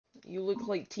You look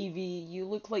like TV. You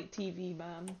look like TV,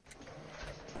 man.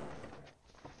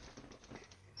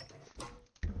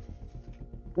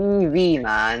 TV,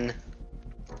 man.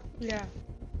 Yeah.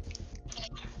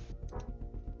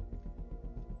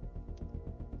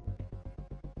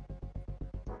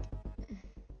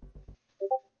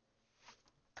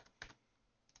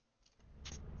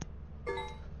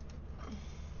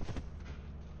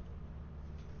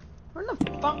 Where the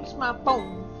fuck's my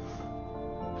phone?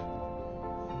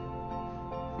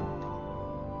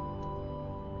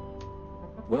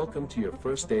 Welcome to your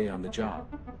first day on the job.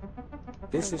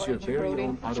 This is your very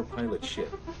own autopilot ship,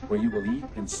 where you will eat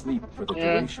and sleep for the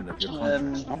duration of your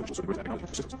contract.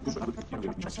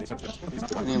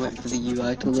 Let me wait for the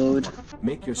UI to load.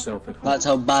 Make yourself at home. That's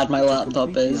how bad my To laptop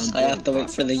complete the is. I have to wait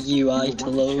for the onboarding process, you UI will to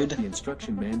want load. check the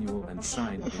instruction manual and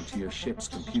sign into your ship's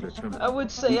computer terminal. I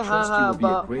would say We trust you haha, will be a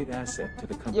but great asset to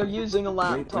the company. you're using a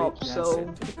laptop, great so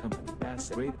asset to the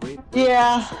company. Great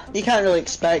Yeah, you can't really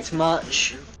expect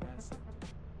much.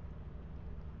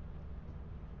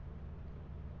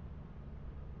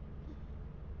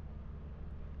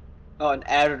 Oh, an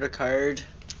error occurred.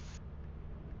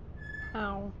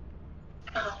 ow.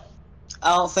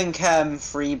 I don't think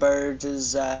Freebird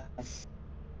is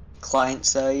client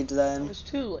side I then. was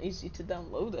too lazy to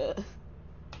download it.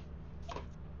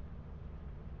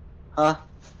 Huh?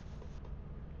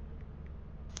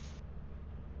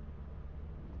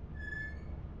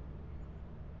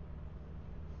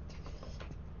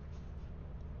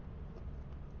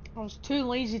 I was too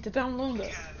lazy to download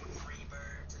it.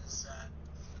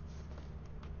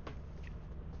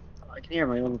 I can hear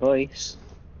my own voice.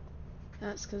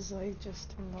 That's because I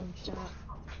just turned on chat.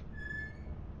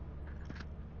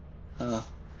 Oh.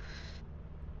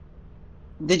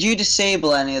 Did you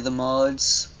disable any of the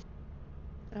mods?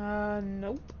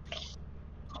 Nope.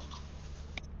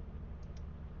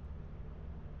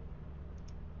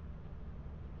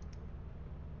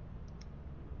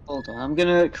 Hold on, I'm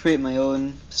gonna create my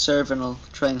own server and I'll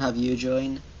try and have you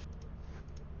join.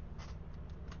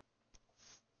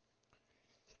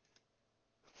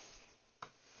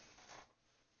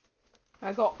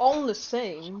 I got all the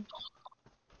same.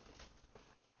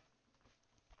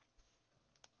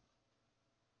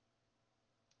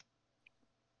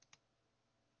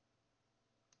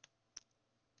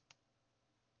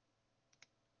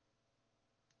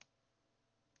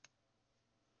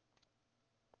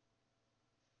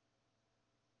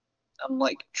 I'm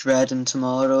like dreading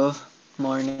tomorrow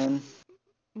morning.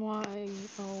 Why?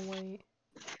 Oh, wait.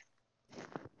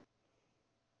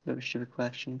 That was a stupid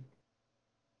question.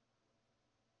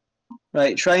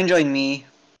 Right, try and join me.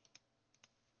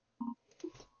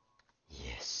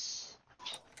 Yes.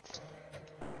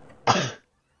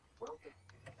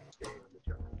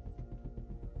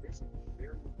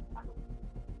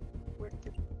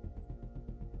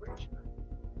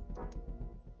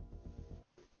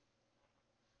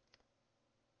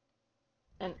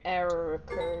 An error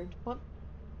occurred. What?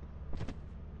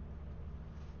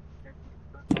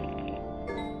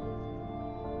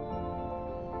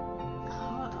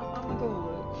 I'm gonna go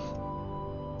look.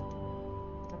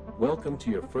 Welcome to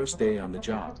your first day on the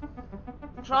job.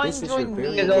 Try This and is your join very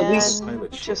me own again,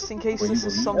 autopilot ship, just in case where you this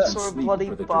will is eat some and sort of sleep bloody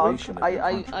for the bug. duration of your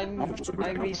contract. I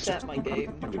reset my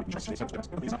game.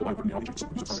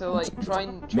 So like, try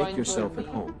and Make yourself join at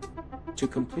me. home. To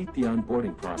complete the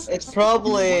onboarding process, It's you will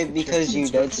probably want to check because the you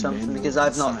did instruction something, manual because and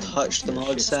I've not sign touched the into your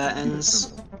mod ship's computer settings.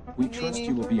 terminal. We Me trust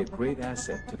you will be a neither. great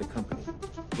asset to the company.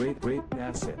 Great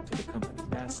asset to the company.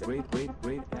 Asset.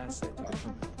 Great asset to the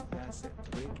company. Asset.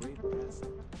 Great asset.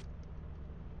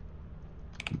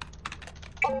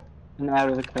 An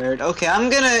error occurred. Okay, I'm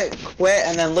gonna quit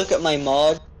and then look at my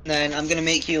mod. And then I'm gonna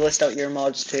make you list out your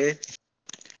mods too.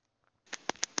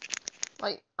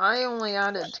 Like, I only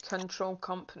added control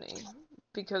company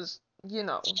because, you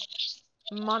know,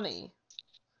 money.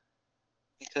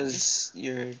 Because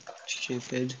you're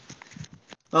stupid.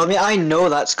 Well, I mean, I know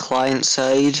that's client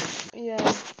side.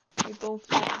 Yeah, we both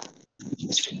know.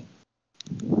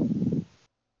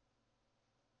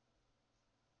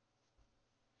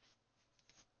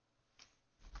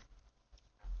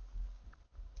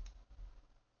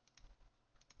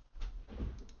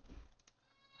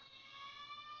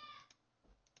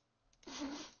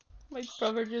 My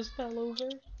brother just fell over.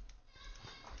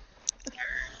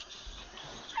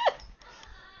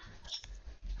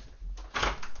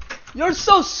 You're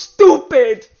so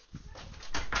stupid!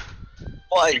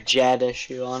 What a Jed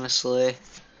issue, honestly.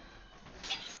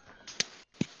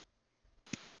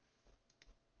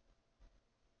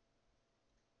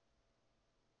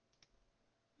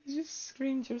 You just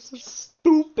screamed, you're so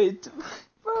stupid.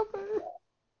 Brother.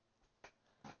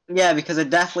 Yeah, because I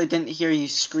definitely didn't hear you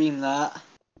scream that.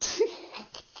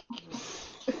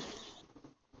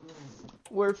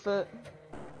 Worth it.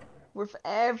 Worth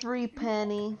every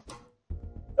penny.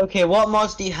 Okay, what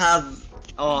mods do you have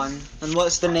on? And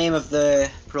what's the name of the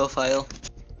profile?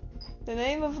 The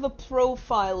name of the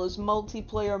profile is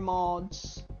multiplayer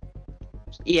mods.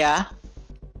 Yeah.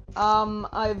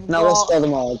 I've Now list all got the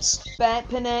mods.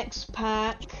 Bepinex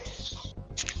Pack,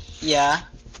 Yeah.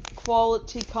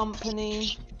 Quality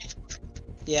Company,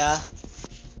 Yeah.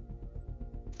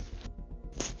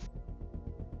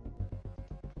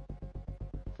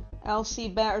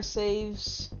 LC Better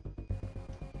Saves,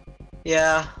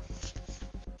 Yeah.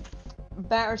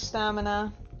 Better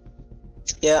Stamina,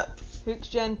 Yep. Hooks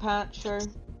Gen Patcher,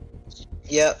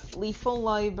 Yep. Lethal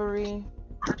Library.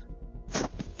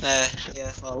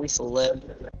 Yeah, well, Lethal Lib.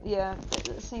 Yeah,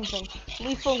 same thing.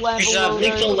 Lethal You Level should have Loader.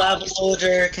 Lethal Level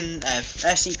Loader,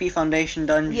 SCP Foundation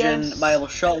Dungeon, Yes. Viable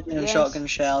Shotgun and Yes. Shotgun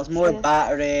Shells, more Yes.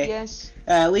 battery, Yes.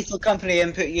 Lethal Company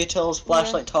Input Utils,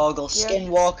 Flashlight Toggle, Yeah.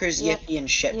 Skinwalkers, Yeah. Yippee, and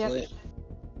Ship Yeah. Loot.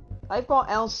 I've got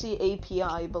LC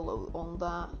API below on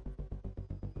that.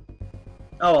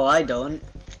 Oh, well, I don't.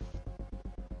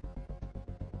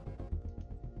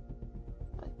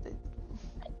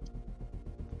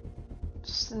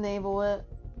 Just enable it.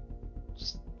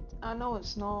 Just, I know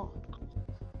it's not.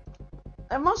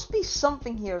 There must be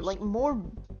something here, like more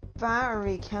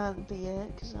battery can't be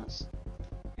it, because that's...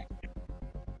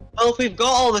 Well, if we've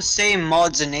got all the same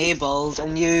mods enabled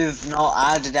and you've not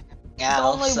added anything The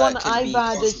else, only that one could I've be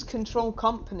added is Control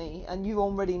Company, and you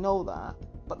already know that.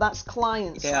 But that's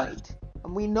client Yeah. side,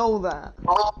 and we know that.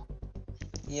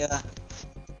 Yeah.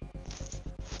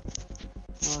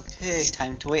 Okay,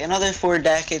 time to wait another 4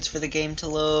 decades for the game to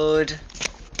load.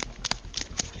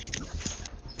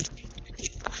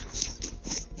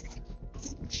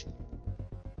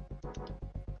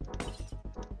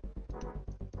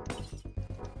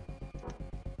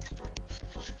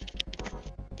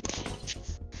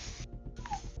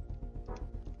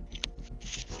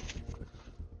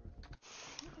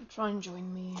 Try and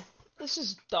join me. This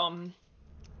is dumb.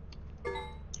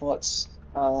 What's,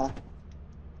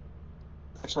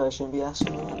 actually I shouldn't be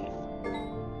asking that.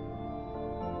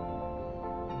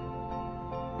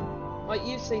 Like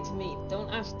you say to me, don't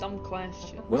ask dumb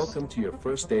questions. Welcome to your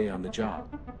first day on the job.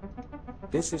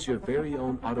 This is your very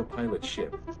own autopilot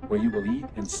ship, where you will eat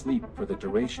and sleep for the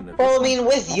duration of Well, your I mean,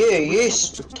 with you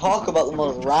talk about the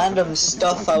most random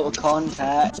stuff out of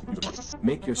context.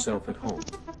 Make yourself at home.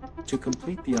 To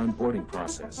complete the onboarding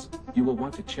process, you will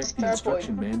want to check the Fair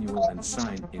instruction manual and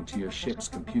sign into your ship's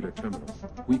computer terminal.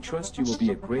 We trust you will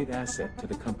be a great asset to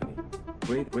the company.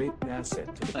 Great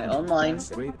asset to the company. Online.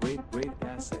 Great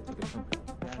asset to the company.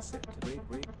 Asset to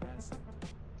great asset.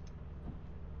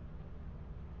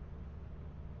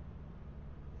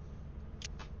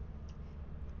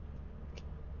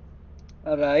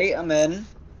 Alright, I'm in.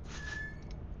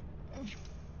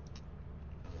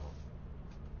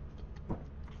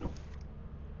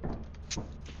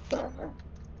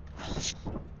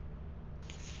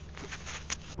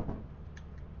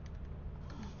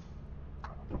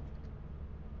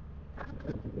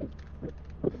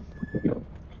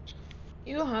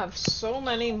 You have so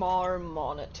many more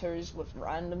monitors with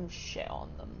random shit on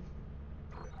them.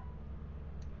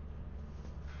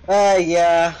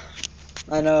 Yeah.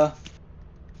 I know.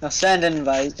 Now send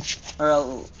invite, or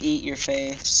I'll eat your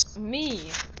face.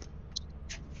 Me!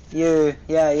 You,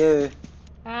 yeah, you.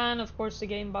 And of course the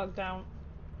game bugged out.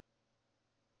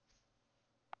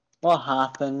 What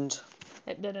happened?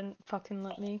 It didn't fucking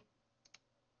let me.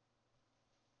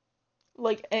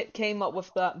 Like, it came up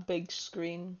with that big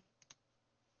screen.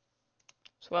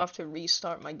 So I have to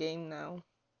restart my game now.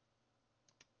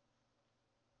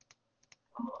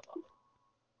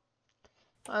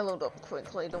 I load up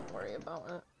quickly, don't worry about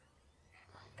it.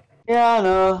 Yeah, I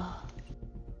know.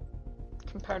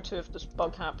 Compared to if this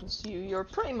bug happens to you, you're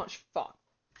pretty much fucked.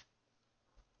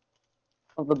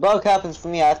 If the bug happens for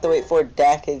me, I have to wait 4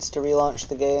 decades to relaunch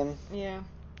the game. Yeah.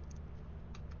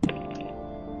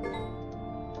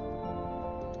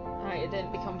 It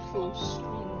didn't become full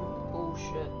screen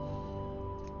bullshit.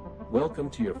 Welcome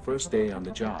to your first day on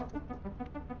the job.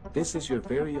 This is your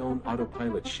very own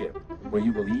autopilot ship, where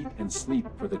you will eat and sleep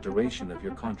for the duration of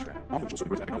your contract.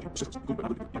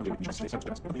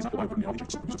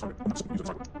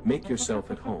 Make yourself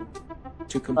at home.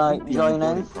 To complete the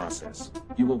onboarding process,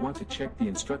 you will want to check the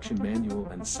instruction manual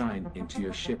and sign into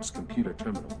your ship's computer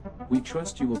terminal. We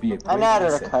trust you will be a great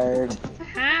asset to the company.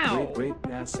 How? Great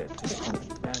asset to the company.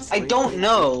 I don't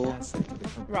know.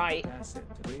 Right.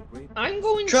 I'm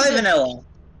going Try to vanilla.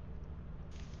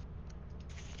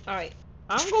 Alright.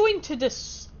 I'm going to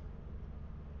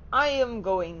I am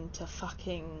going to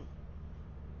fucking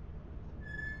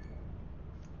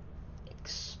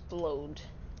explode.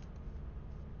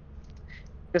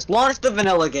 Just launch the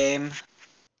vanilla game.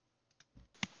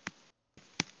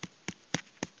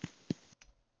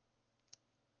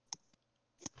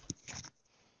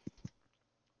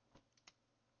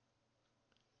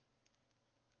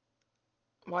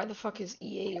 Why the fuck is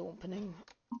EA opening?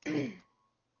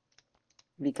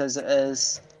 Because it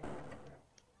is.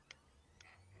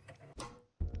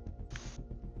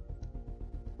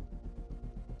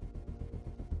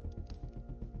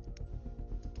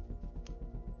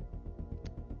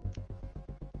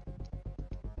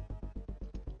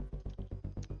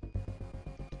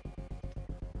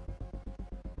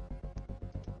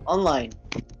 Online.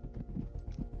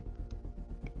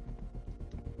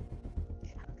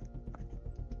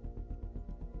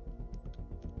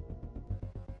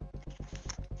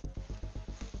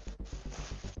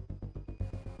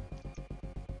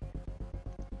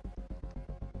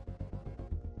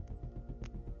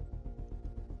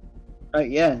 Right,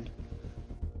 yeah.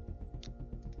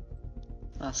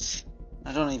 That's.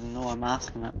 I don't even know I'm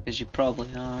asking that because you probably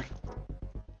are.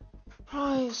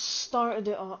 I started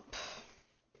it up.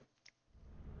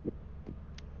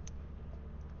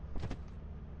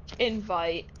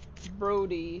 Invite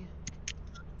Brody.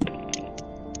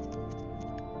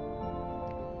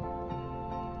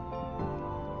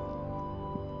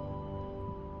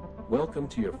 Welcome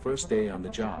to your first day on the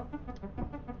job.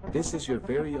 This is your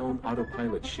very own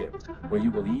autopilot ship, where you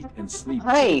will eat and sleep.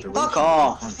 Hey, fuck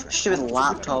off! Stupid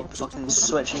laptop fucking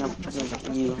switching up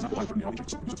you.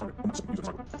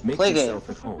 Make Play yourself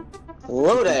game. at home.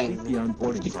 Loading. To complete the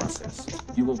onboarding process,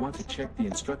 you will want to check the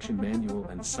instruction manual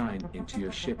and sign into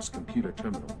your ship's computer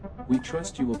terminal. We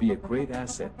trust you will be a great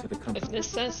asset to the company. If this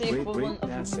says the equivalent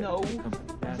of no,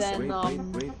 then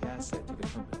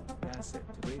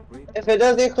If it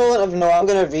does the equivalent of no, I'm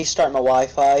gonna restart my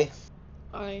Wi-Fi.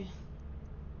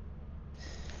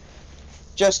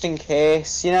 Just in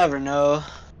case, you never know.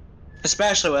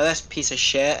 Especially with this piece of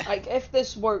shit. Like, if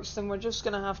this works, then we're just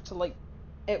gonna have to, like,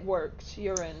 it worked,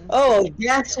 you're in. Oh,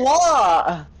 guess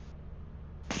what?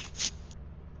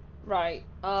 Right,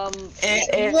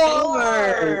 It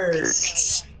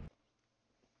works!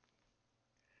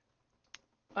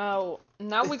 Oh,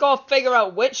 now we gotta figure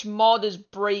out which mod is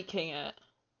breaking it.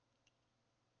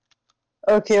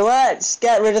 Okay, let's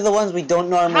get rid of the ones we don't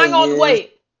normally use. Hang on,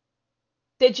 wait!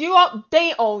 Did you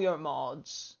update all your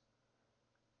mods?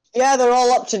 Yeah, they're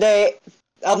all up to date.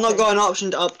 I've not got an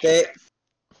option to update.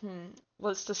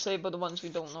 Let's disable the ones we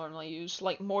don't normally use,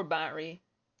 like more battery.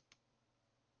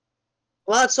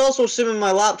 Well, that's also assuming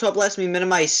my laptop lets me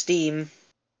minimize Steam.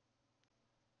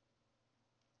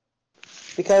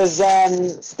 Because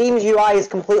Steam's UI is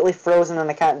completely frozen and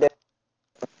I can't do it.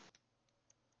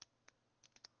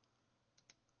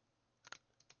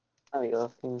 There we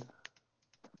go.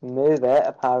 Move it,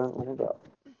 apparently, but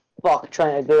fuck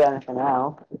trying to do anything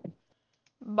else.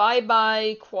 Bye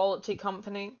bye, quality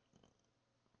company.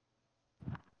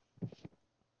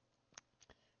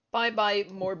 Bye bye,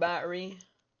 more battery.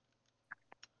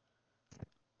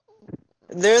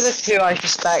 They're the two I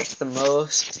suspect the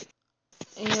most.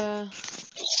 Yeah.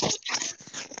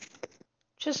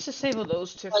 Just disable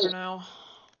those two for now.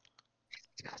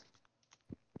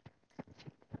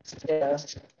 Yeah.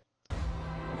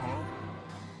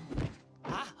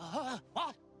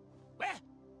 What?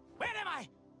 Where am I?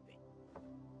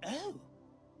 Oh,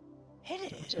 hello.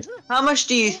 How much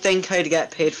do you think I'd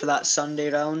get paid for that Sunday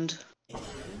round?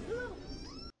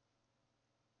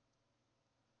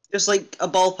 Just like a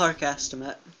ballpark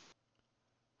estimate.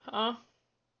 Huh?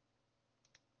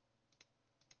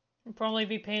 You'll probably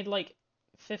be paid like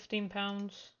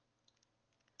 £15.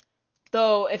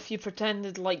 Though, if you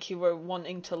pretended like you were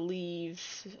wanting to leave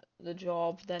the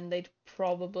job, then they'd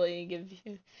probably give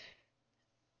you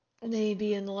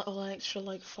maybe a little extra,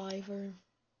 like $5.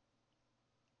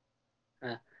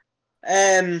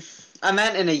 I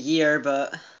meant in a year,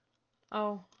 but...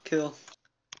 Oh. Cool.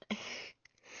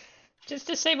 Just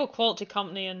disable quality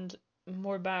company and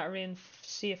more battery and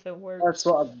see if it works. That's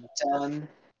what I've done.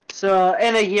 So,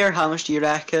 in a year, how much do you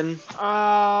reckon?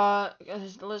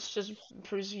 Let's just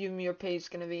presume your pay is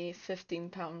gonna be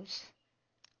 £15.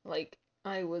 Like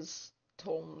I was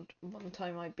told one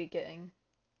time I'd be getting.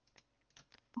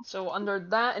 So under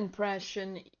that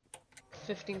impression,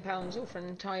 £15 over an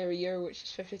entire year, which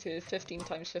is 52, 15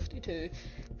 times 52,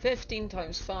 15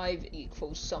 times 5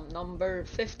 equals some number,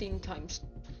 15 times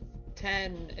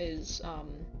 10 is,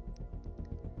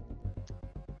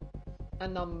 a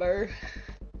number.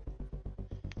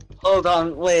 Hold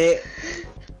on, wait.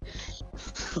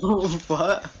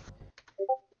 What?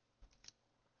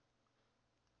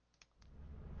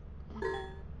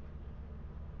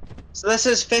 So this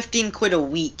is 15 quid a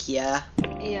week, yeah?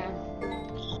 Yeah.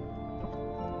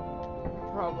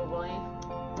 Probably.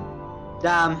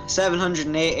 Damn,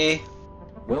 780.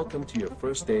 Welcome to your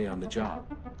first day on the job.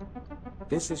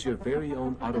 This is your very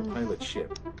own autopilot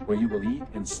ship, where you will eat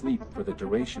and sleep for the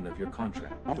duration of your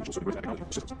contract.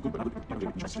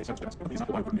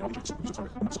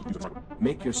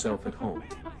 Make yourself at home.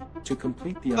 To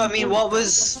complete the I mean, what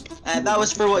was... that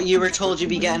was for what you were told you'd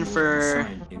be getting for...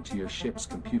 Sign into your ship's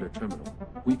computer terminal.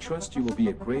 We trust you will be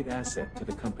a great asset to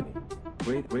the company.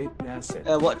 Great asset.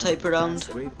 what type of round?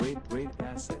 Great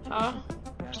asset. Huh?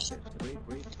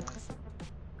 Great asset.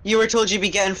 You were told you'd be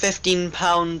getting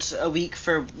 £15 a week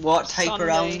for what type of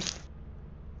round?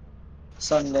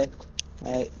 Sunday.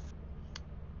 Right.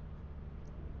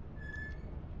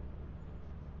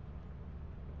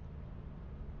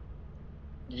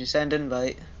 Did you send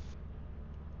invite?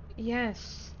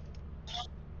 Yes.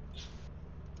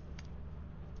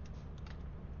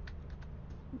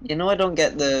 You know I don't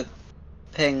get the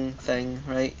ping thing,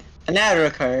 right? An error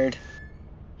occurred.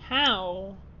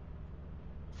 How?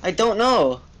 I don't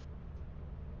know.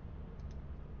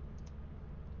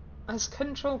 As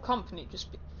control company,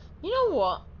 just be... You know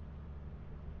what?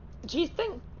 Do you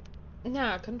think...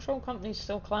 Nah, control company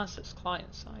still classed as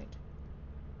client side.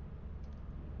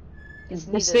 It's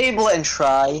needed. Disable it and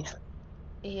try.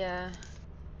 Yeah.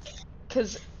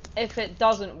 Because if it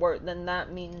doesn't work, then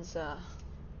that means,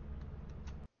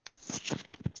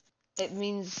 it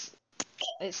means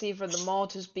it's either the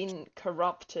mod has been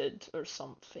corrupted or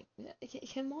something.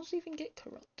 Can mods even get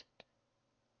corrupted?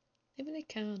 Maybe they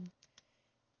can.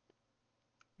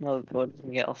 Oh god,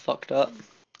 we get all fucked up.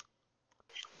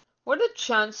 What are the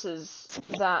chances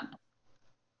that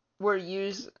we're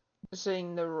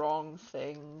using the wrong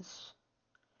things?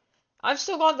 I've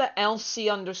still got the LC_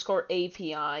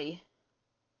 API.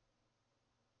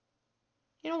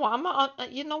 You know what? I'm gonna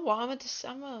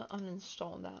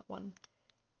uninstall that one.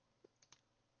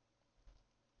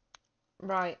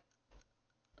 Right.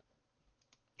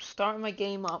 Starting my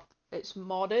game up. It's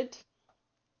modded.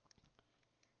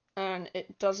 And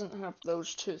it doesn't have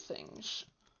those two things.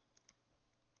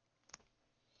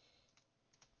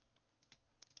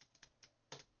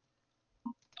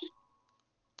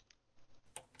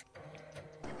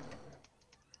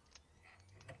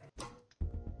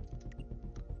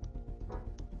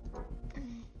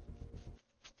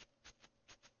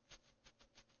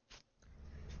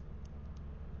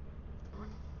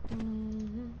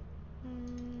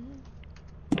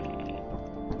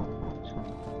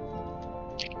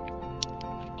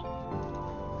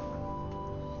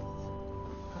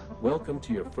 Welcome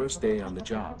to your first day on the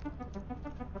job.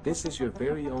 This is your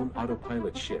very own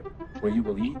autopilot ship, where you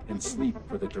will eat and sleep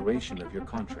for the duration of your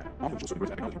contract.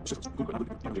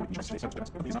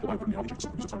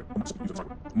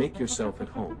 Make yourself at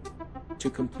home. To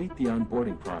complete the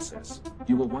onboarding process,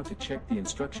 you will want to check the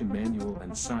instruction manual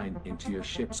and sign into your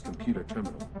ship's computer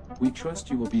terminal. We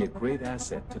trust you will be a great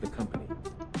asset to the company.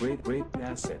 Great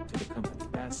asset to the company.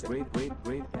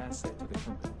 Great asset to the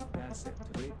company. Asset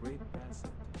to great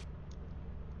asset.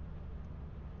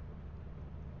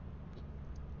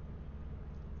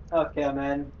 Okay, I'm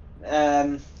in.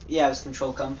 Yeah, it was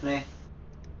control company.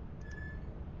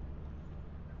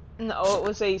 No, it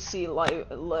was AC live.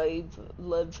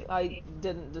 I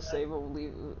didn't disable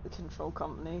control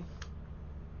company.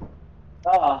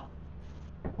 Ah.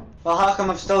 Well, how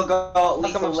come I've still got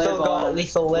lethal live on and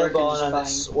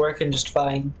it's working just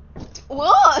fine?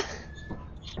 What?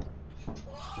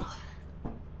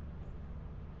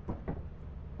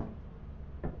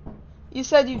 You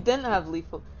said you didn't have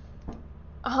lethal.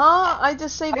 Huh? I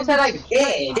disabled. I said I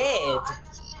did.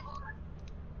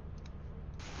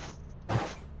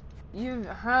 You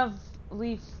have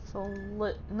lethal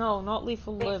live. No, not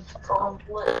lethal live. It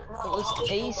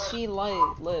was AC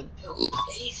live.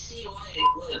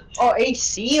 Oh,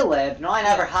 AC live? No, I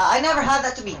never had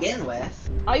that to begin with.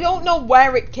 I don't know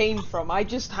where it came from. I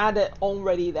just had it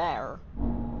already there.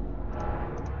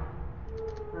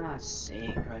 Ah,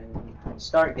 sake, right.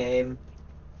 Start game.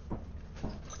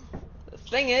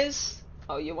 The thing is,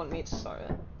 oh, you want me to start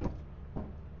it?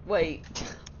 Wait.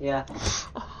 Yeah.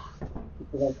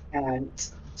 I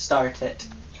can't start it.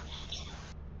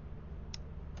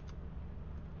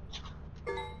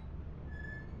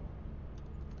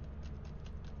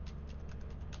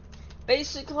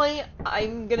 Basically,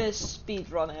 I'm gonna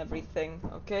speedrun everything,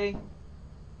 okay?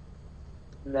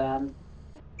 Then.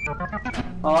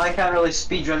 Oh, I can't really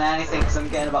speedrun anything because I'm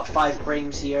getting about 5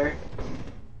 frames here.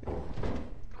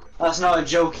 That's not a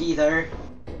joke either.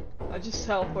 I just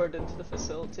teleported into the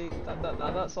facility.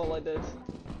 That's all I did.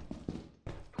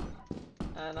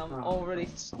 and I'm Oh, already.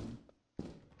 that's-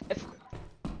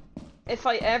 If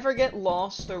I ever get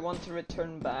lost or want to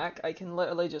return back, I can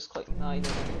literally just click 9 and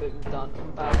then boom, done,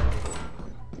 I'm back.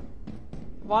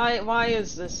 Why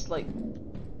is this like...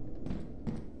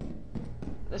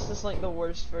 This is like the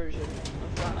worst version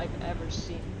of that I've ever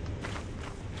seen.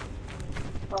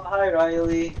 Oh, hi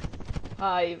Riley.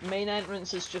 Hi, main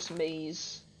entrance is just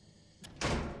maze.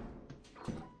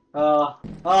 Oh.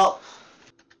 Oh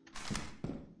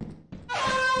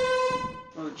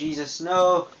Jesus,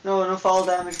 no, no fall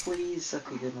damage, please.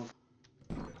 Okay, good enough.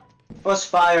 What's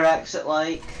fire exit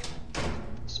like?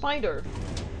 Spider.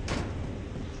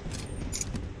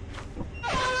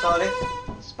 Sorry.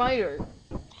 Spider.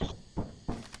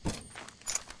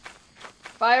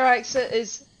 Fire exit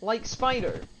is like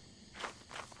spider.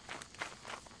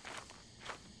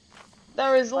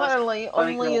 There is literally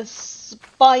only a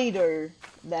spider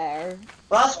there.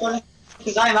 Well, that's funny,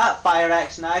 because I'm at fire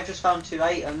exit and I've just found 2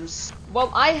 items. Well,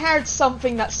 I heard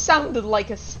something that sounded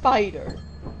like a spider.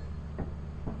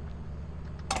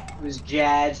 It was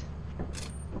Jed.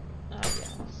 I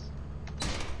guess.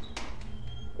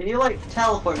 Can you like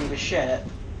teleport me to shit?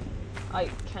 I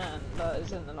can, that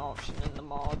isn't an option in the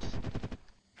mod.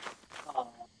 Oh.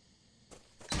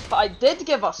 But I did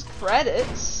give us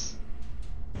credits.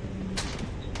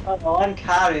 Oh, well, I'm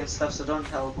carrying stuff, so don't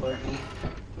teleport me.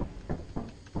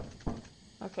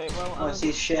 Okay, well, I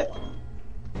see ship.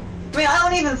 I mean, I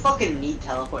don't even fucking need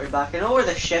teleported back. I know where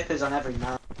the ship is on every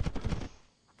map.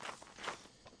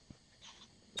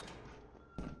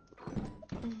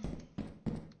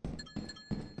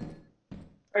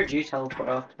 Where'd you teleport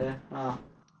off to? Oh.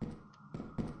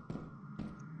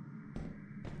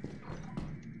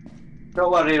 Don't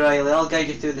worry, Riley, I'll guide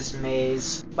you through this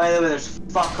maze. By the way, there's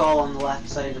fuck all on the left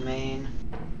side of the main.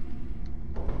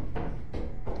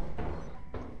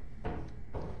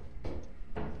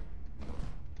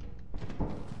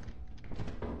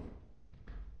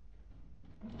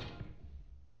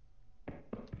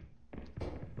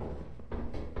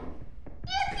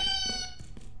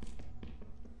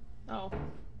 Oh.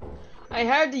 I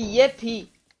heard the yippee.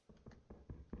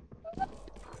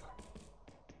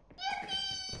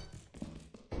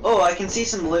 Oh, I can see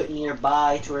some loot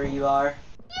nearby to where you are.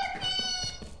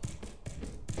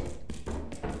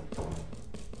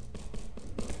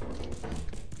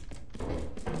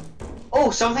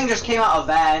 Oh, something just came out of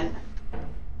van.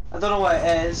 I don't know what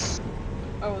it is.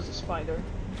 Oh, it was a spider.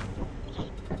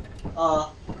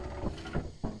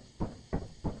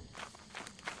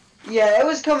 Yeah, it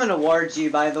was coming towards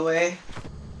you, by the way.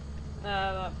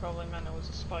 That probably meant it was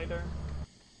a spider.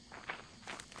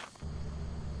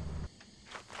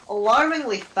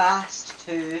 Alarmingly fast,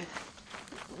 too.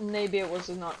 Maybe it was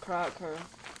a nutcracker.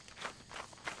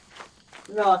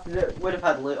 No, it would have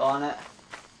had loot on it.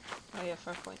 Oh yeah,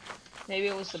 fair point. Maybe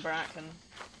it was the bracken.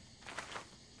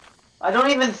 I don't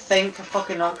even think a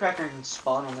fucking nutcracker can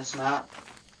spawn on this map.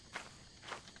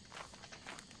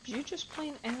 Did you just play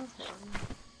an air horn?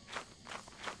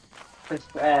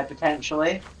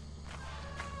 Potentially.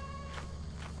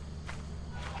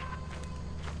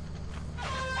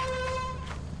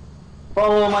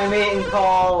 Follow my mating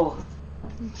call!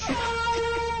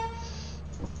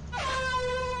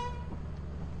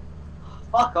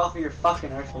 Fuck off with your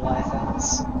fucking Earth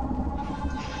Leviathans.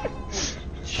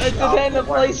 It's in a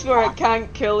place where it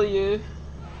can't kill you.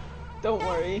 Don't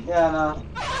worry. Yeah, no.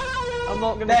 I'm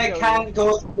not gonna They kill can't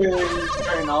go through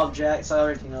certain objects, I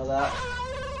already know that.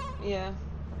 you. Yeah.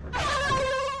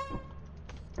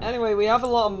 Anyway, we have a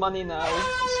lot of money now.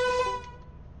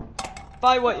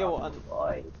 Buy what you want.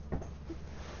 Boy.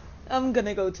 I'm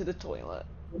gonna go to the toilet.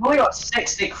 We've only got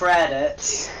 60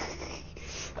 credits.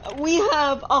 We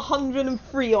have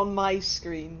 103 on my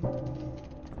screen.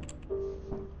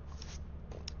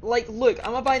 Like, look,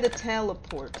 I'm gonna buy the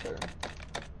teleporter.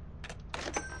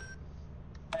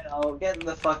 I'll get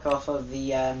the fuck off of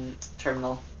the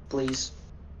terminal, please.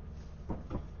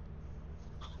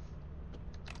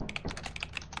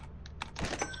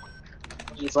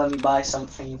 Please let me buy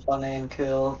something funny and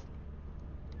cool.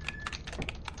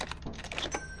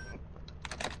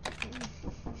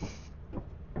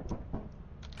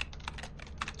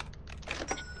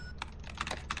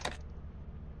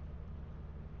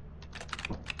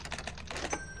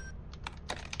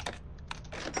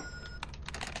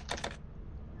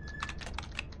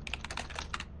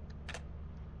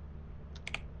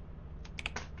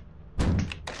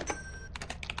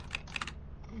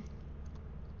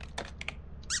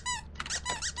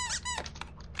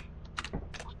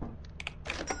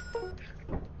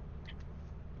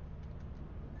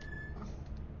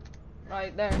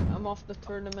 Right there, I'm off the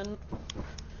tournament.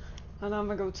 And I'm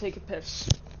gonna go take a piss.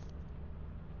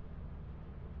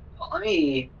 Let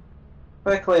me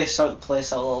quickly sort the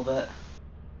place out a little bit.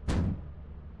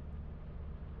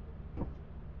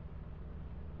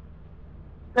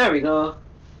 There we go.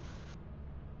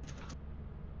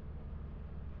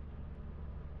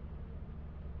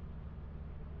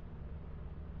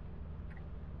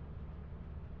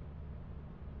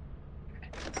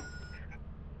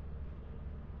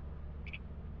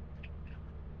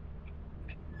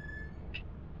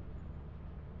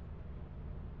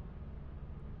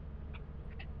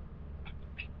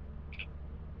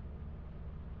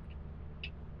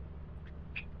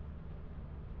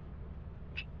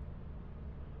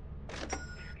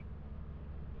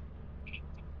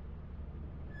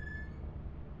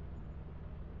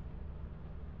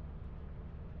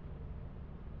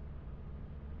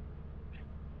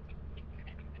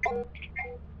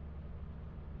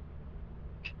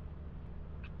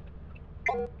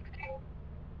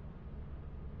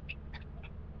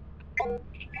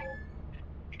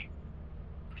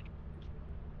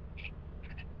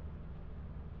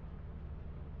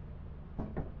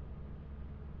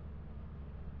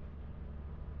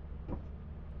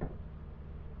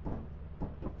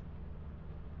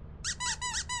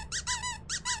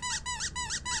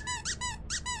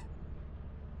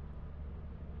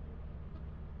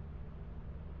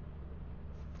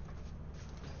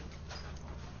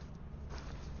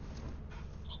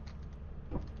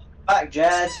 Back,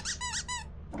 Jed.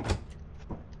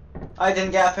 I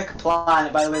didn't get to pick a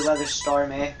planet, by the way, weather's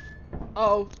stormy.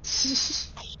 Oh.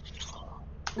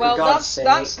 Well, God's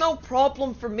that's sake. no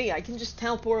problem for me. I can just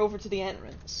teleport over to the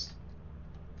entrance.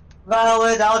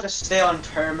 Valid, I'll just stay on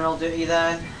terminal duty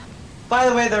then. By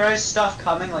the way, there is stuff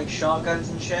coming, like shotguns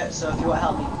and shit, so if you want to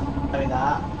help me do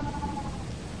that.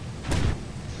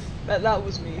 But that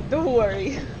was me. Don't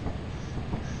worry.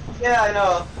 Yeah, I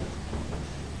know.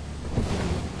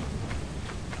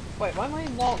 Wait, why am I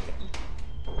walking?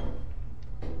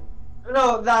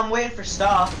 No, I'm waiting for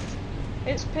stuff.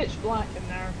 It's pitch black in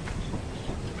there.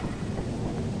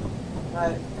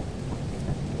 Right.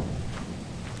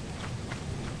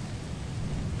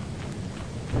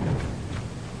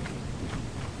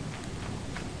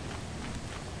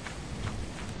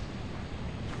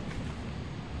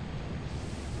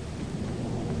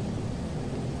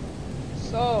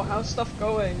 So, how's stuff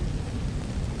going?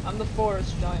 I'm the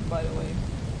forest giant, by the way.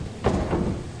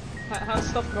 How's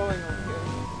stuff going on here?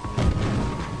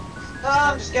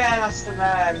 I'm just getting us some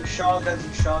shotguns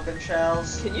and shotgun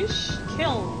shells. Can you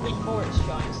kill the forest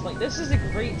giants? Like, this is a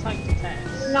great time to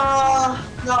test. No,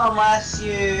 not unless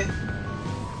you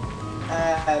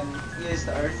use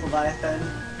the Earth Leviathan.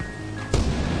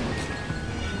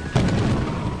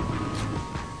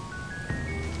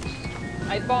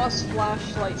 I bought us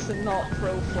flashlights and not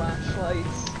pro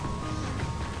flashlights.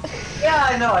 Yeah,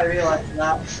 I know, I realized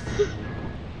that.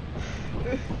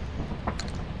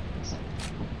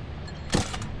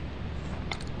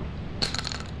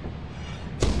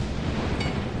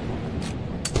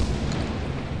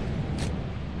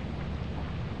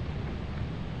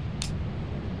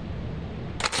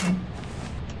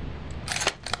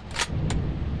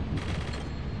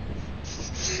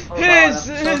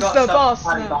 Who's the boss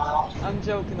now? now? I'm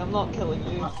joking, I'm not killing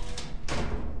you.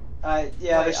 Yeah, Wait,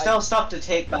 there's still stuff to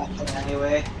take back in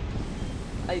anyway.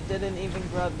 I didn't even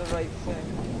grab the right thing.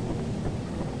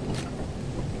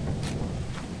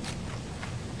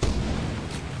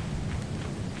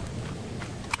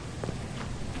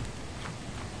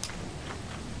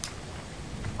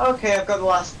 Okay, I've got the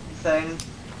last thing.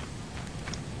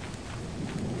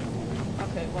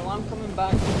 Okay, well I'm coming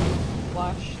back with a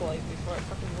flashlight before I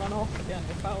fucking run off again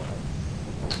without it.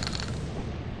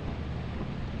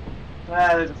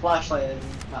 There's a flashlight in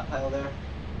that pile there.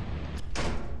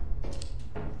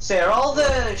 So are all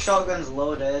the shotguns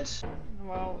loaded?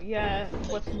 Well, yeah,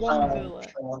 with one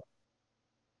bullet. Sure.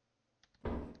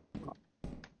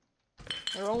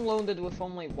 They're all loaded with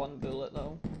only one bullet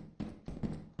though.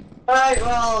 Alright,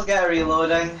 well, I'll get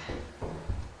reloading.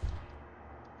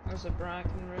 There's a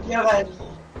Bracken room. Yeah,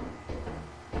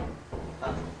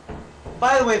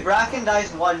 by the way, Bracken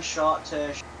dies one shot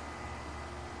to...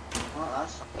 Oh,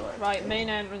 that's not good. Right, main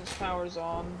entrance power's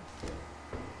on.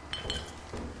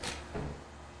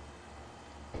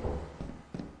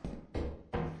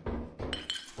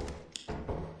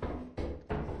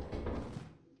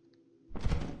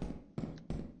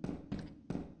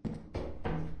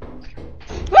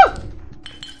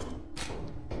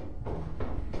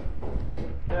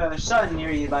 Yeah, there's something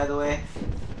near you, by the way.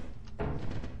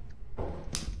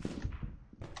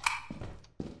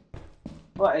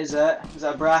 What is it? Is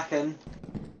that a Bracken?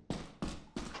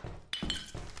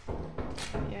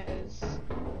 Yeah, it is.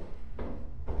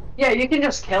 Yeah, you can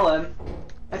just kill him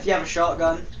if you have a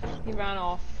shotgun. He ran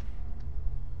off.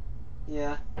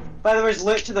 Yeah. By the way, there's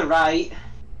loot to the right.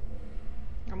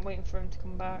 I'm waiting for him to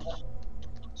come back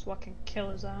so I can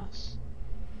kill his ass.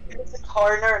 There's a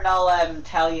corner, and I'll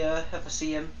tell you if I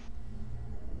see him.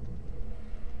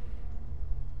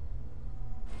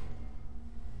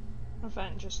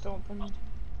 Event just opened.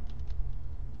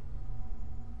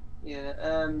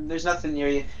 Yeah, there's nothing near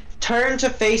you. Turn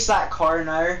to face that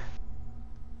corner.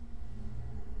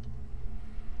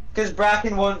 Because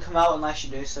Bracken won't come out unless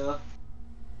you do so.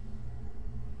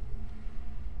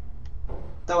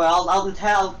 So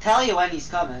I'll tell you when he's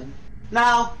coming.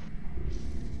 Now!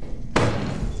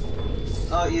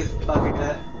 Oh, you've buggered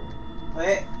it.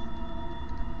 Wait.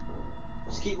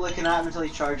 Just keep looking at him until he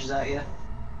charges at you.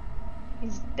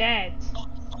 He's dead.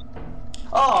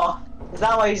 Oh! Is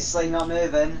that why he's like not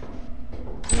moving?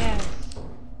 Yes.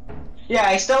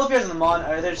 Yeah, he still appears on the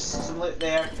monitor. There's some loot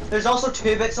there. There's also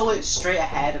 2 bits of loot straight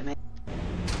ahead of me.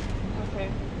 Okay.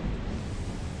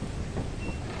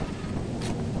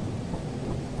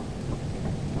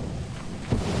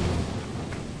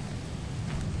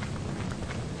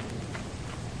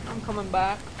 I'm coming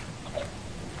back.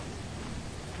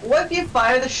 What if you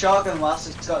fire the shotgun whilst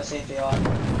it's got safety on?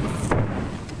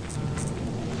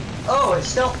 Oh, it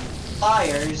still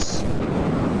fires.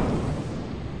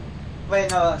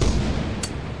 Wait, no.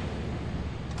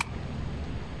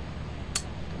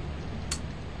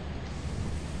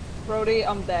 Brody,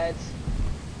 I'm dead.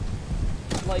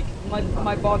 Like,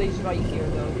 my body's right here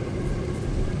though.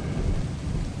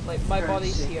 Like, my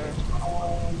body's here.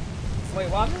 Wait,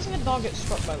 what happens if a dog gets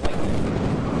struck by lightning?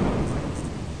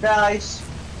 Guys.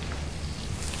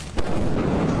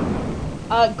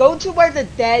 Go to where the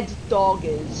dead dog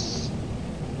is.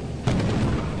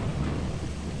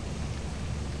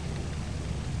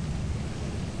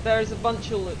 There's a bunch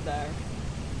of loot there.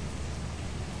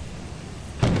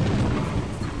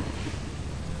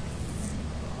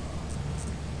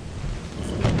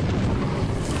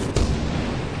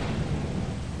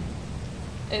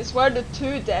 It's where the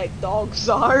 2 dead dogs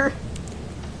are.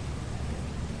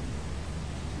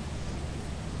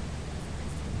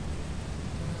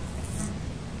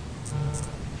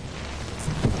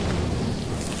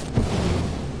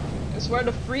 It's where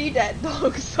the 3 dead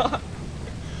dogs are.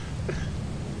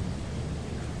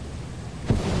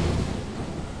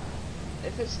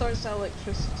 If it starts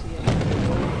electricity, I'm gonna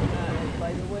go at it,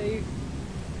 by the way.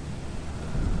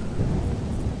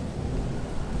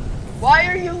 Why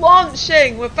are you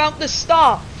launching without the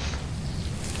stuff?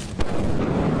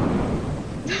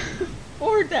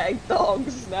 4 dead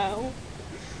dogs now.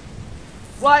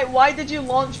 Why did you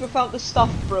launch without the stuff,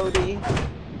 Brody?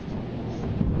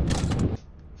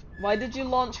 Why did you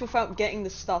launch without getting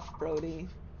the stuff, Brody?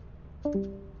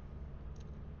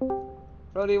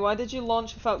 Brody, why did you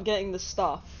launch without getting the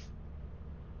stuff?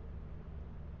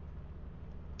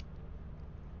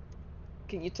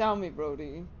 Can you tell me,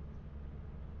 Brody?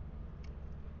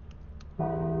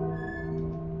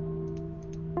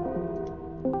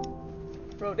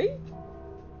 Brody?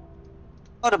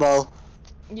 Audible.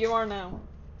 You are now.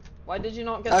 Why did you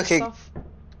not get Okay. the stuff?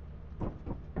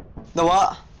 The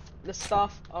what? The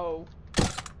stuff? Oh.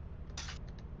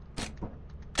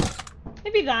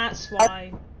 Maybe that's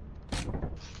why.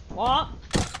 What?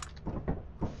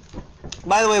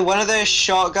 By the way, one of the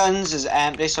shotguns is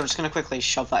empty, so I'm just gonna quickly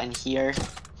shove that in here.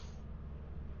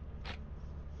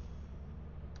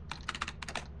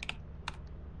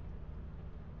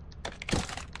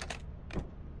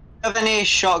 Have any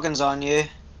shotguns on you?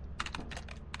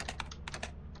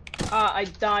 I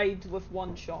died with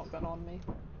 1 shotgun on me.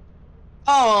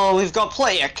 Oh, we've got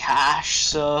plenty of cash,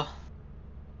 so...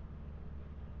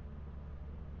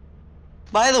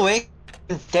 By the way,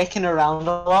 dicking around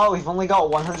a lot, we've only got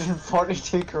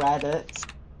 142 credits.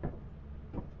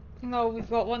 No, we've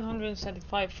got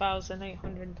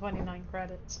 175,829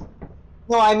 credits.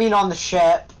 No, I mean on the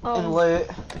ship, and Oh. loot.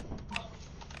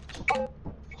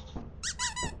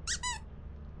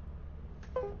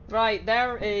 Right,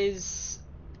 there is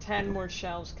 10 more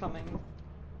shells coming.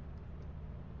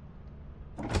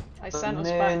 I sent us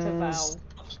back to Val.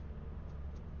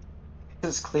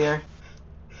 It's clear.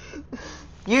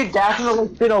 You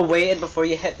definitely should have waited before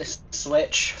you hit the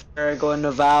switch for going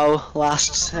to Val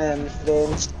last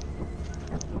games.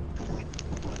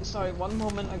 Sorry, one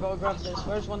moment, I gotta grab this.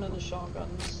 Where's one of the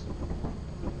shotguns?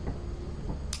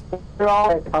 They're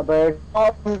all covered.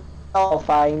 All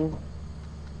fine.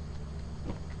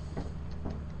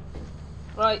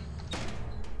 Right.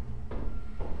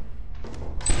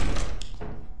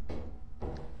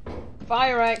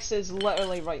 Fire X is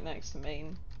literally right next to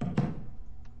me.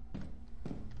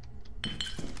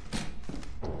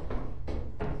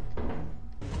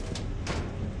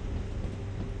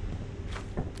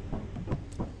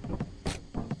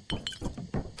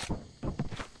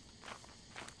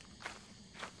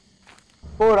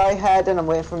 before I head in, I'm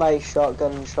waiting for my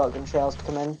shotgun and shotgun shells to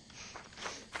come in.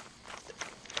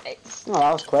 It's, Oh,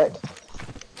 that was quick.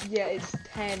 yeah, it's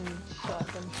 10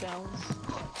 shotgun shells.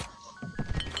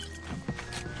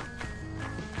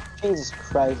 Jesus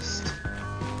Christ.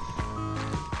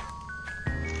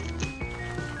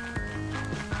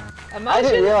 Imagine... I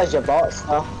didn't realise you bought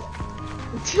stuff.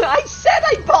 I said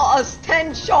I bought us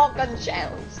 10 shotgun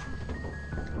shells!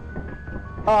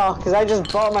 Oh, because I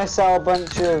just bought myself a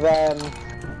bunch of,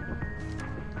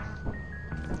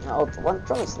 oh, drop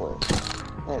this loot.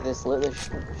 This loot, this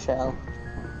shell.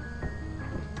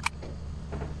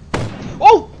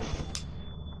 Oh!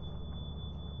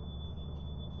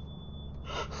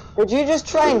 Did you just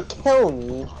try and kill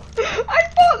me? I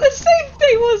thought the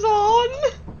safety was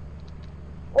on!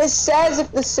 It says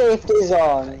if the safety is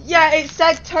on. Yeah, it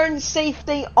said turn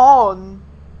safety on.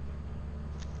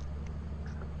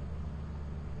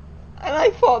 And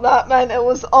I thought that meant it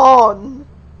was on.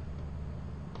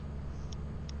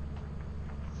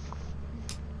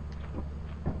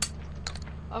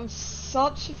 I'm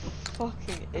such a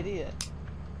fucking idiot.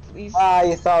 Please. Ah,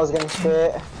 you thought I was gonna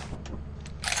shoot.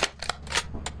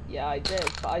 Yeah, I did,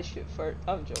 but I shoot first.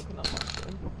 I'm joking, I'm not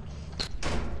shooting.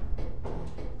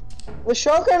 The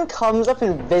shotgun comes up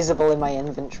invisible in my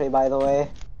inventory, by the way.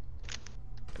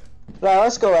 Right,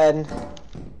 let's go in.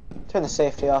 Turn the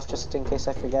safety off just in case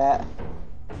I forget.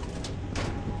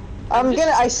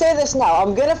 I say this now,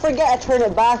 I'm gonna forget to turn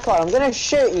it back on. I'm gonna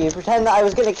shoot you, pretend that I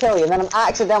was gonna kill you, and then I'm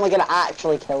accidentally gonna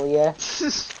actually kill you.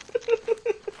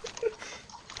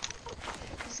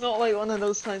 It's not like one of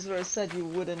those times where I said you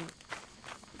wouldn't.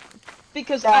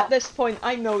 Because Yeah. at this point,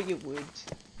 I know you would.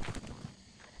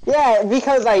 Yeah,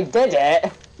 because I did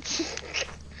it.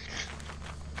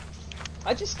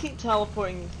 I just keep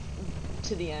teleporting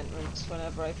to the entrance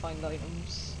whenever I find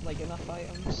items, like enough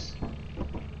items.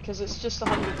 Because it's just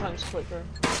 100 times quicker.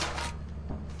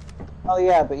 Oh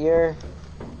yeah, but you're...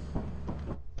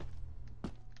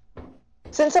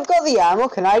 Since I've got the ammo,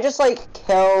 can I just like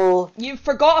kill... You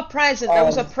forgot a present! There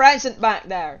was a present back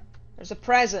there! There's a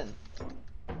present!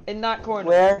 In that corner.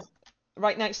 Where?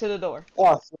 Right next to the door.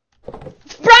 Oh,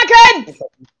 Bracken!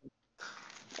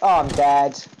 oh, I'm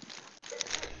dead.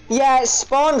 Yeah, it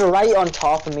spawned right on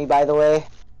top of me, by the way.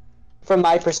 From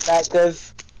my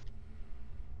perspective.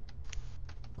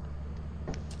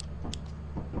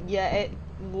 Yeah, it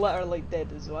literally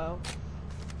did as well.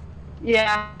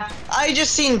 Yeah. I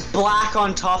just seen black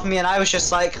on top of me and I was just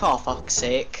like, oh fuck's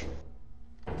sake.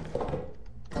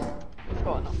 We've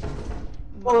got enough.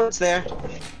 Oh, it's there.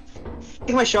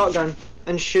 Take my shotgun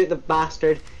and shoot the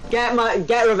bastard. Get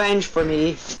revenge for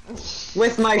me.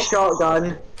 With my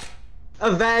shotgun.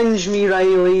 Avenge me,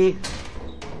 Riley.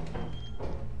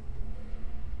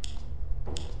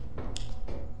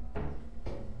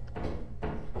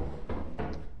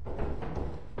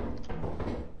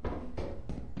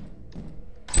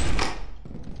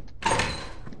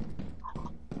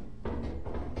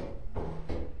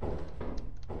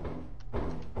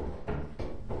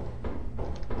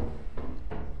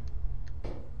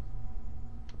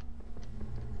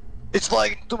 It's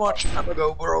lagging too much. I'm gonna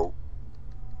go, bro.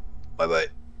 Bye bye.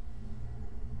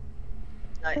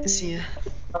 Nice to see you.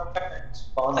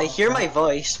 I hear my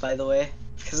voice, by the way,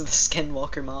 because of the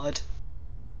Skinwalker mod.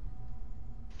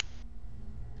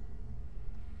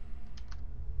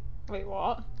 Wait,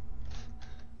 what?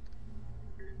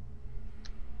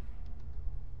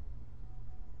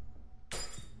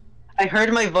 I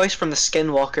heard my voice from the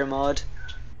Skinwalker mod.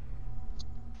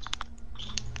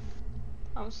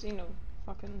 I don't see no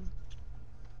fucking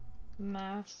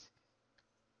mask.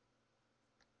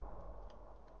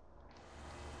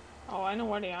 Oh, I know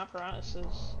where the apparatus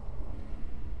is.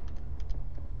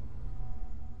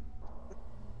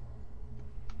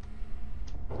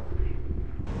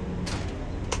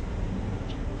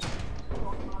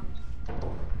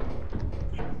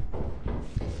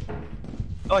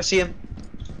 Oh, I see him.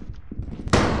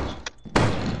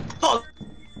 Oh,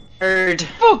 heard.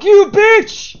 Fuck you,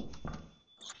 bitch!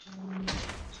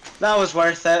 That was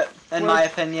worth it, in my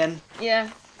opinion. Yeah.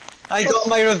 I got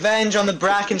my revenge on the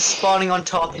Bracken spawning on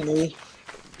top of me.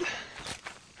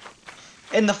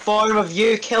 In the form of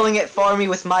you killing it for me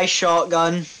with my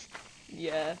shotgun.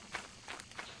 Yeah.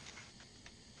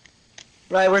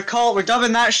 Right, we're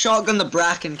dubbing that shotgun the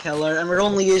Bracken killer, and we're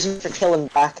only using it for killing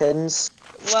Brackens.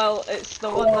 Well, it's the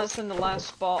one that's in the last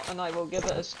spot, and I will give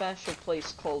it a special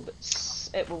place called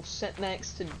it will sit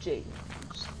next to James.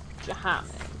 James.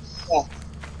 Yeah.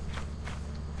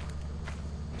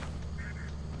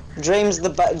 James the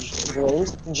Bracken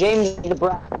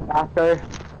backer.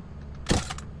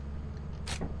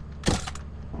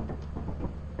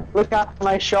 Look at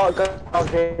my shotgun,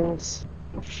 James.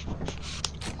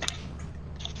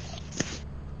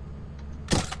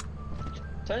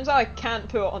 Turns out I can't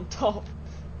put it on top.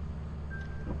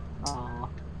 Aww.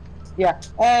 Yeah.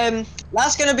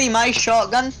 That's gonna be my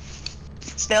shotgun.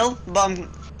 Still, but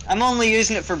I'm only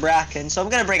using it for Bracken, so I'm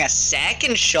gonna bring a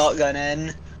second shotgun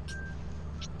in.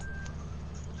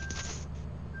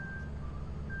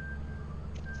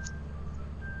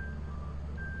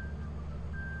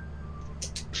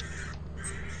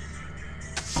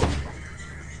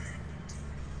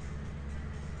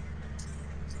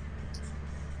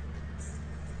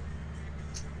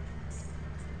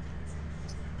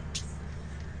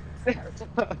 I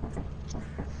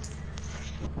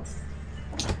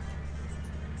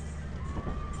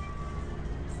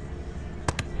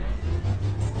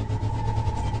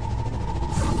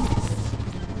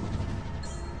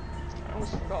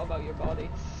almost forgot about your body.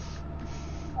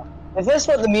 Is this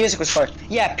what the music was for?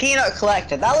 Yeah, peanut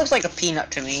collected. That looks like a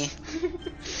peanut to me.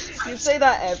 You say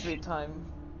that every time.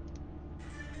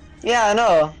 Yeah, I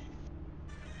know.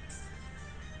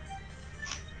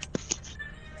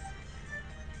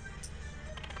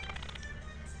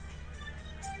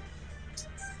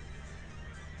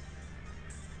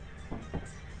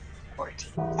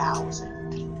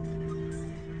 $14,000.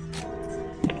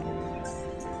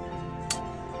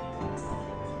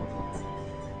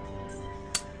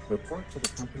 Report to the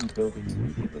company building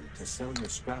immediately to sell your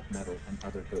scrap metal and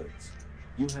other goods.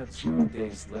 You have 0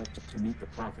 days left to meet the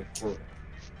profit quota.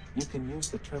 You can use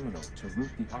the terminal to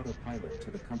route the autopilot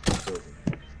to the company building.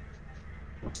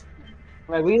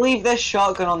 Right, we leave this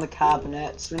shotgun on the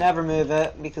cabinets. We never move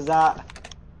it because that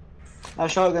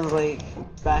shotgun's like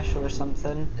special or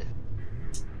something.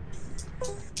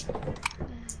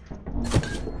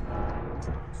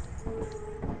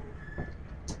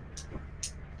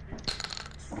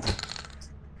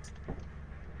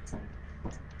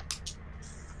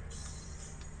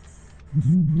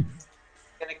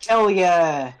 Gonna kill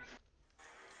ya!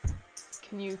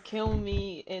 Can you kill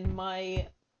me in my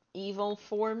evil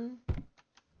form?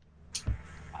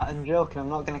 I'm joking, I'm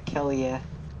not gonna kill you.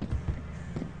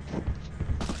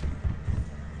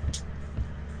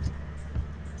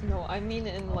 No, I mean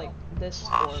in like this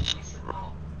form.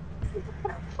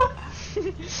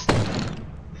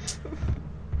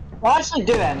 Will it actually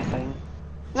do anything?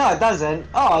 No, it doesn't.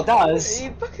 Oh, it does.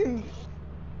 You fucking...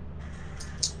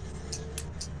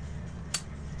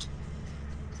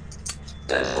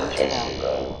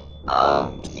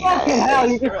 Fucking hell,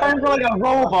 you just turned like a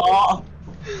robot!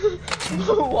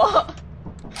 What?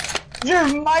 Your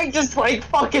mic just like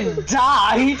fucking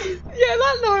died! Yeah,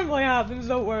 that normally happens,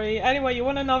 don't worry. Anyway, you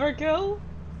want another kill?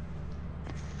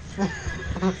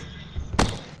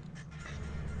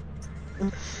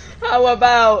 How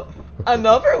about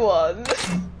another one?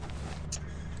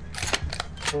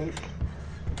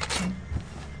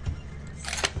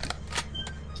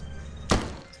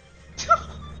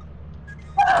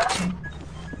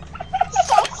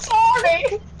 So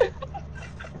sorry!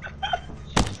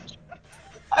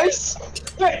 I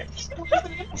swear it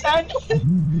wasn't intended!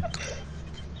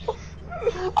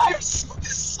 I'm so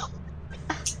sorry!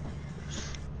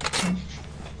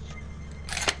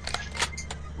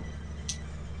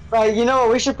 Right, you know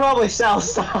what, we should probably sell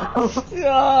stuff.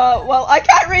 Well, I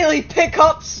can't really pick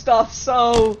up stuff,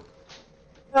 so...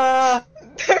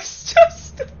 There's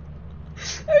just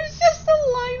a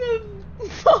line of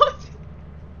bodies.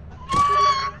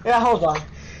 Yeah, hold on.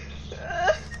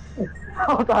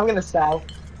 Hold on, I'm gonna sell.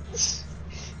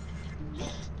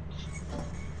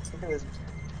 Look at this.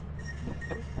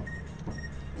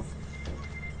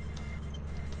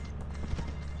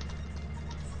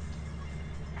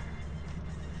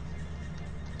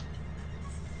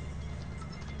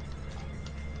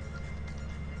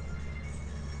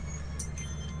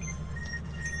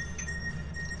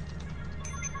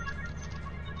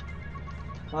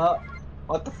 Oh,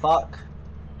 what the fuck?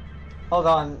 Hold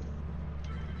on.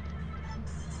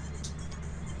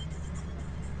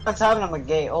 What's happening on the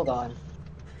gate? Hold on.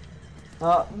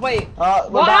 Oh, Wait, we're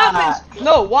what back. happens?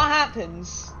 No, what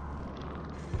happens?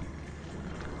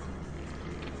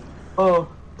 Oh,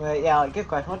 wait, yeah, good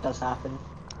question. What does happen?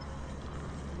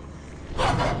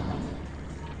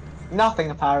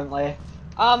 Nothing, apparently.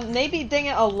 Maybe ding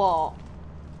it a lot.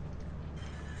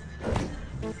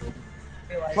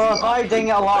 Well, if I ding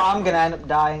it a lot, I'm gonna end up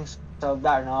dying, so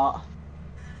better not.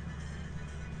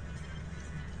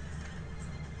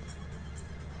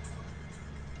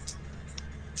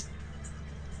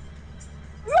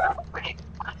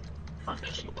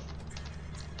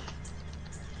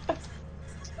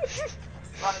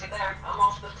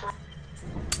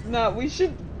 No, we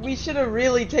should We should have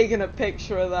really taken a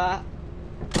picture of that.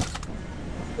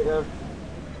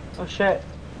 Oh shit.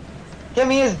 Give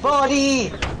me his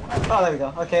body! Oh, there we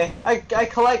go. Okay. I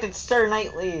collected Sir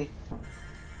Knightley.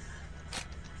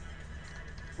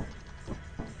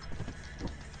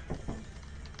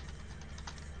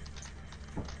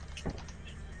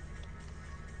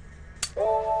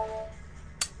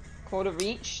 Quota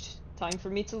reached. Time for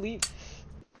me to leave.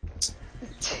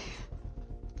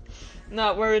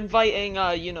 No, we're inviting,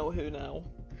 you know who now.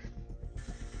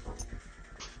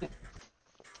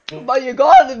 But you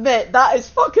gotta admit, that is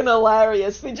fucking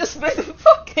hilarious. We just made a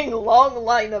fucking long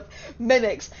line of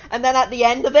mimics, and then at the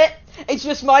end of it, it's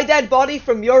just my dead body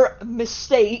from your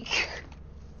mistake.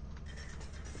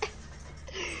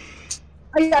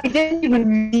 I didn't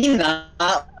even mean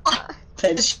that.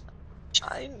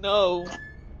 I know.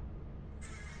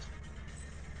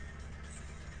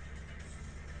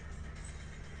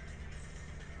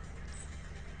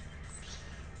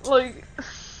 Like,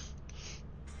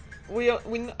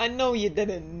 I know you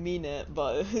didn't mean it,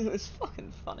 but it was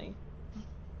fucking funny.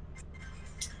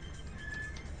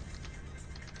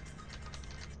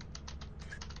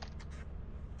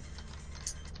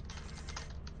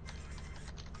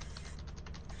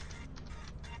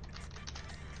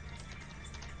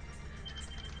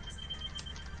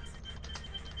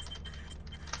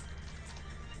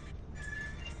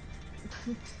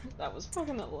 That was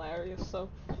fucking hilarious, so.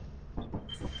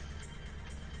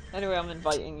 Anyway, I'm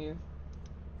inviting you.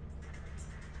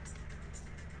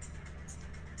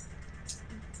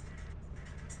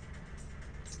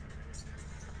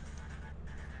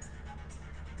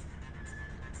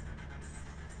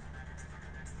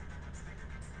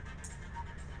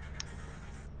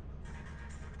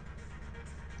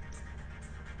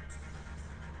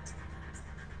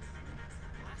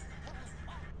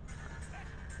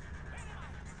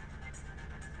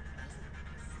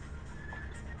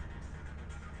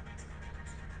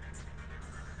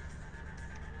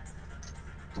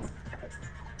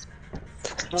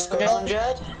 What's going on,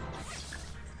 Jed?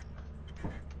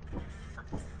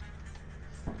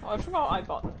 Oh, I forgot I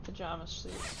bought the pajama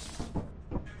suit.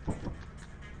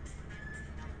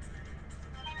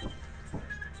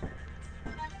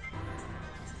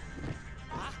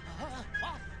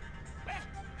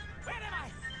 Where am I?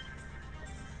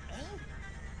 Oh.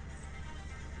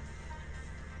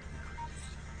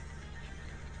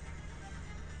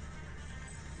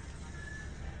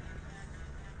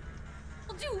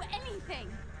 I'll do anything.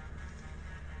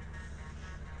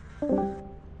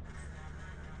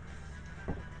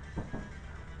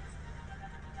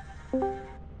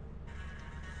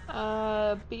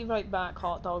 Be right back,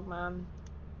 hot dog man.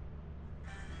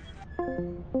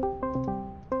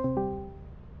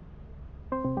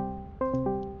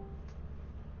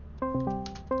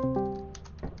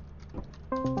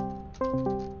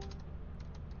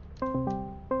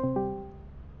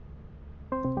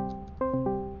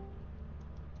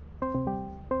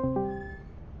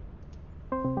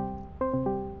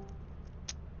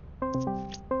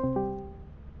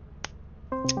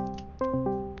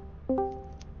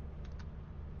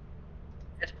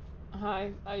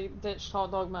 I ditched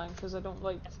Hot Dog Man because I don't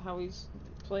like how he's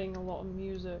playing a lot of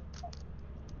music.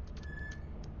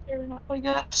 Fair enough, I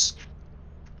guess.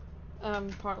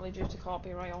 Partly due to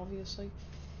copyright, obviously.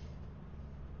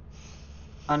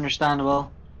 Understandable.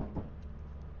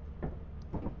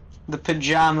 The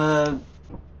pajama...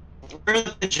 Where are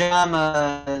the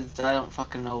pajamas? I don't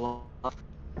fucking know what.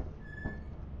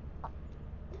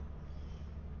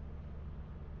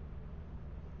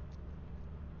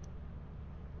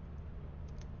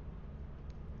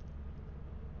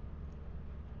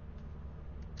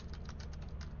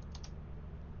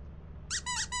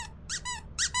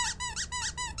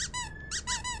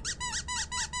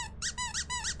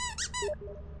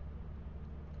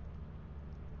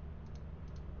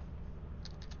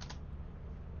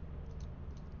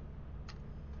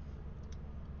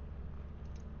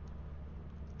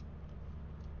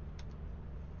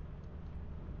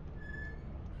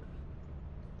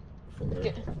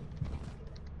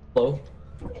 Hello?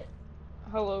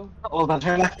 Hello. Oh, but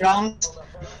turn back around.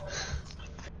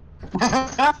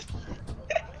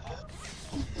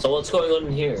 So what's going on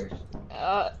in here?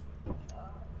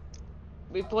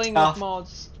 We playing with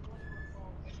mods.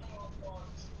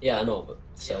 Yeah, I know, but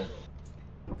so...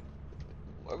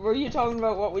 Were you talking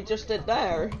about what we just did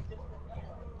there?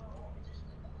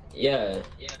 Yeah.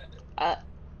 I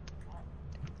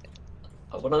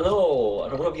wanna know. I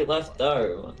don't wanna be left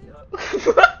out.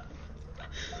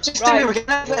 Just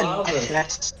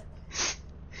right.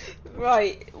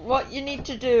 Right, what you need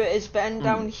to do is bend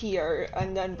down here,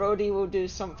 and then Brody will do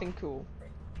something cool.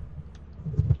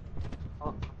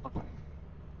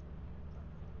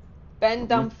 Bend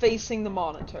down facing the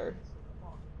monitor.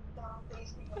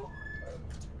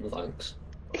 Thanks.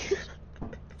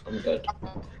 I'm good.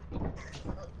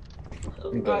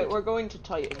 I'm good. Right, we're going to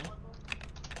Titan.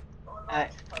 By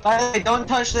the way, don't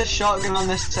touch this shotgun on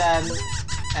this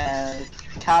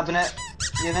cabinet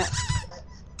unit.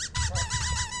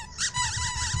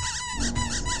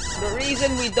 The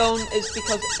reason we don't is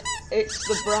because it's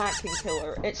the Bracken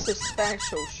killer. It's a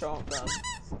special shotgun.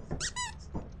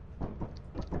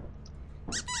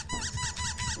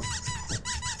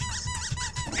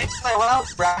 Basically, I went out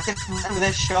Bracken with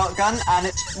this shotgun, and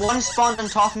it's one spawned on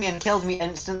top of me and killed me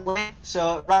instantly.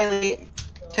 So Riley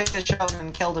took the shotgun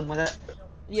and killed him with it.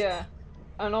 Yeah.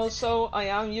 And also, I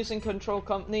am using Control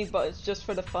Company, but it's just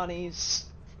for the funnies.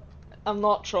 I'm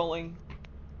not trolling.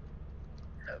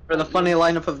 For the funny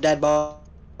lineup of dead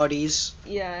bodies.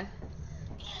 Yeah.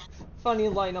 Funny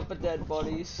lineup of dead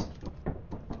bodies.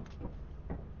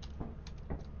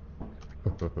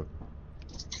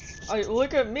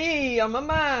 Look at me, I'm a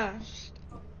mask.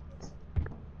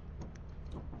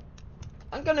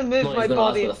 I'm gonna move my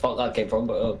body. Where the fuck that came from,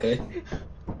 but okay.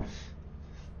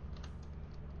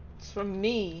 It's from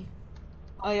me.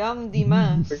 I am the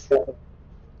mask.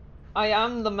 I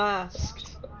am the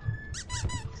masked.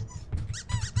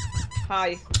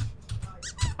 Hi.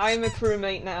 I'm a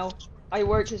crewmate now. I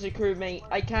work as a crewmate.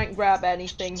 I can't grab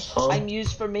anything. I'm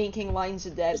used for making lines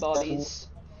of dead bodies.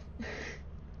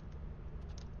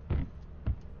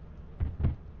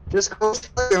 Just go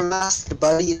tell your masked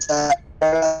buddies that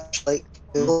are like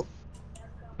cool.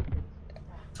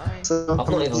 So I've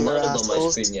not even landed on my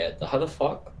screen yet. How the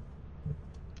fuck?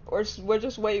 We're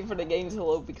just waiting for the game to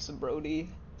load because of Brody.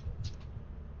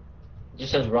 It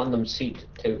just says random seat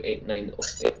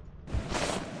 28908.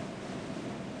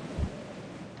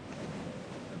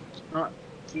 Not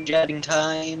jetting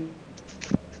time.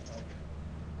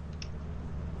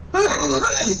 Oh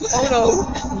no!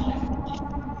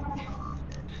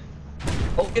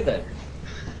 Okay then.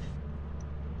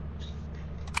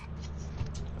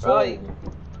 Right.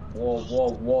 Whoa, whoa,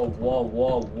 whoa, whoa,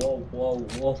 whoa, whoa, whoa,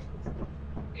 whoa.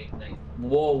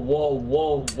 Whoa, whoa,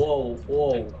 whoa, whoa,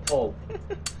 whoa, whoa.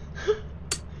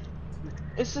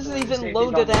 This isn't even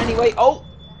loaded anyway. Oh!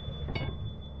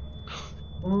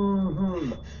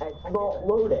 It's not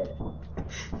loaded.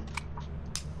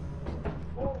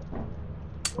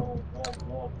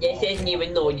 This isn't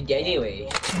even loaded anyway.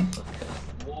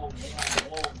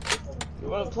 You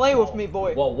wanna play with me,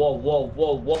 boy? Whoa, whoa, whoa,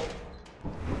 whoa, whoa.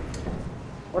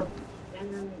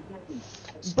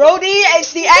 Brody,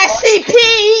 it's the SCP!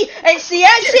 It's the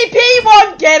SCP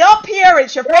one! Get up here,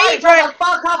 it's your favorite! Right,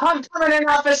 fuck up, I'm coming in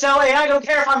that facility, I don't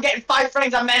care if I'm getting 5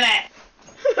 frames a minute!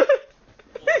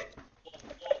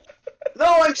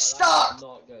 No, I'm stuck!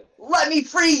 Let me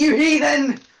free, you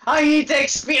heathen! I need to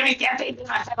experience getting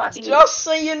my facility! Just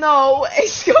so you know,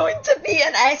 it's going to be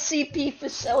an SCP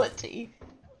facility.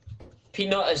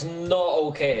 Peanut is not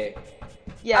okay. I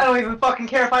Yeah. don't even fucking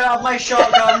care if I have my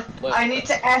shotgun. I need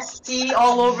to ST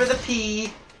all over the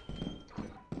P.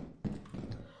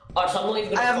 Oh, so I'm not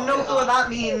even I have no clue what that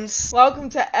means. Welcome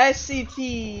to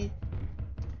SCP.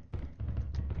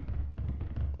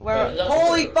 Where?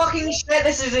 Holy fucking shit,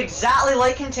 this is exactly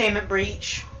like Containment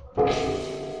Breach.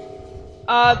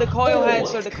 The coil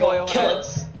heads are the coil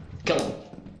heads. Kill him.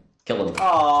 Kill him.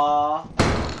 Aww.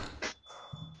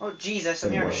 Oh Jesus,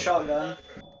 I'm hearing a shotgun.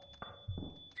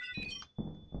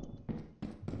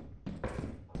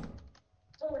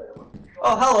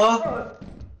 Oh, hello.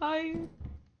 Hi.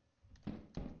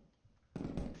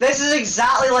 This is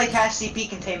exactly like SCP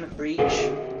Containment Breach. I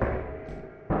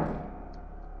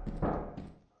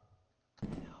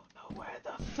don't know where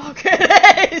the fuck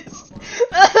it is.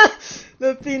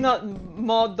 The peanut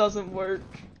mod doesn't work.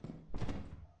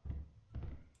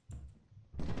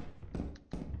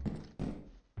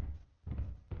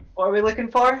 What are we looking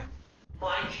for?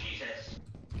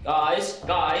 Guys,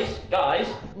 What? guys,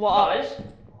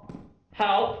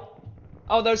 help.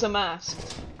 Oh, there's a mask.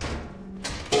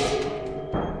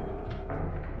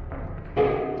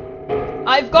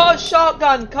 I've got a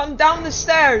shotgun. Come down the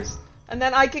stairs, and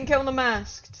then I can kill the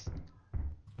masked.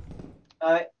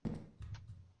 Alright.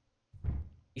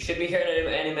 You should be here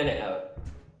any minute now.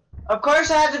 Of course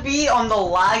I had to be on the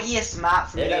laggiest map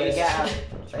for me There to it get is.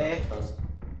 out. Eh?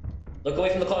 Look away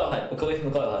from the coil head. Look away from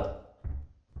the coil head.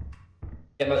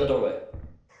 Get him out the doorway.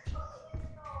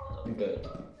 I'm good.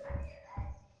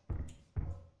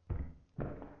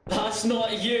 That's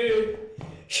not you!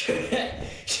 Shoot it!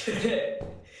 Shoot it!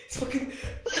 It's fucking...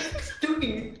 It's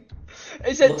doing...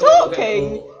 Is it Look, look,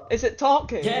 talking? look. Is it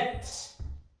talking? Yes!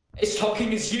 It's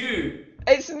talking as you!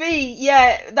 It's me,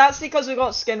 yeah, that's because we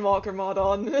got Skinwalker mod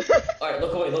on. Alright,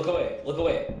 look away, look away, look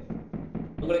away.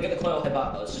 I'm gonna get the coil head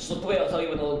back, guys. Just look away, I'll tell you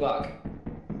when to look back.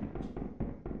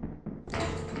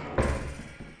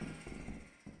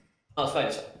 Oh, it's fine,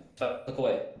 it's fine. Look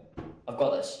away. I've got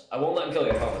this. I won't let him kill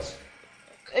you, I promise.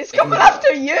 It's coming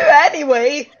after you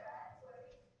anyway!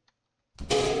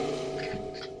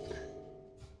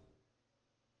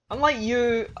 Unlike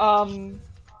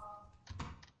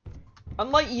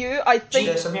you, I think.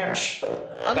 Jesus, I'm here.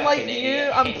 Unlike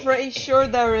you, I'm pretty sure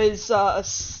there is a.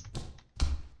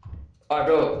 Alright,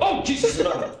 bro. Oh, Jesus,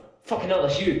 no! Fucking hell,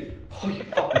 that's you! Oh, you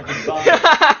fucking creepy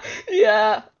bastard!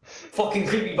 Yeah. Fucking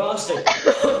creepy bastard!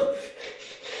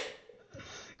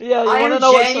 Yeah, you I wanna am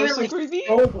know what's so genuinely creepy?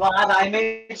 so glad I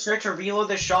made sure to reload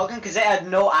the shotgun because it had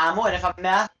no ammo, and if a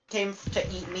meth came to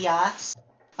eat me ass,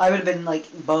 I would have been like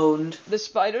boned. The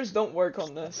spiders don't work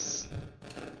on this.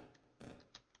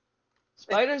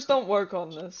 Spiders don't work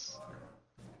on this.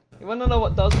 You wanna know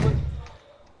what does work?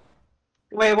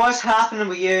 Wait, what's happening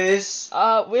with yous?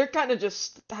 We're kinda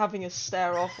just having a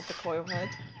stare off with the coil head.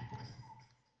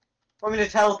 Want me to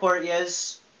teleport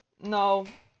yous? No.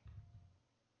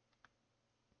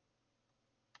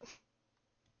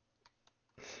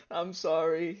 I'm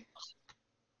sorry.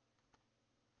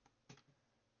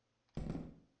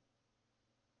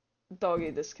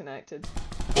 Doggy disconnected.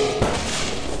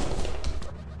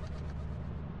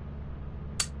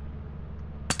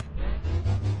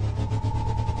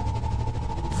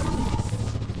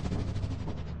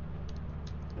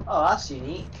 Oh, that's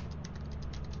unique.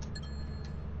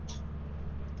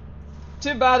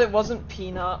 Too bad it wasn't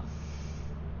Peanut.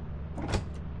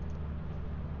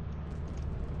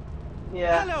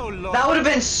 Yeah. Hello, Lord. That would have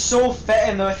been so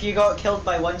fitting though if you got killed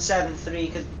by 173,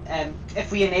 cause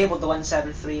if we enabled the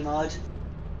 173 mod.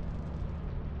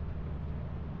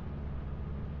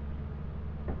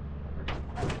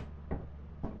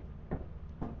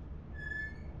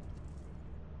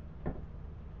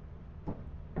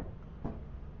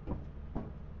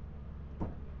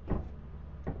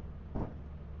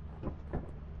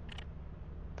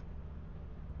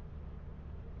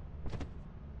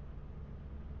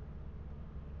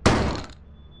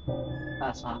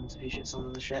 That's what happens if you shoot someone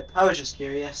on the ship. I was just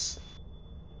curious.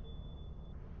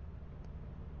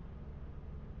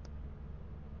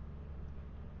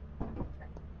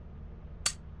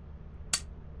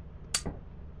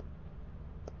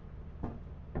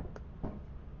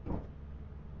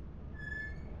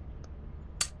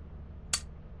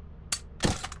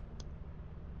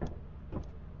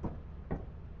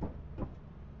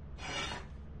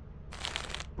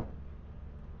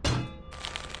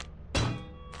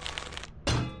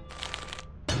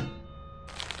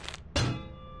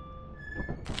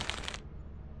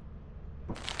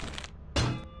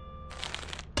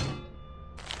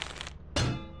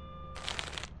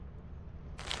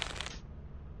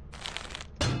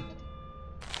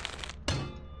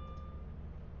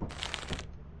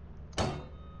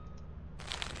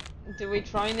 Do we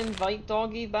try and invite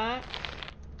Doggy back?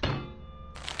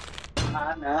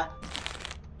 Nah.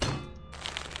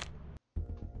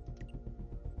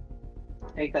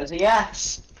 Take that as a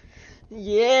yes.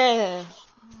 Yeah.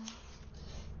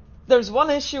 There's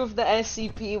one issue with the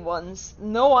SCP ones.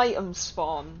 No items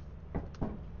spawn.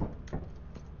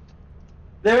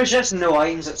 There's just no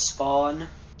items that spawn.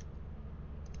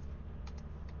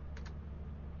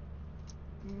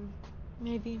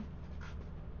 Maybe.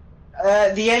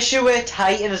 The issue with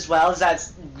Titan as well is that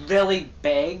it's really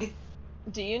big.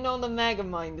 Do you know the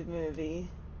Megamind movie?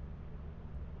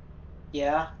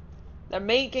 Yeah. They're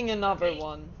making another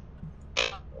one.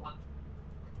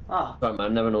 Oh. Right, man, I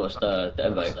never noticed the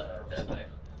invite.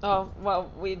 Oh,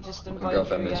 well, we just invited you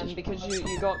girlfriend again messaged. because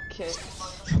you got kicked.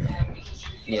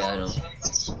 Yeah, I know.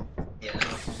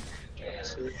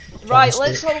 Right,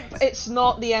 let's hope it's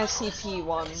not the SCP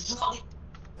one.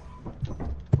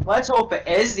 Let's hope it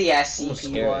is the Oh, SCP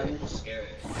scary. one.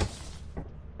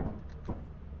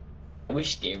 It was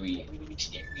scary.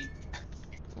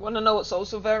 Wanna know what's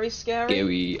also very scary?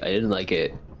 Scary. I didn't like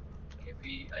it.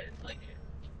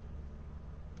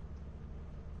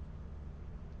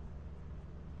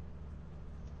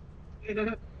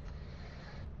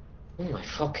 Oh my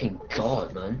fucking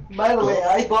god, man. By the way,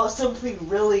 I bought something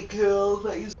really cool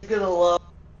that you're gonna love.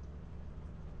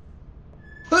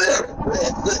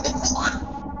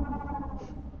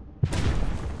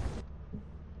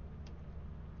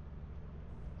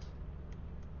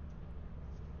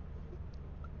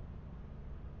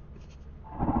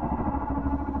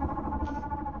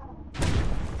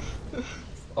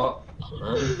 Oh,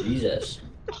 man, Jesus.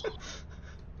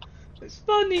 It's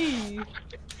funny.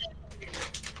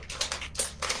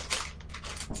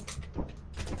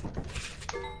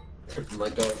 My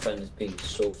girlfriend is being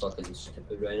so fucking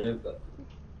stupid right now, but.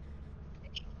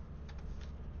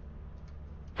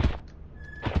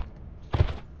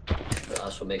 But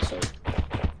that's what makes her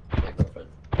my girlfriend.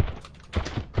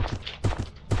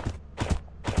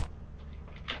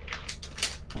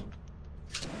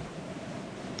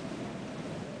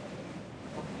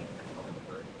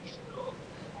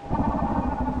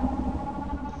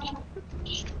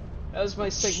 That was my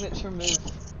signature move.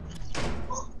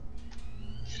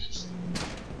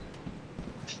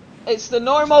 It's the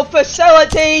normal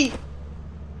facility!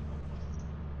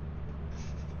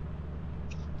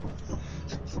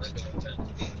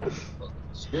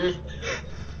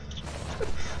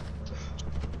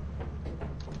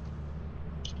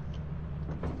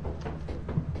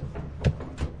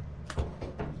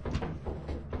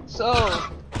 So,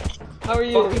 how are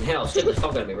you? Fucking hell, shit the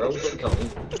fuck out of me, bro. Don't kill me.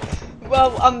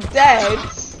 Well, I'm dead.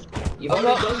 You've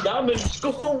already done damage,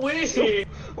 go away!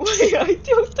 Wait, I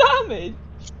do damage?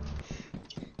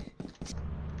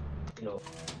 No.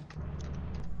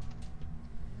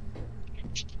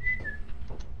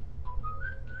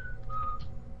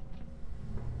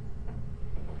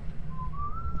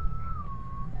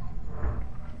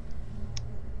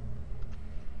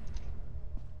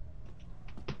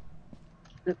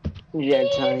 Yeah,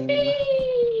 time.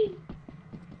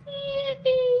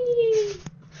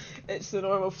 It's the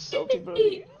normal facility,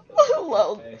 Brody.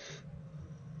 Well.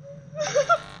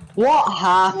 What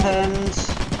happened?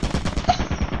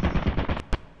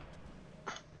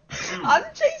 I'm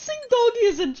chasing Doggy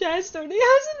as a jester and he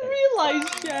hasn't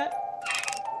realised yet.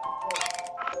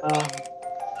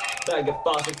 Better get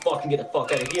fast and fucking get the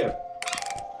fuck out of here.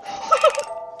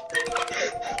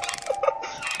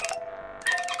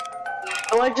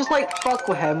 Oh, I just like fuck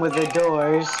with him with the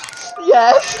doors.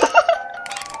 Yes.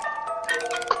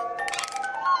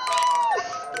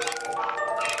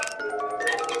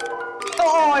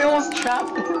 Oh, I almost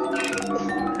trapped him.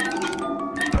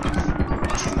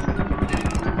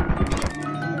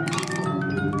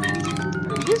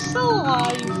 You're still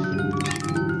alive.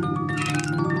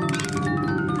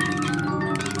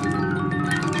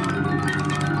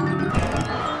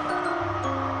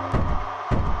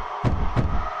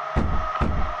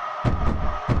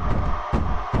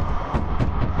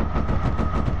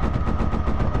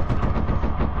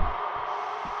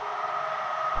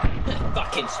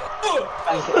 Fucking shit.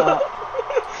 Thank you.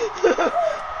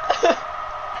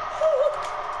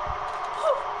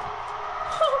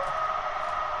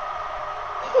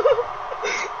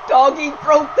 Doggy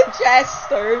broke the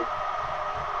jester.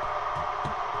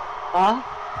 Huh?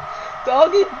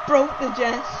 Doggy broke the I just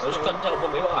jester. couldn't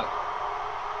teleport me back.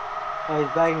 Oh,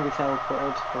 he's begging to be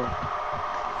teleported.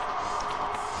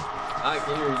 Back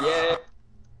here, yeah.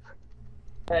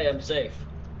 Hey, I'm safe.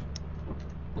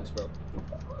 Thanks, bro.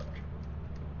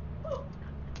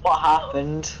 What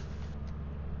happened?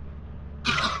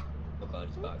 Oh god,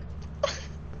 he's back.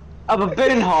 I'm a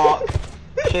Boonhawk!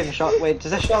 Shave shot. Wait,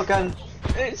 does this shotgun?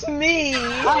 It's me.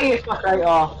 Ah, you fuck right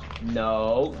off.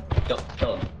 No. Don't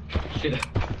kill him. Shoot him.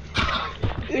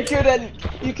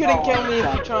 You couldn't kill me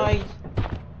if you tried.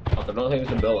 Oh, the nothing's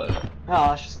been built. Oh,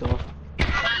 let's just go.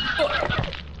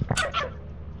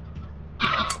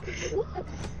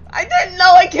 I didn't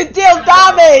know I could deal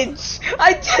damage!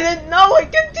 I didn't know I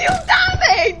could deal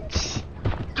damage!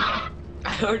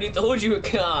 I already told you it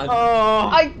can't. Oh.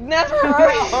 I never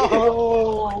heard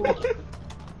Oh.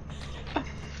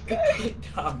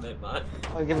 Damn it, man.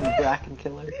 I'll give him a Bracken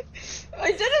killer.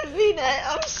 I didn't mean it,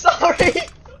 I'm sorry!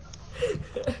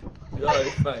 No,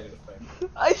 it's fine, it's fine.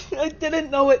 I didn't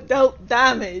know it dealt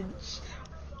damage.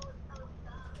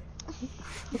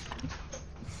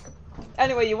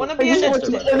 Anyway, you wanna be in a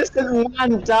An innocent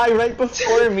man die right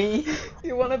before me.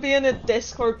 you wanna be in a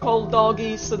Discord called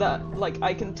Doggy so that like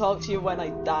I can talk to you when I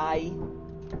die.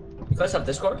 You guys have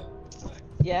Discord?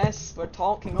 Yes, we're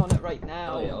talking on it right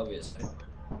now. Hell yeah, obviously.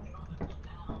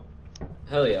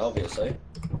 Hell yeah, obviously.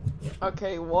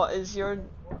 Okay, what is your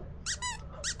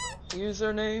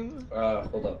username?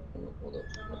 Hold up.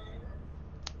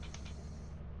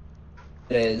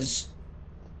 It is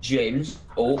James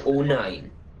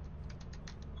 009.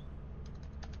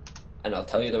 And I'll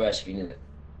tell you the rest if you need it.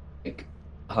 Like,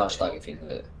 hashtag if you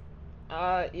need it.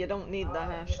 You don't need the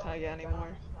hashtag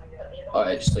anymore.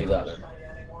 Alright, just leave that then.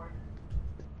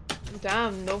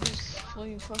 Damn, nobody's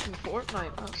playing fucking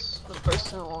Fortnite. That's the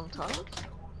first in a long time.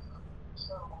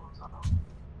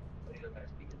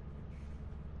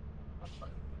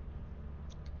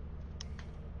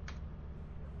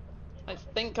 I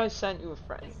think I sent you a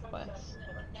friend request.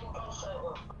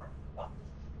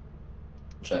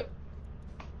 Check.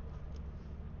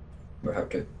 We're have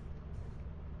to.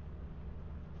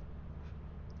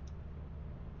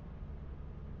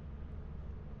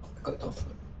 Got the fuck.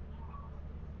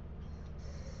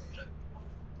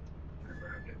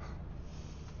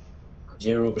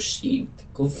 Zero received.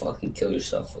 Go fucking kill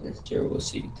yourself fucking zero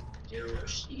received. Zero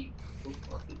received. Go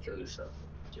fucking kill yourself.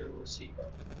 Zero received.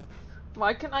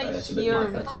 Why can I That's a bit hear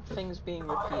mad. things being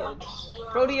repeated?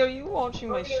 Brody, are you watching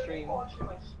my stream?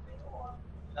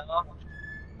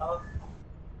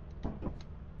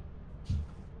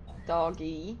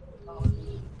 Doggy.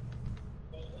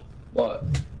 What?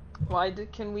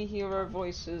 Can we hear our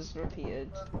voices repeated?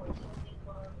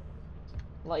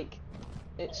 Like,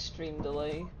 it's stream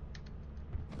delay.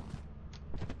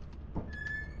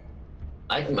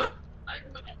 I'm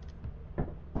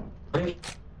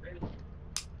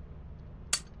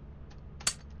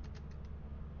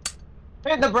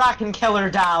Put the Bracken killer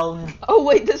down. Oh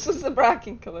wait, this was the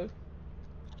Bracken killer.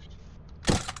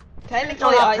 I Technically,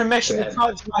 don't have I permission to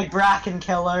touch my Bracken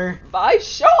killer. but I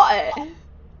shot it.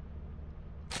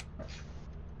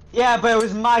 Yeah, but it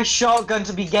was my shotgun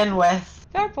to begin with.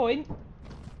 Fair point.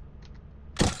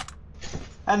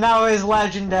 And now it is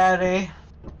legendary.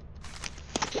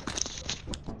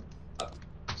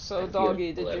 So,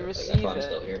 Doggy, did you receive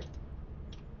it?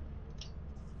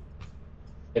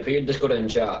 If you Discord in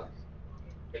chat.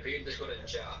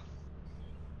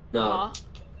 No.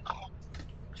 Huh?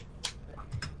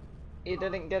 You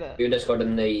didn't get it. If you Discord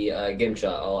in the game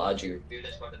chat, I'll add you.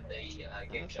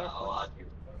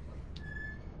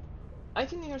 I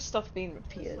can hear stuff being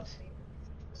repeated.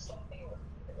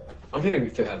 I'm hearing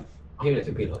it through him. I'm hearing it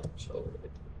through Peanut, so.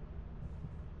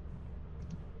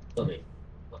 Let me.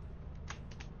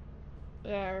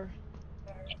 There.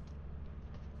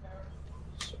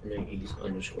 So maybe he's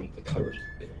underscoring the covers.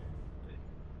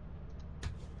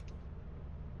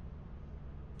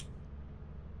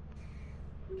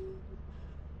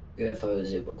 If I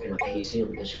was able to put my PC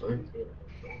on this phone.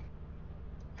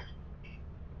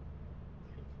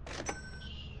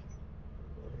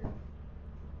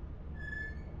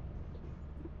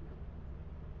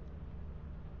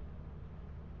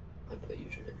 I put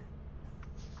username.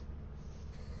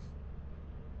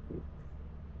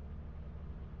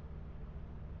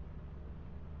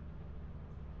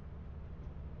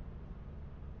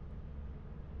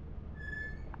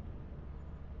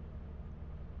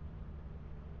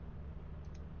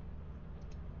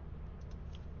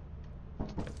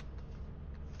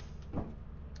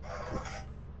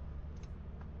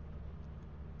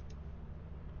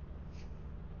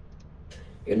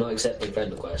 You're not accepting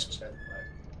friend requests.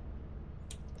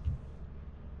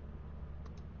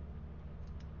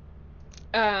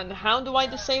 And how do I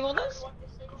disable this?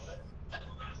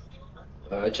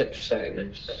 Check your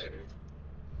settings.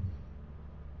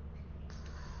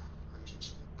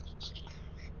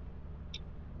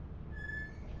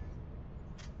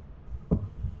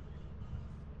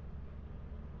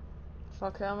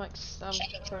 Fuck it, I'm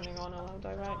turning on allow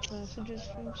direct messages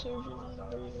from server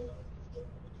members.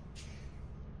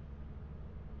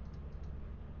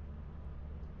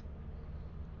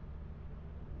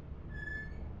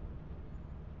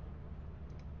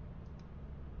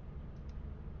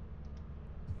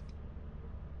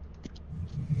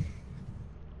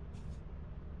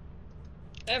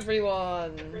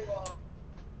 Everyone!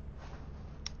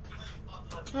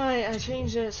 Right, I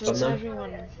changed it so it's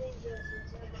everyone.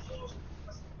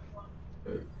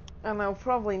 And I'll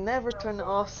probably never turn it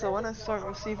off, so when I start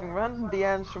receiving random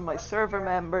DMs from my server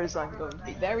members, I'm going to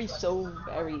be very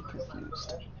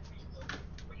confused.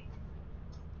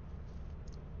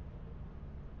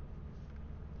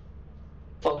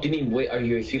 Fuck, do you mean, wait, are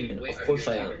you a human? Of course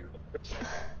I am.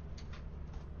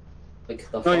 Like,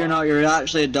 the No, fuck? you're not. You're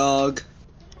actually a dog.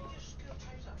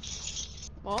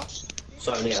 What?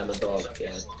 Sorry, I'm a dog,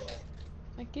 yeah.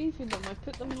 I gave you them, I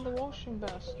put them in the washing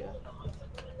basket.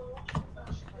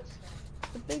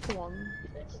 The big one.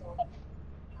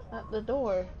 At the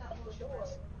door.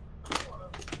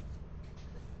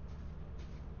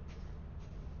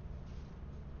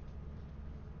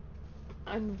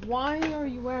 And why are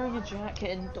you wearing a jacket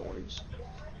indoors?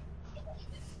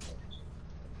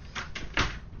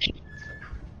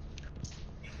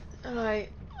 Alright,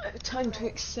 time to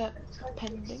accept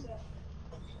pending.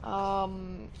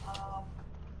 You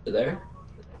there?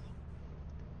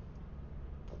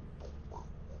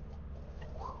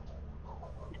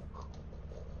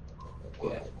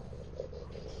 Yeah.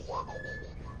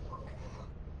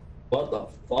 What the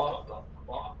fuck?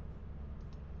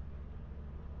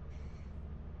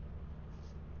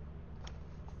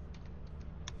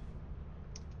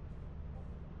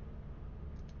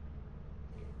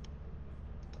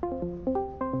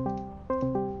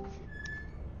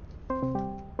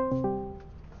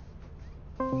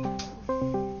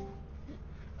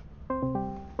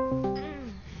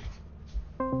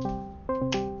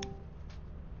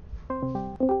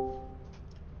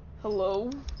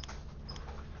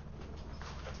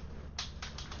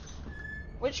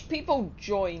 people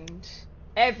joined.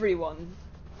 Everyone.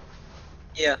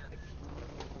 Yeah.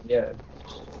 Yeah.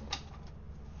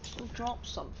 I dropped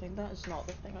something. That is not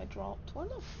the thing I dropped. Where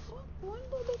the fuck? Where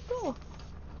did it go?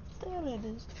 There it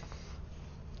is.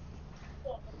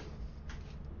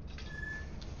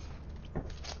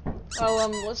 Well,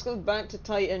 let's go back to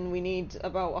Titan. We need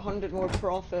about 100 more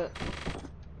profit.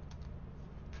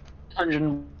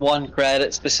 101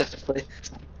 credits specifically.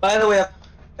 By the way,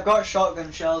 I've got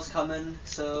shotgun shells coming,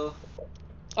 so...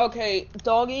 Okay,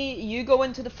 Doggy, you go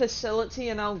into the facility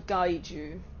and I'll guide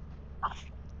you.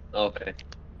 Okay.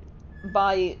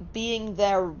 By being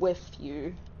there with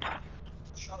you.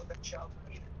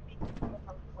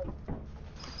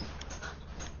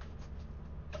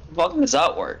 How does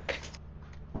that work?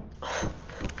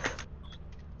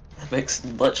 That makes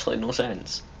literally no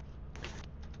sense.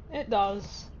 It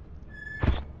does.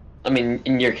 I mean,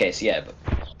 in your case, yeah, but...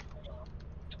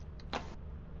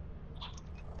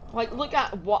 Like, look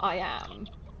at what I am.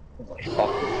 Oh my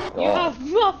fucking You god.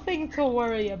 have nothing to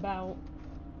worry about.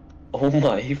 Oh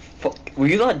my fuck. Were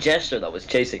you that jester that was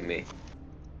chasing me?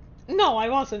 No, I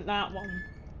wasn't that one.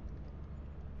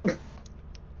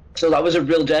 So that was a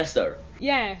real jester?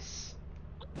 Yes.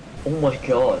 Oh my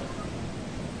god.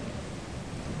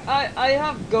 I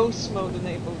have ghost mode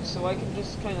enabled, so I can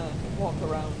just kind of walk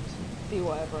around, be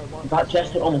whatever I want. That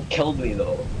jester almost killed me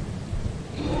though.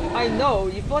 I know,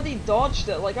 you bloody dodged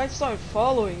it, like I started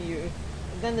following you,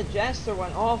 and then the jester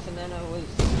went off, and then I was,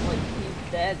 like,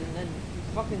 he's dead, and then you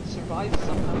fucking survived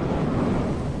somehow.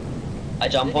 I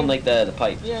jump on, like, the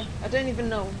pipe. Yeah, I didn't even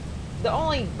know. The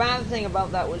only bad thing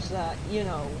about that was that, you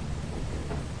know...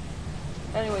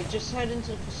 Anyway, just head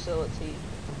into the facility.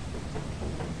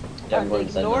 Yeah, I'm and going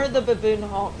ignore inside the baboon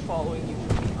hawk following you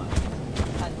from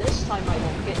behind. And this time I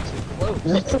won't get too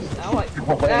close. Now I...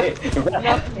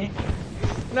 now. Wait,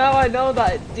 Now I know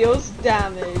that it deals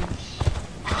damage.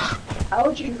 how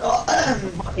would you not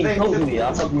fucking kill me?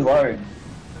 That's how you learn.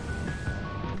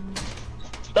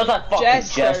 That's that fucking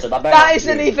jester. That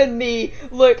isn't even me.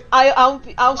 Look,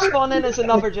 I'll spawn in as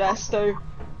another jester.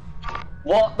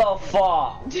 What the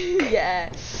fuck? Yeah,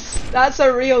 that's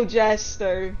a real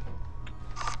jester.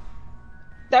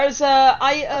 There's a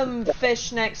item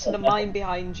fish next to the mine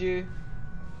behind you.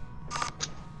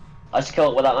 I just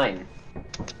kill it with that mine.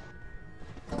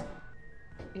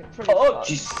 You're pretty Oh, fucked.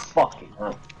 Jesus fucking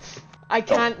hell. I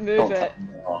can't move it.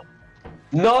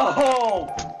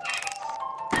 No!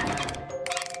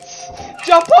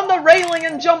 Jump on the railing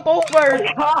and jump over!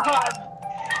 God!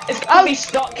 It's gonna be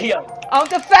stuck here! I'll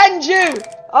defend you!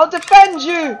 I'll defend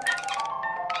you!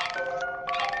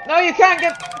 No, you can't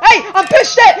get. Hey, I'm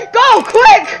pushed it! Go,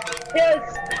 quick!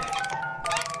 Yes!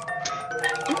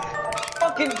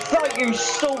 Fucking thank you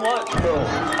so much, bro.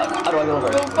 How do I go over?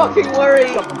 Don't fucking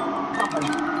worry.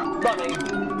 Running.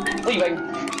 Leaving.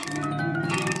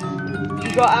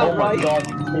 You got out, oh my right? god,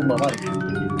 you saved my life.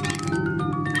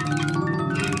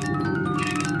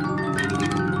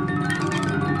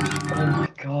 Oh my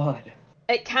god.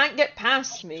 It can't get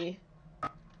past me.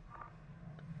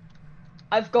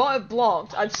 I've got it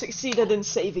blocked. I've succeeded in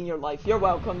saving your life. You're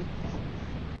welcome.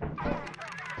 Oh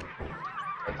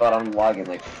my god, I'm lagging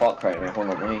like fuck right now. Hold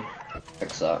on, let me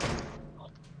fix that.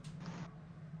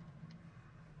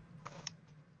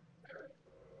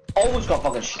 Almost got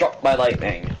fucking struck by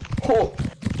lightning. Oh.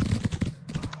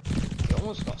 You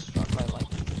almost got struck by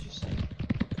lightning, did you say?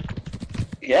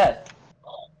 Yeah.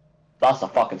 That's a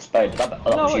fucking spider. That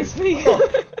No, was it's you. me.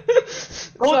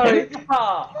 Oh. Sorry.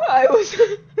 Ah. I was...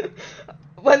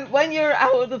 when you're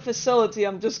out of the facility,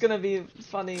 I'm just gonna be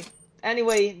funny.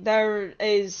 Anyway, there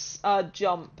is a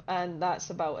jump, and that's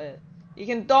about it. You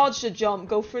can dodge the jump,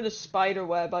 go through the spider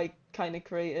web I kinda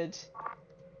created.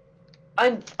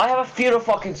 I have a fear of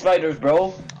fucking spiders,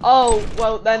 bro. Oh,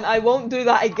 well then I won't do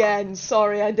that again.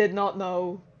 Sorry, I did not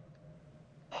know.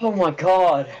 Oh my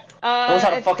god. I almost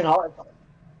had a fucking heart.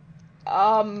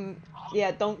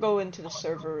 Yeah, don't go into the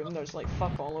server room. There's like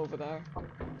fuck all over there.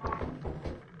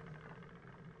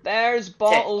 There's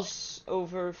bottles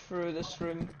over through this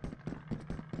room.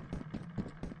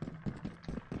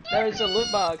 There's a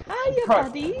loot bag. Hiya,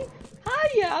 buddy.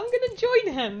 Hiya, I'm gonna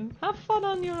join him. Have fun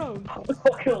on your own. It's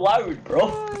fucking loud, bro.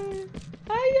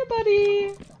 Hiya,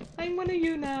 buddy. I'm one of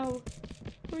you now.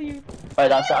 Who are you? Right,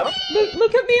 that's that.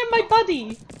 Look at me and my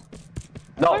buddy.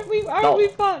 No. Aren't we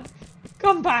fun?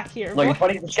 Come back here. No, your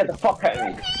buddy can get the fuck out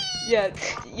of me. Yeah,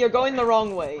 you're going the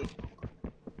wrong way.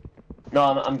 No,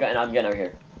 I'm getting out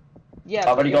here. Yeah, I've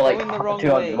already you're got like going the wrong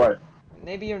 200 way. words.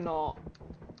 Maybe you're not.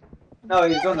 No,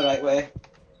 he's going the right way.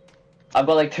 I've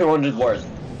got like 200 words.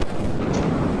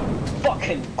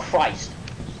 Fucking Christ.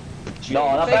 No,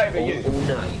 that better be you.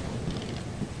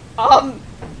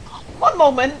 One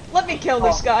moment. Let me kill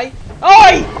this guy.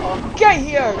 Oi! Get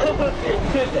here!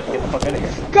 Get the fuck out of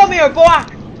here. Come here, boy!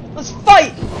 Let's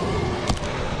fight!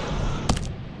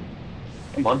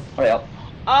 Come on, hurry up.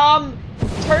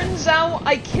 Turns out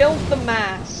I killed the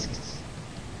masks.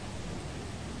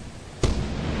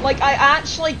 Like, I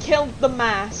actually killed the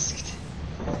masked.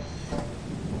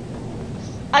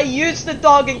 I used the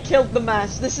dog and killed the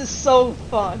mask. This is so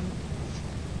fun.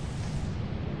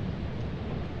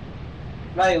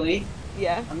 Riley,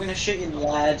 Yeah, I'm gonna shoot you in the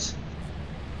ads.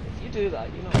 if you do that,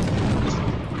 you know.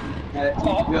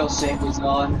 Real safety's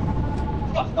on.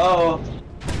 Oh.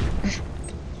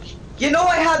 You know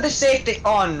I had the safety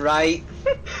on, right?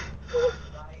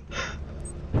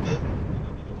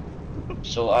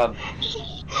 So, How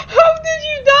did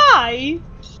you die?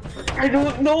 I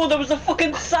don't know, there was a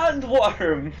fucking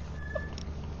sandworm!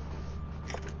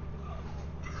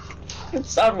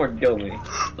 Sandworm killed me.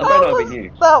 That might not be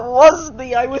you. That was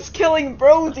me. I was killing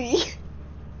Brody.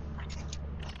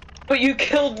 But you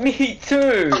killed me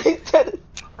too! I didn't.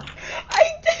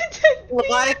 I didn't.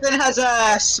 Leviathan has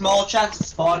a small chance of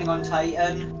spawning on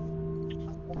Titan.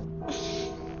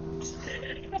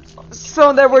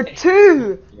 So there were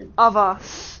two of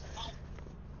us.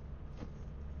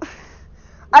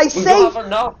 I saved.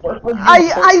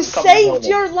 I saved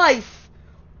your life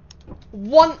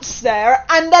once there,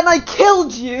 and then I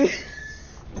killed you.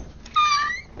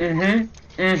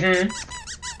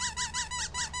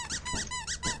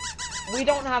 We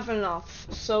don't have enough,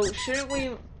 so shouldn't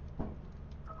we?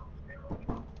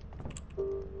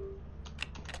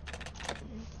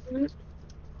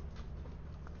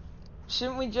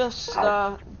 Shouldn't we just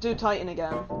do Titan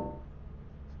again?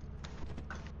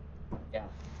 Yeah.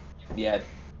 Yeah.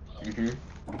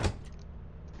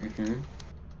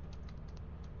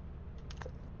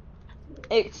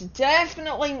 It's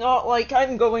definitely not like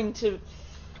I'm going to.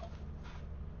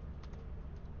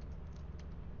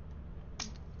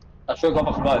 I should go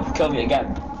back to life. Kill me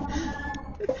again.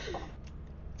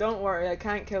 Don't worry, I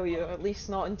can't kill you. At least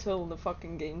not until the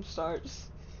fucking game starts.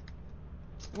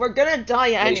 We're gonna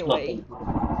die anyway.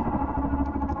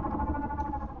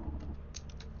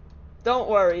 Don't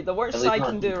worry, the worst I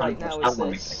can do right now is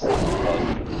this.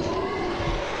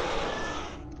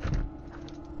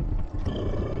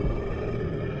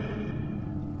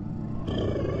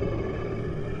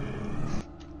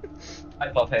 Hi,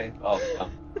 Poppy. Oh, yeah.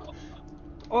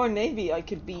 Or maybe I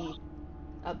could be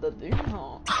at the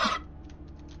Duchamp.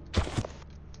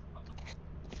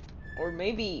 Or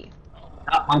maybe.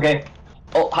 Ah, monkey.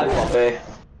 Oh, hi, Poppy.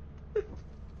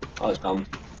 Oh, it's dumb.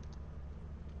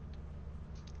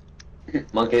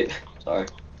 Monkey. Sorry.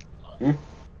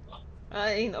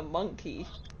 I ain't a monkey.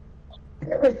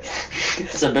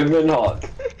 It's a baboon hawk.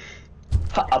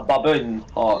 A baboon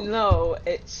hawk. No,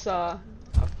 it's a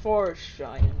forest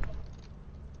giant.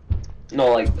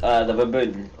 No, like the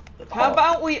baboon. How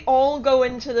about we all go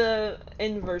into the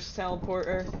inverse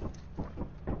teleporter?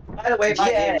 By the way, my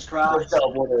game's crashed.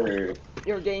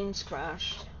 Your game's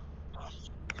crashed.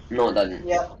 No, it didn't.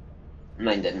 Yep.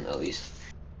 Mine didn't, at least.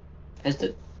 His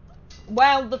did.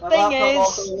 Well, the My thing laptop is,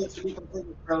 also needs to be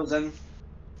completely frozen.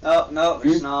 Oh, no,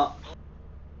 it's not.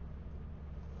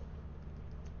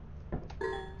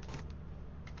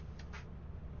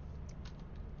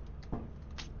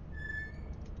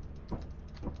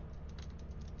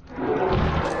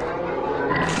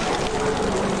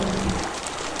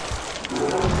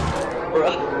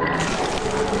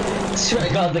 Swear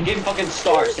to God, the game fucking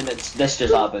starts and this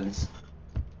just happens.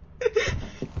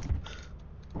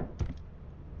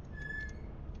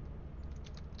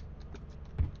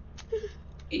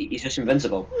 He's just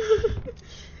invincible.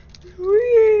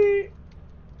 Whee!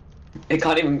 You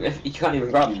can't even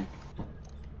grab him.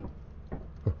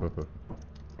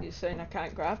 You're saying I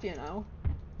can't grab you now?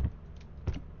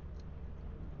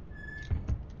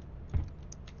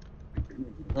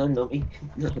 No, not me.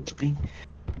 Not me.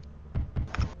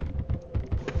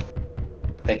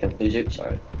 I can lose you,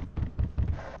 sorry.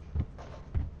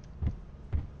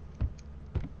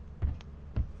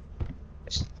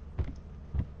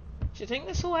 Do you think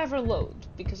this will ever load?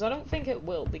 Because I don't think it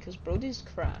will, because Brody's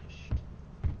crashed.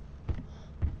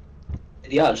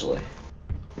 Did he actually?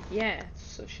 Yeah,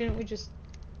 so shouldn't we just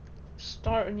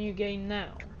start a new game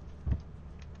now?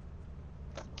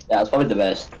 Yeah, it's probably the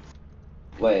best.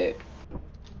 Wait.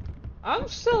 I'm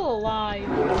still alive.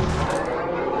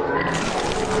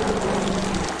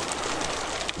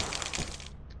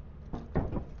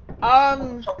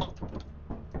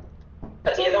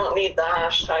 You don't need the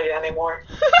hashtag anymore.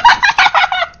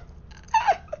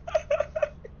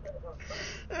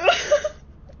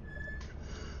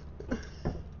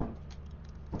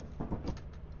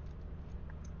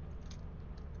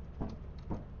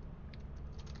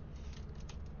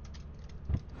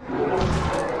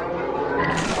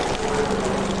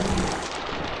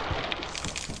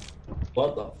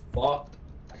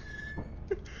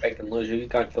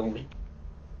 can't kill me.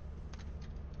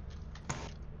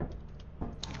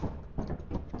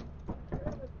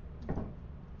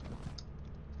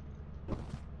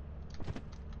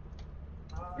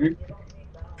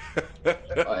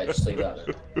 Alright, just leave that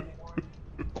then.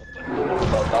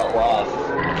 That laugh.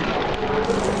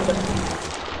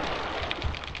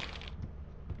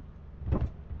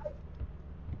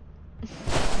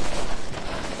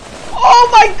 Oh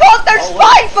my god, there's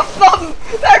 5 of them!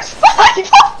 There's 5!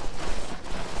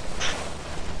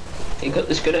 He got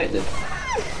disconnected.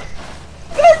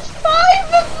 There's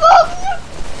 5 of them!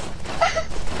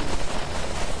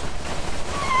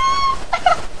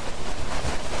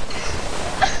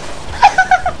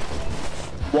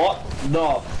 What?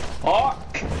 No.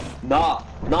 Fuck! Nah.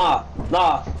 Nah.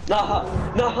 Nah.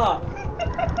 Nah. Nah.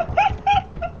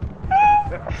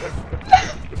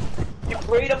 You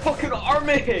create a fucking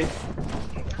army!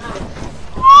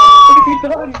 What have you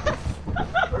done?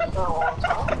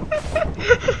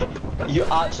 You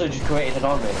actually just created an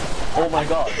army. Oh my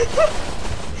god.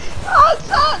 That's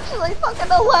actually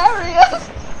fucking hilarious!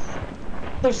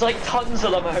 There's like tons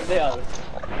of them out there.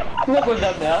 Look with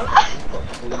them there.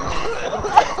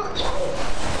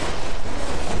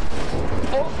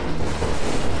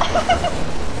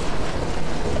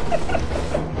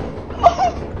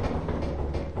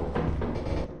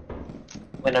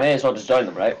 Wait, I may as well just join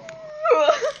them, right?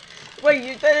 Wait,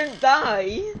 you didn't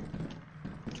die?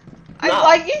 I'd No.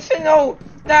 like you to know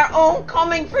they're all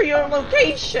coming for your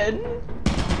location.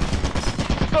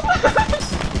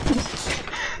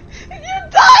 You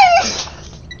died!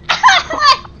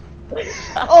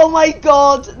 Oh my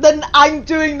god, then I'm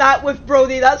doing that with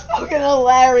Brody, that's fucking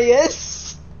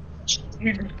hilarious.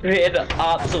 You just created an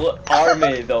absolute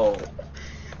army, though.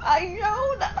 I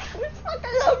know, that was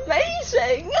fucking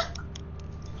amazing.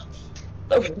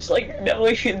 There was like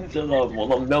millions of them. Well,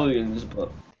 not millions, but.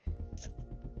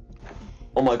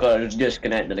 Oh my god, I just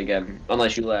disconnected again.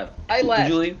 Unless you left. I Did left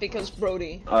you leave? because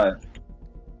Brody. Alright.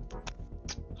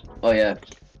 Oh yeah.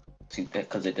 See,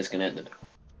 because it disconnected.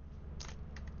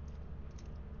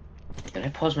 Did I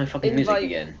pause my fucking music Invite-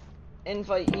 again?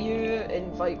 Invite you,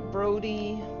 invite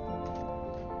Brody.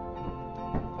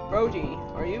 Brody,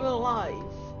 are you alive?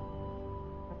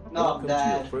 No, Welcome to your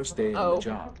Dad. first day on Oh. the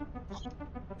job.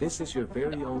 This is your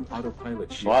very own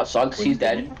autopilot ship. Well, that sucks, where he's you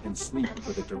dead. eat and sleep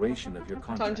for the duration of your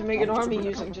contract. Time to make an army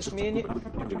using just me and you.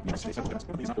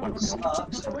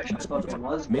 Sucks. I wish I fucking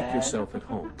was Make dead. yourself at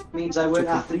home. Means I wouldn't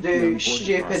have to complete the do onboarding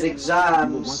stupid process, you will want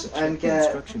exams to check and the get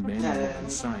instruction manual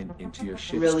and sign into your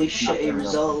ship's really computer shitty terminal.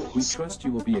 results. We trust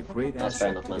you will be a great That's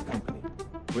fair asset enough, to the man.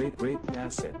 company. Great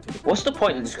asset to the company. What's the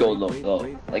point in school, though?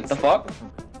 Like, the fuck?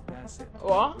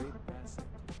 What?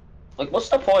 Like, what's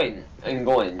the point in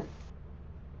going?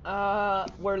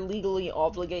 We're legally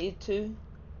obligated to.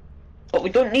 But we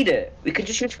don't need it. We could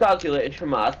just use calculators for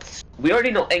maths. We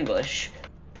already know English.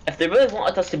 If they really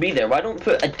wanted us to be there, why don't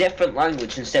put a different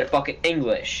language instead of fucking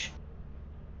English?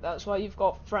 That's why you've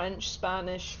got French,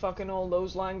 Spanish, fucking all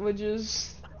those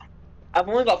languages. I've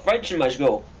only got French in my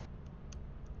school.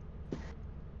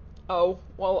 Oh,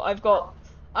 well, I've got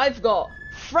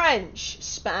French,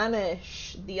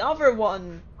 Spanish, the other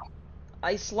one,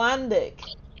 Icelandic,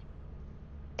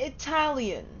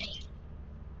 Italian.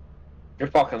 You're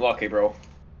fucking lucky, bro.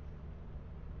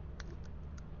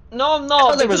 No, I'm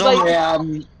not. there was because only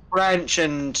I- French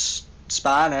and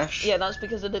Spanish. Yeah, that's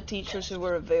because of the teachers who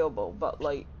were available, but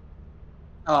like,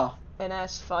 Oh. in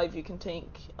S5 you can take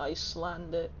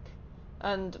Icelandic,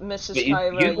 and Mrs. Wait, you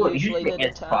Kyra usually take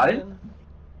did S5? Italian.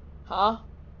 Huh?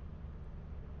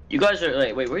 You guys are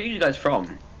like, wait, where are you guys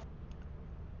from?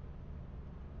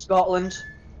 Scotland.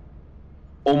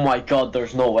 Oh my god,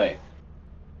 there's no way.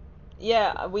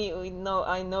 Yeah, we know.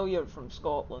 I know you're from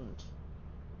Scotland.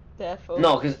 Defo.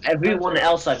 No, because everyone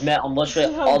else I've met on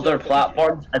literally I'm other joking.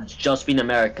 platforms have just been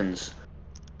Americans.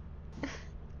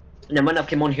 And then when I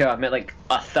came on here, I've met like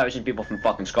 1,000 people from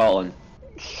fucking Scotland.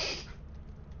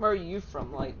 Where are you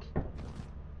from? Like,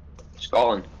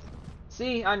 Scotland.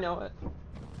 see, I know it.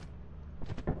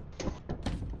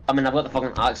 I mean, I've got the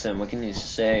fucking accent, what can you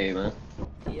say, man?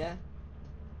 Yeah,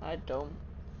 I don't.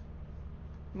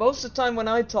 Most of the time when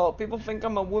I talk, people think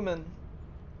I'm a woman.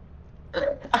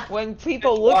 When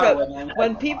people look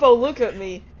at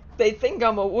me, they think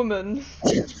I'm a woman.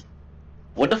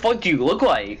 What the fuck do you look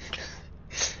like?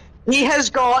 He has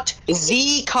got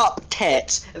Z cup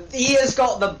tits. He has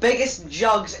got the biggest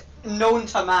jugs known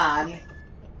to man.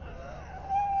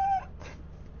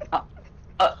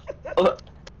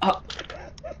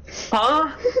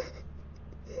 Huh?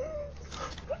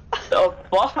 The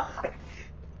fuck?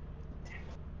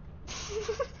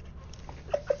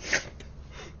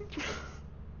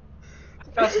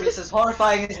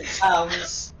 horrifying as it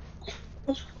sounds.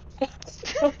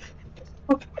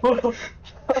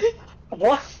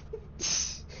 What?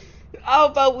 How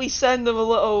about we send them a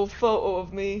little photo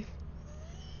of me?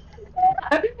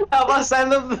 How about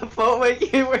send them the photo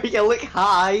where you look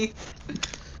high?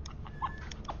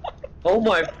 Oh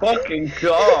my fucking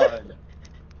god!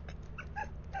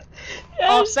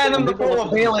 I'll send them the photo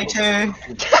of Bailey too.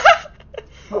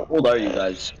 How old are you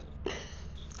guys?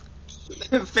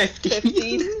 15.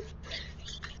 15?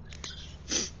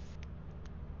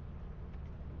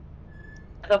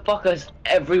 How the fuck is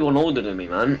everyone older than me,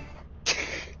 man?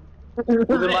 Even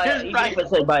if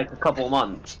it's like a couple of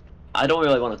months, I don't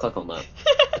really want to click on that.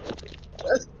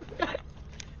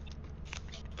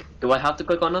 Do I have to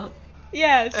click on that?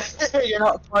 Yes. You're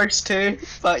not forced to,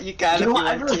 but you can You know if what?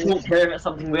 I you want really to. don't care if it's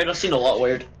something weird. I've seen a lot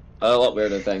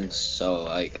weirder things. So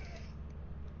like,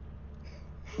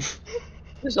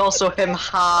 There's also him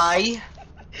high.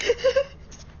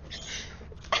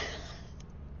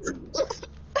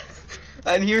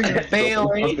 And here's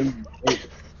Bailey.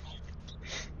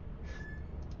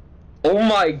 Oh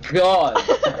my god!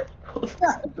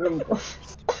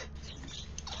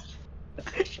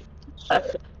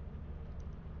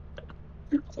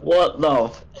 What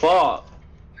the fuck?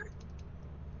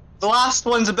 The last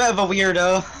one's a bit of a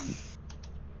weirdo.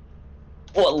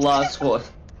 What last one?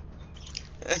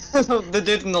 The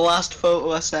dude in the last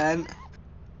photo I sent.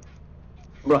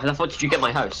 Bro, how the fuck did you get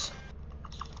my house?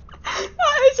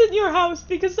 That isn't your house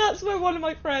because that's where one of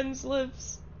my friends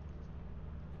lives.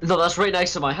 No, that's right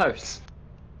next to my house.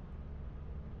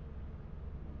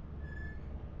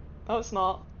 Oh, it's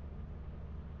not.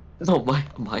 No,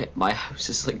 my house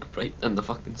is like right in the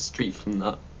fucking street from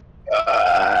that.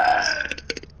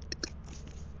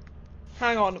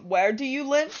 Hang on, where do you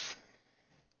live?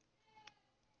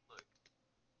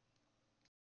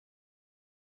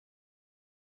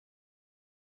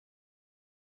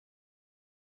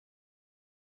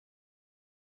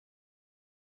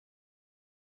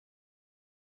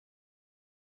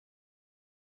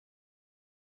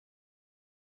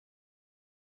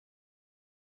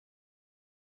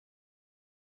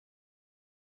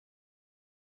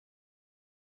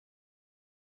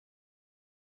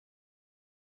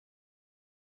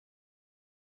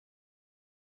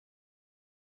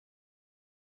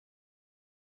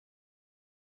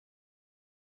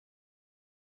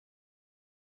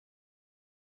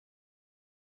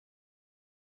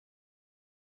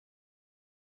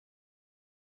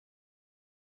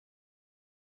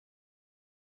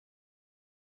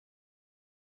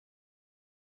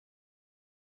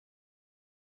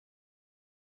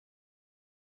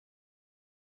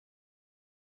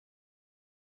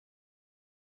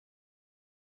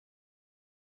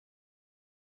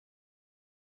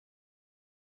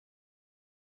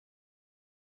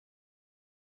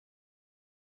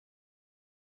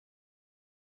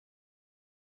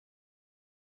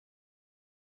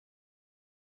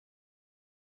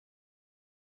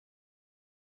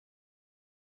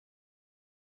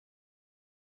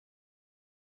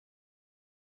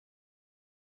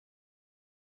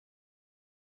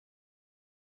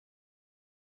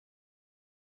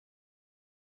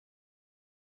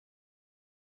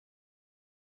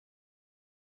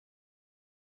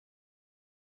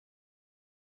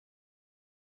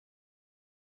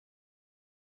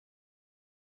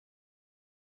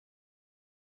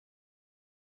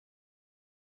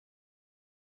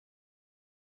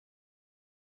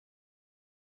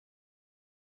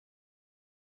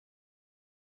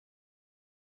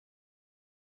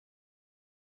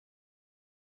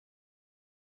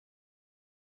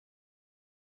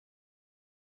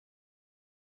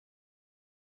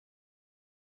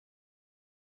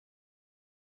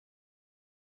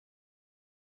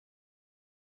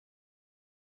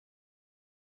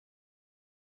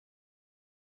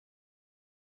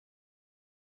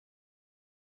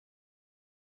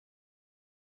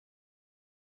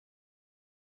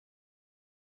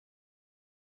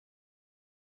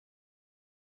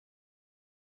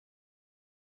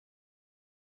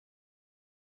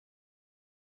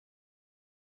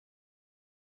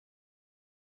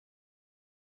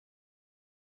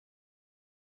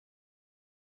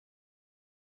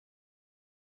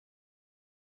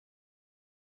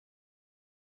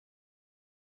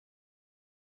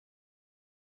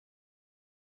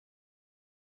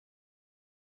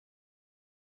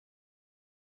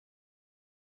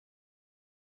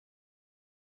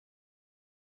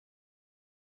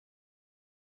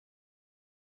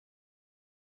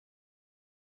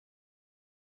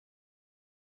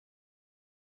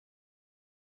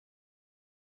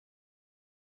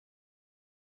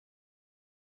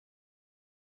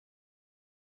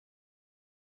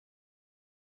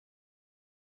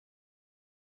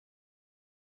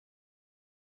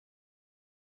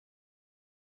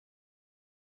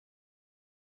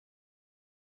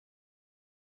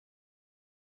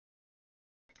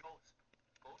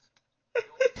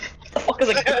 fuck is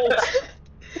a ghost?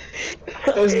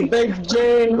 Those big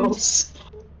James.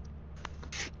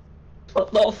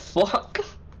 What the fuck?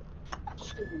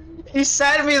 He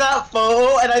sent me that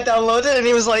photo and I downloaded it and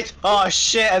he was like, oh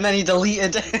shit, and then he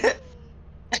deleted it.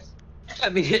 I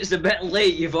mean, it's a bit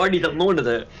late, you've already downloaded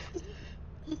it.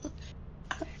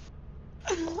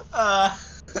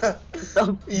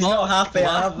 He's not happy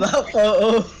I have that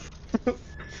photo.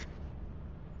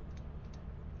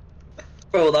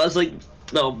 Bro, that's like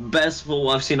the best photo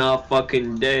I've seen all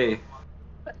fucking day.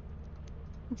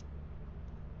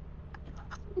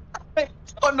 I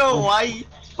don't know why he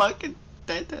fucking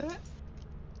did it.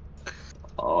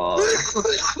 Oh,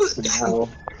 no.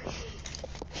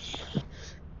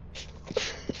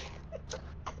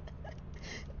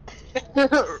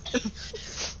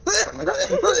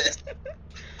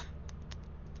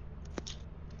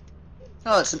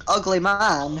 Oh, it's an ugly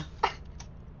man.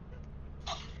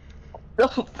 The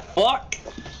fuck?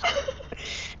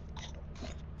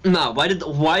 Nah, why did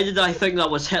I think that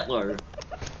was Hitler?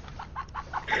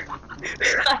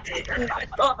 I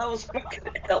thought that was fucking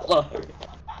Hitler.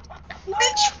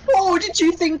 Which photo did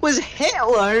you think was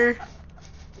Hitler?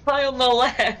 Right on the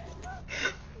left.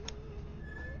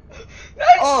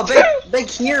 Oh, big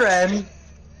Kieran.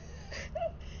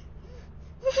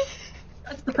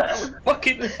 That was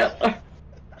fucking Hitler.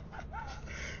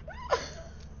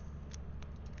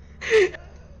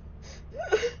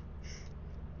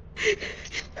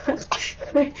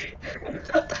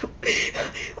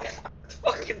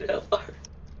 Fucking Hitler.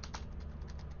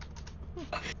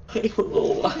 I don't know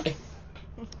why.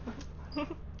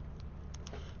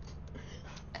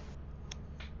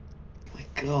 My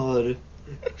god.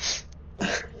 I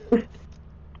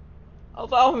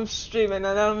thought I'm streaming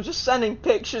and I'm just sending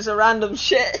pictures of random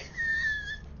shit.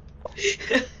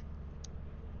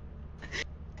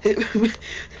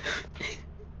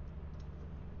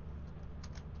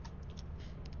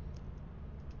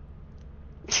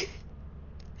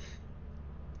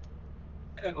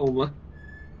 Oh my.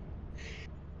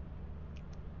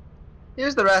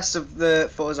 Here's the rest of the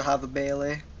photos I have of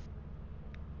Bailey.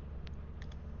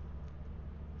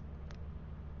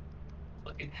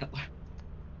 Fucking Hitler.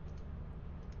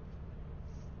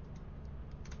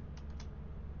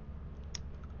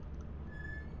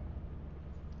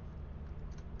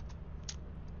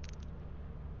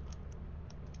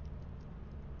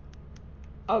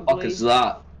 Ugly. Fuck is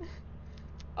that?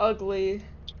 Ugly.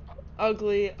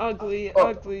 Ugly, ugly, Oh,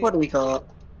 ugly. what do we call it?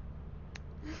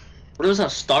 What is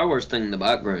that Star Wars thing in the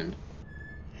background?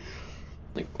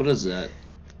 Like, what is that? I'm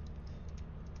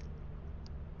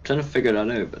trying to figure that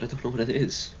out, but I don't know what it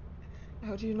is.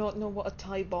 How do you not know what a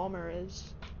TIE bomber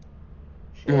is?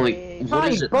 I'm like, Shade.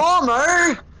 what is it?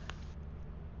 Bomber!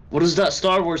 What is that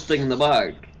Star Wars thing in the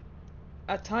back?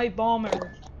 A TIE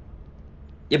bomber.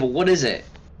 Yeah, but what is it?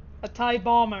 A TIE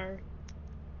bomber.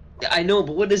 Yeah, I know,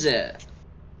 but what is it?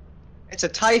 It's a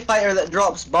TIE fighter that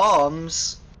drops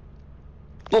bombs.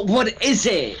 But what is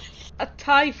it? A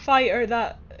TIE fighter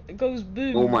that goes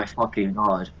boom. Oh my fucking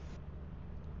god.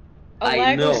 A I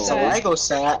Lego know. It's a set. Lego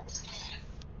set.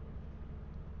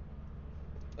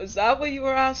 Is that what you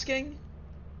were asking?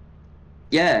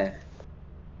 Yeah.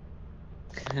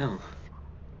 Hell.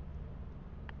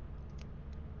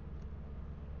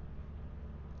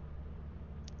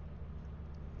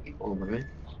 Oh my.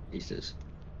 Jesus.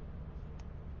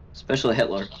 Especially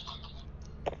Hitler.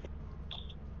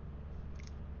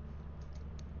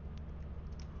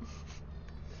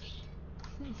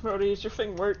 Brody, is your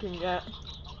thing working yet?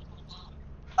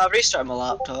 I've restarted my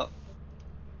laptop.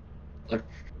 Hitler.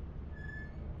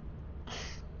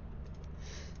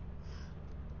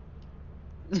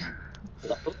 I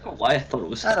don't know why I thought it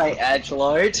was. Alright,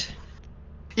 edgelord.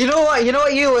 You know what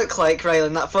you look like, Riley,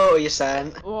 in that photo you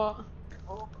sent? What?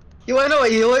 You wanna know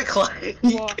what you look like?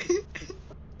 What?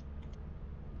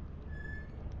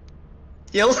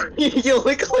 you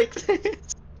look like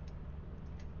this.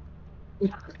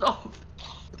 Stop.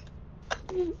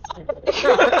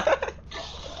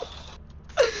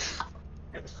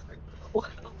 What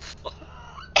the fuck?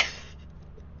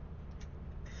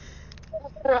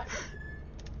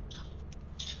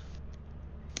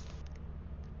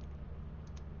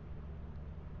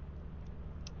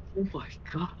 Oh my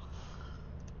god.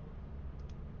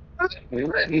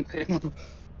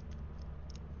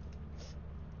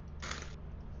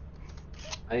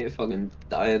 I ain't fucking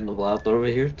dying of laughter over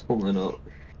here, totally not.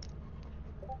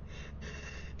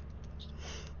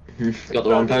 Got the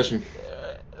wrong person.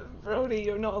 Brody,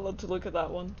 you're not allowed to look at that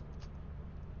one.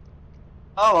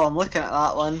 Oh, well, I'm looking at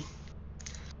that one.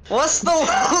 What's the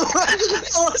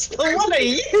what's the one of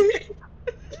you?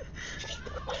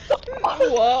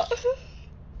 What?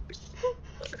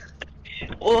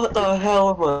 What the hell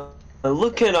am I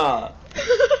looking at?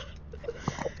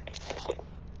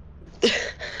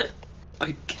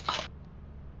 My God.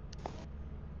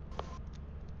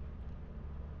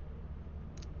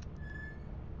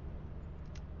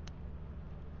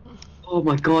 Oh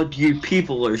my God, you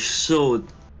people are so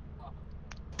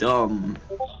dumb.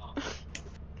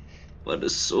 But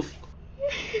it's so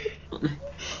funny.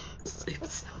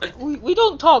 We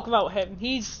don't talk about him.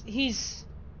 He's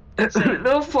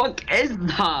The fuck is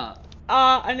that?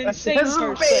 an insane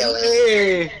person.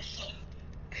 Bailey!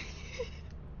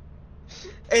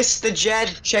 It's the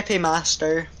Jed Chippy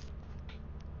Master.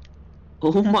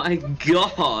 Oh my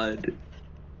God.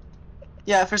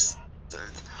 Yeah,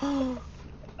 who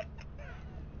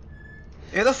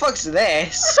the fuck's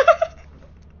this?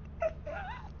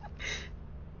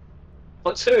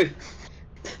 What's who?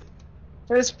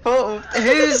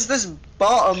 Who's this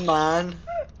bottom man?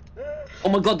 Oh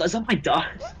my God, is that my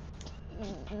dad?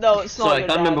 No, it's not. Sorry, I your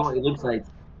can't remember dad. what he looks like.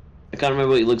 I can't remember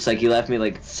what he looks like. He left me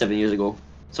like 7 years ago.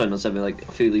 Sorry, not 7, like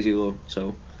a few weeks ago.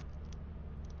 So.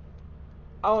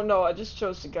 Oh no, I just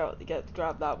chose to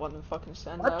grab that one and fucking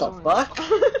send What it. the fuck?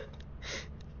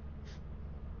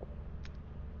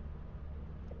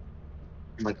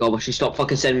 Oh my God, will she stop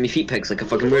fucking sending me feet pics like a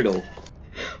fucking weirdo?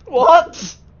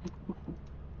 What?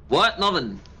 What?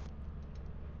 Nothing.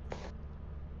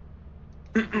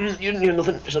 You didn't hear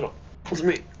nothing. Shut up. What's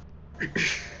me?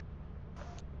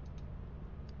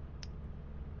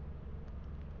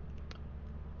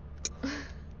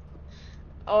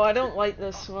 Oh, I don't like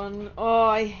this one. Oh,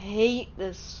 I hate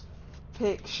this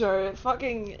picture. It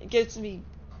fucking gives me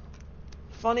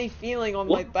funny feeling on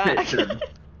my What back. picture?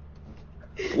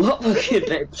 What fucking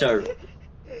picture?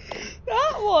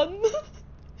 That one.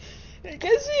 It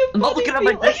gives me a I'm not funny looking at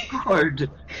my feeling. Discord.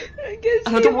 It gives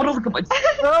And me I don't a- want to look at my.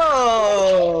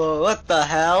 Oh, what the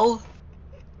hell?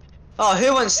 Oh,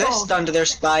 who wants this done to their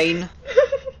spine?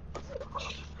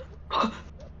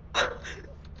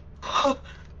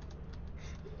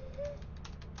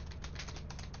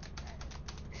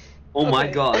 Oh my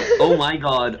Okay. God. Oh my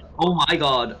God. Oh my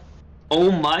God.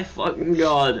 Oh my fucking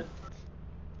God.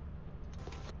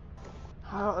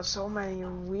 Oh, so many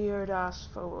weird ass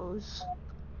photos.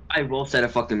 I will send a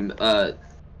fucking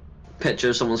picture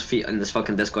of someone's feet in this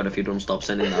fucking Discord if you don't stop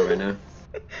sending that right now.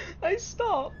 I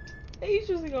stopped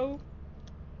ages ago.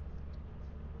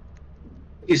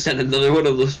 You send another one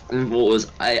of those photos,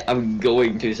 I am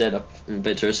going to send a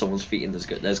picture of someone's feet in this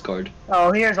Discord.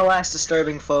 Oh, here's a less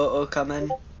disturbing photo coming.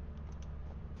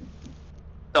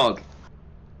 Dog.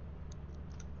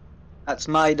 That's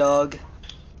my dog.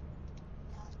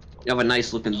 You have a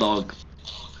nice looking dog.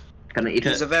 Can I eat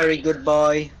He's it? a very good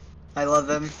boy. I love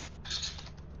him.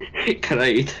 Can I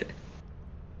eat it?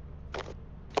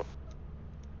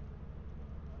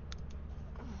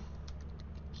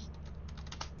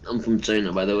 I'm from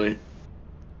China, by the way.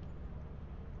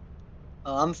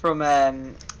 Oh, I'm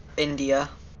from India.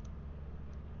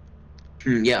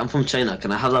 Yeah, I'm from China.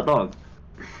 Can I have that dog?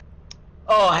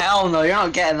 Oh hell no, you're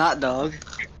not getting that dog.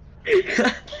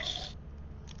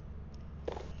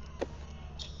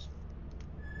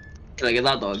 Can I get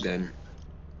that dog then?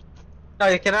 No,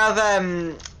 you can have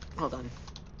hold on.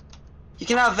 You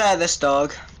can have this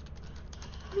dog.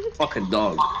 Fucking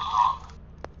dog.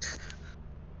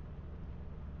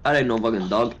 I didn't know fucking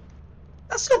dog.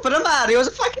 That's Super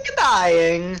Mario's fucking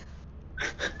dying.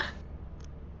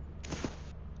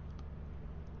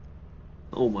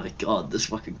 Oh my God, this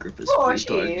fucking group is Oh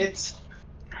retarded. shit.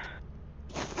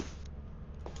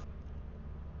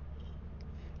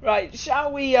 Right,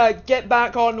 shall we get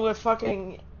back on with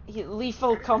fucking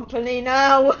Lethal Company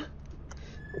now?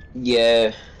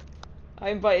 Yeah. I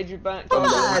invited you back. Super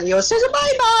Dog. Mario says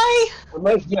bye bye. I'm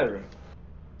right here.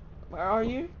 Where are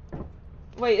you?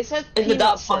 Wait, it says Into that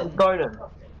Peanuts. fucking garden.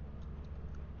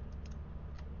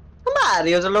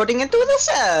 Mario's loading into the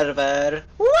server.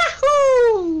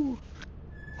 Wahoo!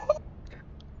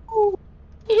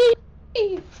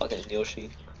 Fucking Yoshi.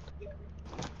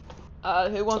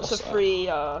 Who wants a free,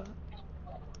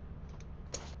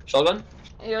 Shotgun?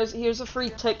 here's a free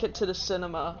ticket to the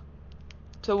cinema.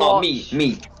 To watch Oh,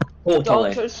 me. Totally.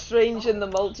 Doctor Strange in the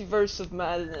Multiverse of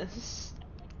Madness.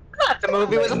 That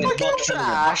movie was a fucking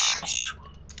trash.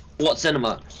 What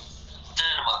cinema?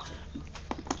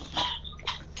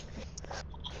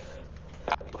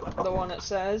 The one it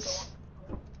says.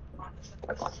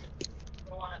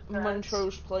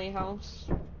 Montrose Playhouse.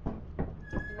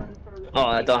 Oh,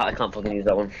 I can't fucking use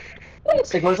that one.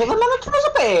 It's like going to the Montrose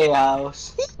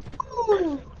Playhouse.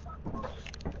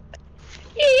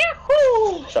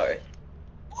 Sorry.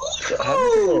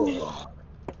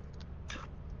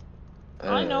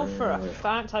 I know for a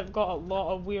fact I've got a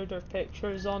lot of weirder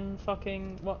pictures on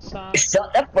fucking WhatsApp.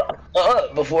 Shut the fuck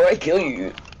up before I kill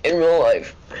you in real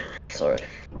life. Sorry.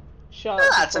 Shut up.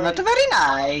 That's not very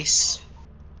nice.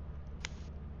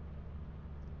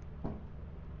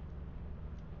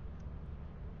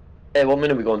 Hey, what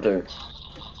minute are we going to?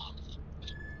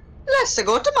 Let's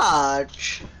go to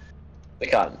March. We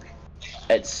can't.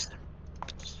 It's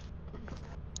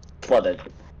flooded.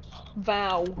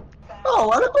 Vow. Oh,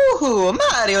 what a boo-hoo!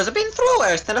 Mario's been through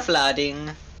worse than a flooding.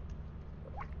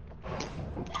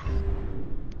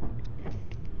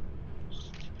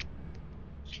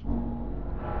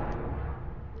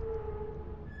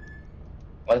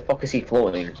 Why the fuck is he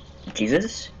floating?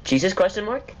 Jesus? Jesus question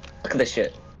mark? Look at this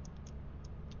shit.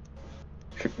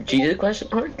 Jesus question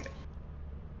mark?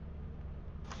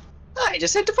 I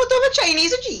just had to put over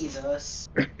Chinese Jesus.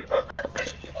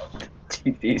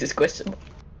 Jesus question mark?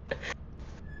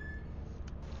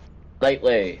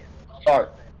 Lightly.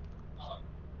 Start.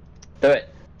 Do it.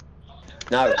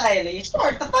 Now. Riley,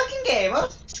 start the fucking game.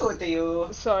 I'll show it to you.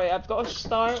 Sorry, I've got to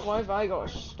start. Why have I got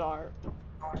to start?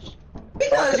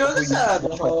 Because you're the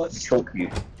server host. Choke you.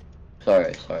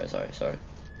 Sorry.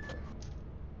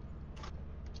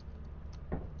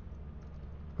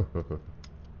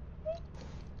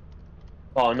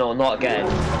 Oh no, not again.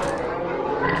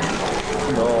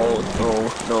 No.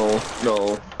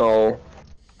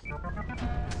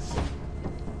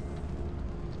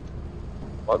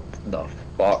 What the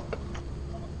fuck?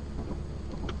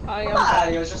 I am.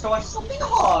 Mario's just watching something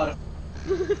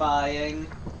horrifying.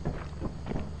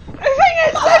 I think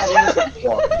it's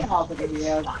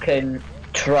Fucking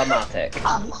traumatic.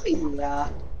 Yeah.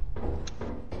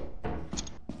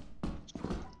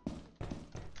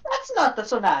 That's not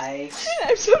so nice.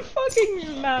 There's a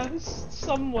fucking mess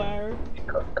somewhere.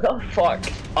 Shut the fuck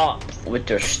up with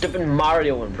your stupid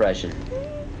Mario impression.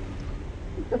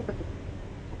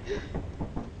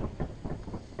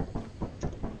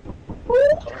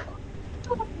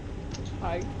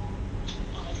 Hi.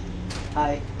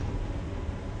 Hi.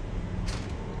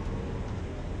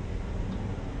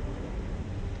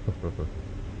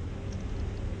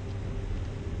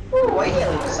 Ooh,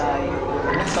 whale inside.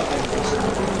 That's something.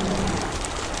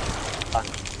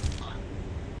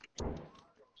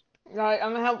 Right,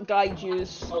 I'm gonna help guide you.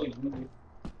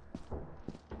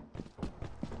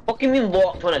 Fucking mean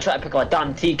locked when I try to pick up a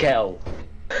damn tea kettle.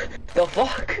 The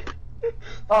fuck?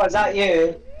 Oh, is that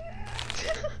you?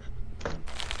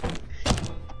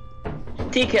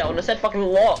 Tea kettle and I said fucking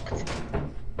locked.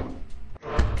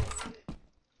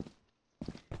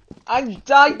 I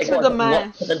died to the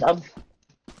mask.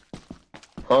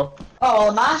 Huh? Oh,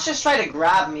 the mask just tried to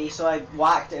grab me, so I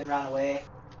whacked it and ran away.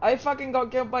 I fucking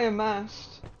got killed by a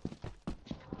mast.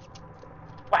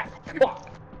 What? Fuck.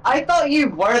 I thought you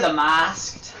were the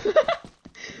masked.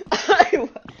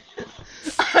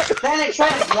 Then it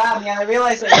tried to grab me and I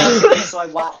realized it wasn't me, so I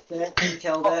whacked it and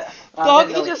killed it. Dog, Didn't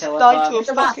you really just kill it, died but to a it's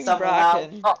a mask fucking somewhere now.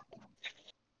 bracken.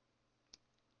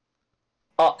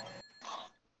 Oh.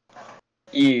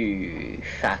 You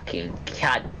fucking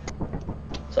cat.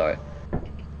 Sorry.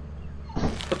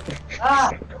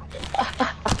 Ah!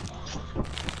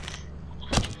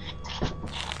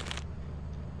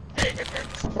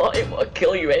 Not him, I'll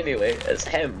kill you anyway, it's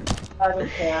him. I don't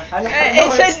care. I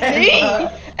It isn't me!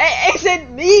 It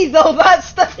isn't me though,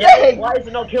 that's the Yeah, thing! why is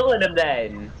it not killing him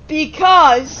then?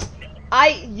 Because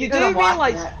you You're do gonna whack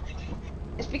realise it.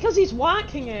 it's because he's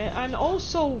whacking it, and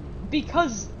also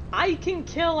because I can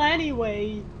kill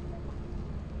anyway.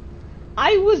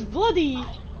 I was bloody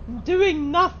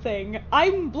doing nothing.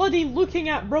 I'm bloody looking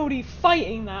at Brody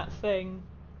fighting that thing.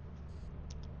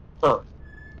 Huh.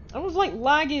 I was like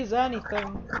laggy as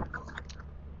anything.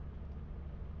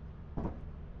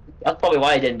 That's probably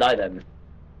why I didn't die then.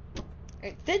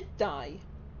 It did die.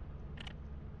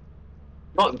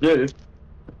 Not good.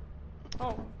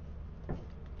 Oh.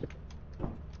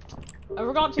 I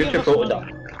forgot to Good give to us pull to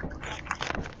money. die.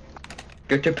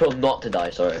 Good to pull not to die,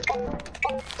 sorry.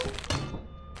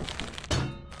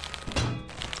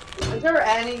 Is there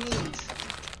any need?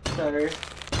 Sir.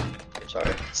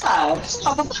 Sorry. Stop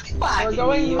the fucking whacking We're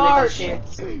going me, you March. little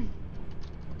shit.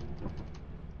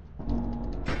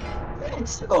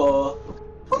 Let's go.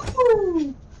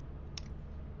 Woohoo!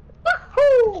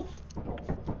 Woohoo!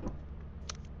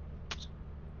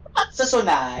 That's so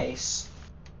nice.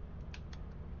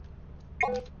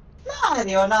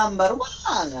 Mario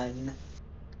 #1.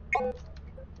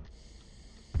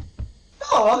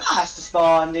 Oh, a master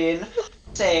spawned in.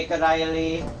 Sake,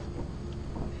 Riley.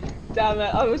 Damn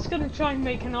it, I was gonna try and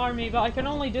make an army, but I can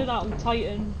only do that on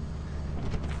Titan.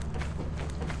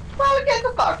 Well, get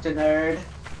the fuck to nerd.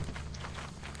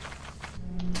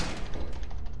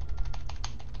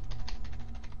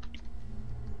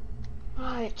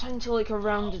 Right, time to look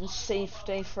around in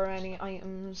safety for any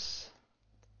items.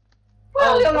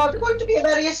 Well, you're not going to be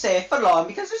very safe for long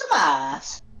because there's a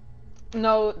mask.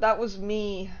 No, that was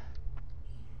me.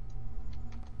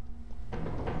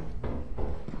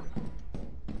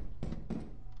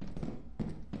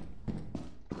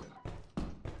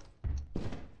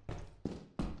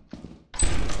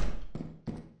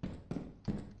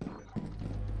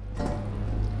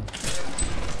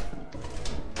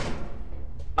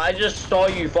 I just saw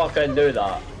you fucking do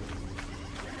that.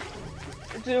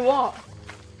 Do what?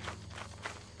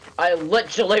 I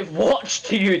literally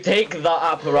watched you take that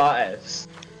apparatus.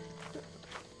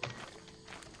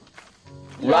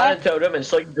 Ran into a room and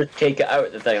saw you just take it out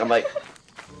of the thing. I'm like,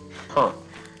 huh.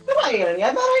 Come on,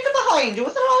 I'm right behind you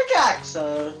with an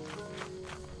Jackson.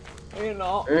 You're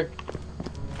not.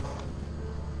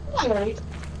 Alright.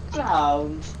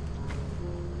 Ground.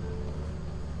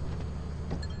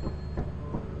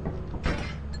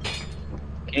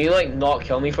 Can you like not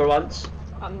kill me for once?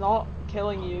 I'm not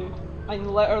killing you. I'm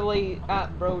literally at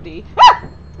Brody.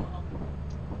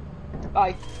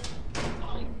 Bye.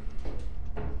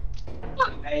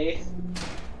 Hey.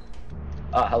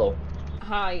 Ah, hello.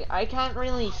 Hi, I can't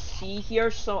really see here,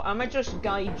 so I'ma just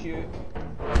guide you.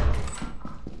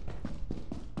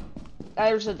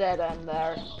 There's a dead end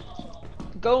there.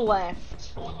 Go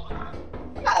left.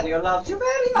 Mario loves you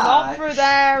very much. Not through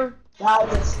there! That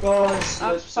goes.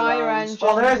 That's fire engine.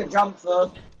 Oh, there's a jump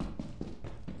though.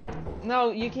 No,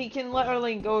 you can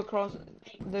literally go across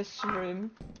this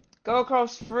room. Go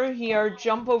across through here,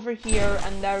 jump over here,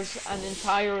 and there's an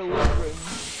entire loot room.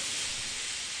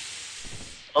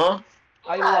 Huh?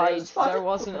 I lied, there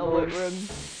wasn't a loot room.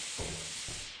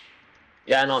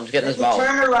 Yeah, no, I'm just getting this If you valve.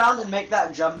 turn around and make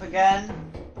that jump again,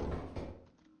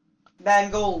 then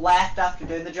go left after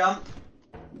doing the jump.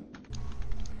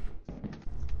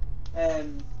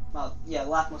 Well, yeah,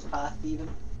 leftmost path even.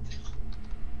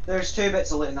 There's 2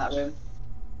 bits of loot in that room.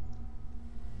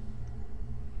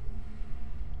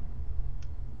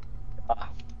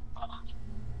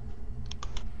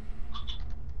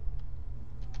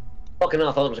 Fucking hell,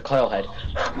 I thought it was a coil head.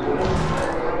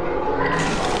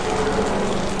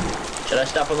 Should I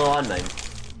step on the landmine?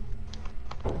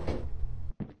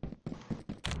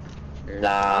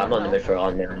 Nah, I'm not in the mood for a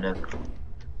landmine now.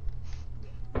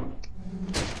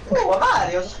 Oh,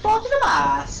 Mario's spotted a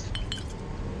mask.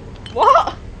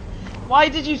 What? Why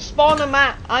did you spawn a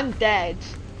map? I'm dead.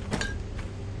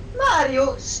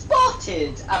 Mario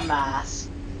spotted a mask.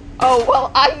 Oh,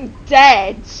 well, I'm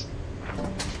dead.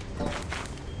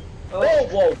 Whoa,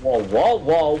 whoa, whoa, whoa,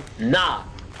 whoa. Nah.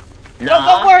 No,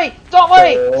 don't worry, don't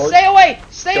worry. Don't. Stay away,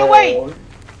 stay away.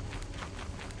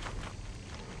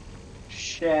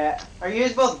 Shit. Are you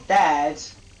both dead?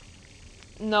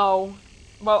 No.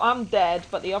 Well, I'm dead,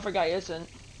 but the other guy isn't.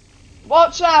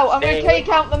 Watch out, I'm gonna take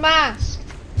out the mask.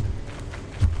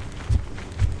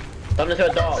 Turn into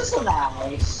a dog. This is so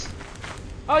nice.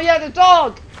 Oh yeah, the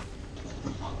dog.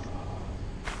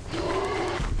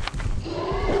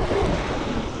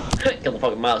 Kill the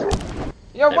fucking mask.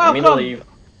 You're Never mean to welcome. leave.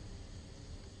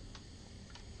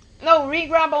 No,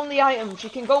 re-grab on the items. You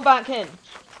can go back in.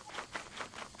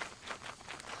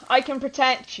 I can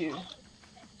protect you.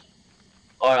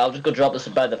 Alright, I'll just go drop this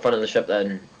by the front of the ship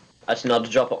then. Actually, not to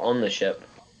drop it on the ship.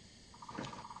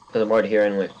 Because I'm already here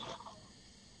anyway.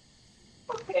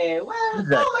 Okay, well,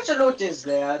 how much loot is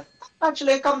there?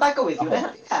 Actually, I'll come back with you to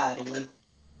help you carry me.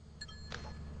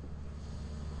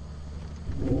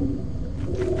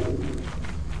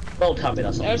 Don't tell me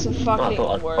that's not. There's a I fucking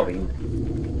thought I'd word. probably.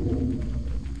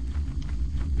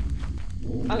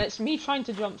 And it's me trying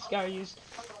to jump scare you.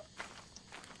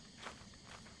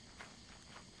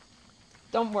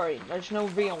 Don't worry, there's no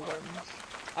real worms.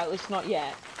 At least not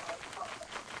yet.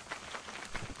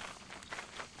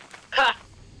 Ha!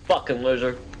 Fucking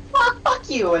loser. Fuck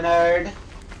you, nerd.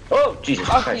 Oh, Jesus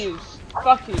Fuck Christ. you.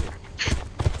 Fuck you.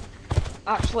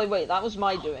 Actually, wait, that was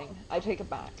my doing. I take it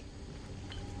back.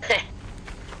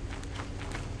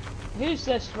 Who's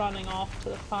this running off to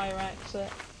the fire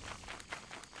exit?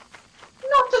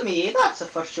 Not to me, that's a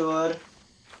for sure.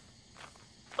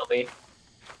 Not me.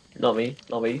 Not me.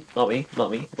 Not me. Not me.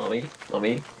 Not me. Not me. Not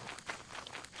me.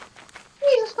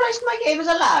 Jesus Christ, my game is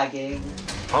a lagging.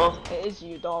 Huh? It is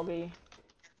you, doggy.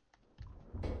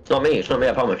 It's not me. It's not me,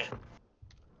 I promise.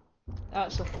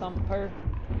 That's a thumper.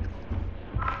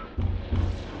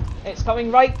 It's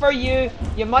coming right for you.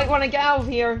 You might want to get out of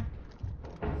here.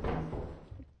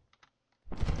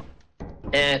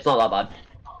 It's not that bad.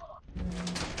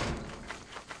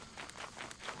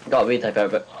 Got a retype out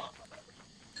of it.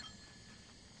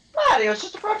 Mario's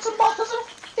just brought some bottles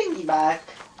of thingy back.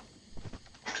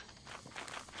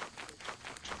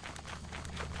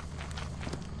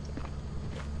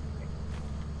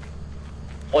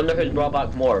 Wonder who's brought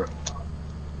back more.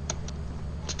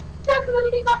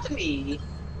 Definitely not to me.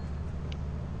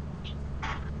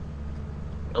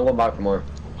 I'm going back for more.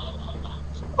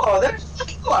 Oh, there's a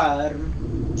fucking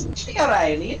worm. Actually,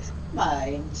 O'Reilly, it's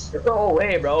mine. Go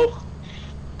away, bro.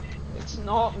 It's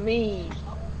not me.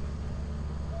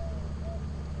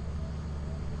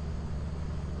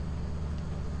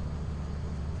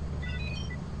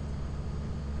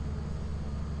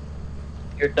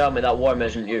 You're telling me that worm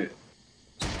isn't you.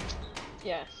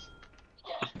 Yes.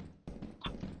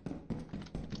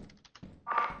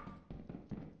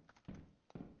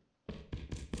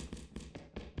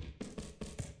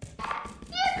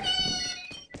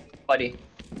 Buddy.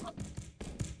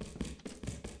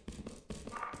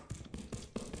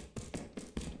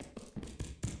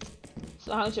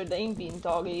 So how's your day been,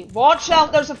 doggy? Watch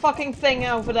out, there's a fucking thing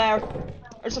over there.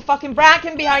 There's a fucking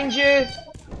bracken behind you.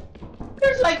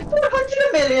 There's like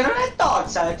 400 million red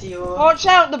dots at you. Watch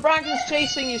out, the bracken's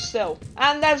chasing you still.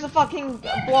 And there's a fucking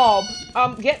blob.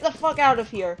 Get the fuck out of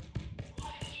here.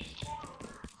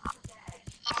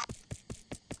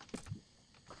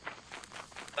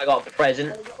 I got a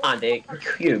present and a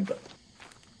cube.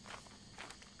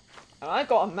 And I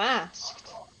got a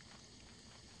masked.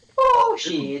 Oh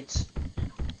shit.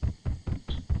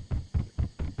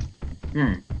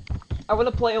 Hmm. I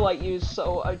wanna play like you,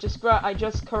 so I just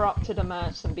corrupted a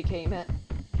mask and became it.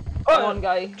 Oh. Come on,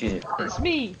 guy. Jesus. It's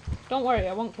me. Don't worry,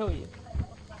 I won't kill you.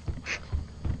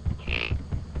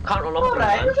 Can't run up.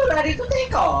 Alright, we're ready to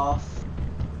take off.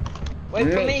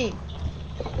 Wait for me.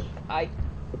 Hi.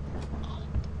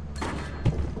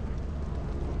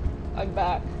 I'm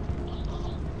back.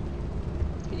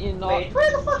 Can you not? Wait,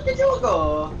 where the fuck did you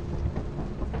go?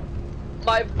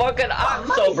 My fucking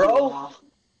axle, bro.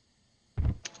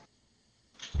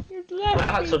 You My left me.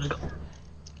 axle just got...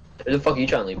 Who the fuck are you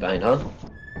trying to leave behind, huh?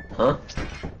 Huh?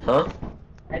 Huh?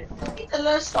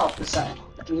 Let's stop the sign.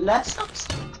 Let's stop.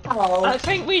 I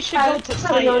think we should go to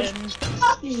Titan.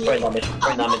 Brain damage.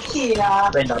 Brain damage. Brain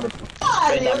damage. Brain damage.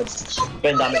 Brain damage.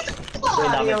 Brain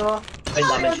damage. Brain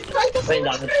damage. Brain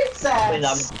damage. Brain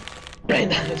damage. Brain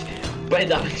damage. Brain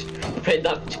damage. Brain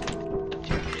damage.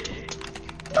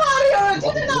 Mario,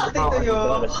 did nothing to you.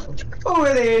 Who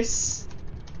it is?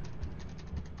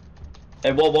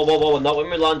 Hey, whoa, whoa, whoa, whoa, not when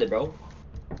we landed, bro.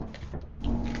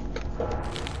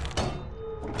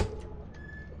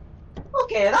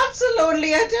 Okay, that's a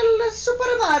lonely until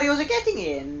Super Mario's getting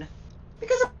in.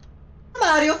 Because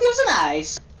Mario feels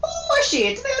nice. Oh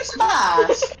shit, there's a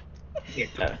mask.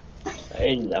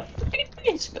 In the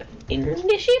in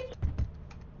the ship.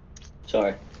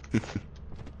 Sorry.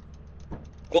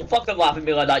 Don't fucking laugh at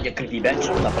me like that, you creepy bitch.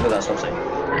 What the fuck is that stop saying?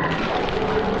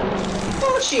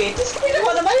 Oh shit, this is really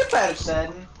one of my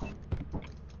person.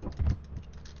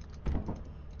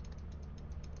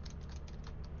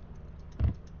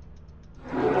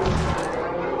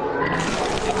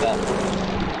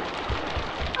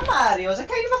 Mario's a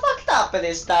kind of a fucked up at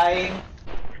this time.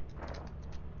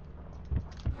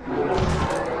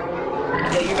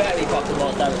 Yeah, you better be fucking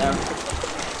lost out there.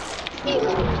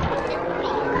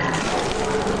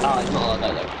 Ah, it's not like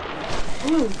that though.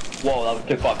 Whoa, that was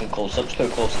too fucking close. That was too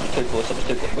close. That was too close. That was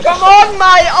too close. Come on,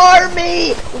 my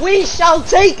army! We shall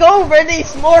take over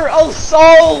these mortal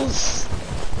souls!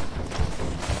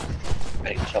 I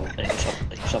need a shovel. I need a shovel.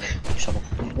 I need a shovel. I need a shovel.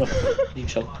 I need a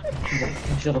shovel. I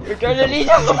need a shovel. You're gonna need a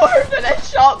morph and a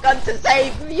shotgun to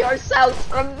save yourselves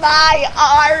from my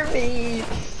army!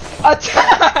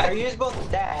 Attack! Are you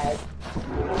both dead?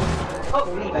 Oh,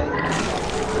 leaving.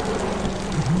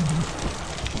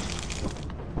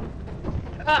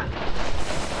 Ah!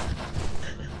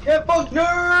 Get fucked,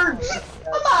 nerds!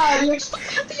 Mario,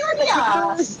 explain your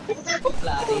ass!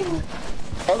 Bloody.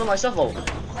 Oh no, my shovel.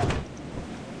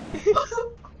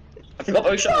 I forgot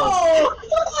my shovel. No!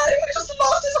 Mario just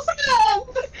lost his friend!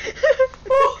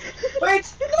 Oh, wait,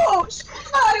 no!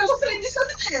 Mario's friend is not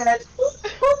dead!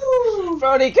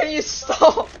 Brody, can you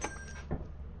stop?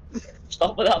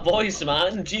 Stop with that voice,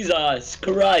 man. Jesus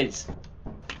Christ.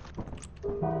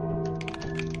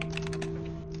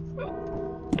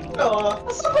 No,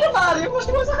 Super Mario was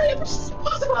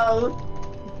possible!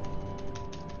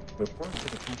 Report to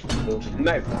the company building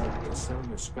No. and sell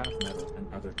your scrap metal and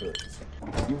other goods.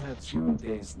 You have 0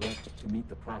 days left to meet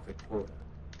the profit quota.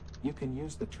 You can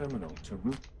use the terminal to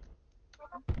route.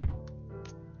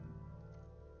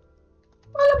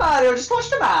 Well, Mario just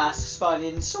watched the mask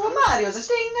spawning, so Mario's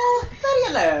staying very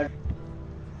alert.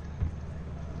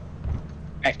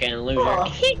 Fucking loser.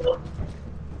 Oh.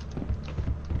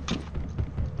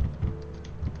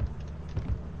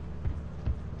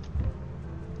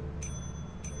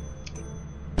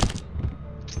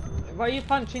 Why are you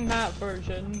punching that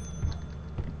version?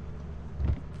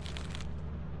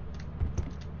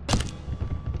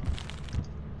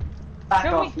 Back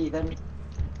Kill off, me. Ethan.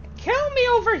 Kill me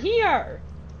over here!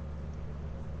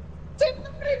 Save the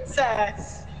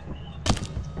princess!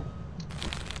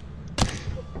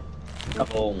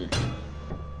 Boom.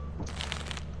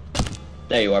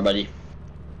 There you are, buddy.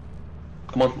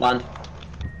 Come on, land.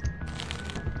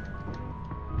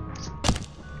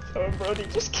 Come on, Brody,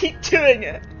 just keep doing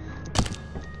it.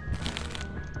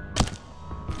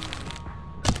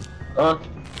 Oh,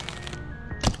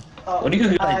 What are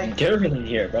you guys doing in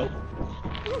here, bro?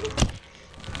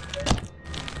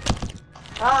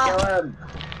 Kill him!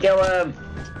 Kill him!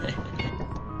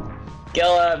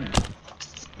 Kill him!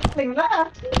 Nothing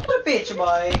left. What a bitch,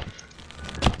 boy.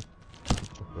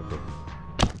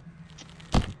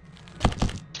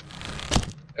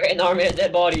 We're an army of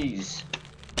dead bodies!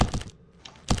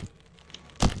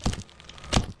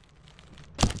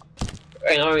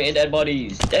 We're an army of dead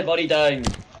bodies! Dead body time!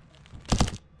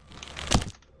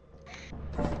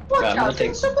 Watch Right, I'm out, gonna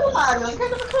take it's Super Mario, I'm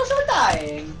kind of close to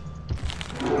dying.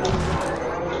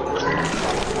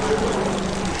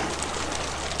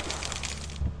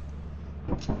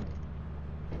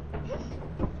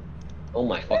 Oh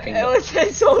my fucking It god. was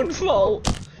his own fault.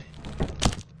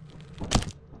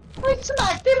 I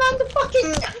smacked him on the fucking...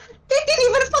 They didn't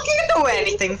even fucking do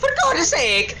anything, for God's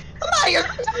sake! Mario!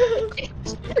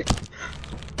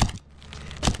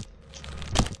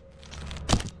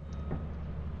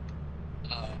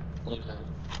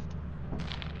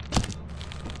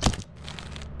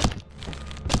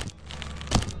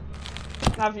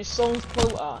 Have you solved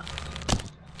quota?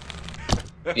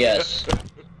 Yes.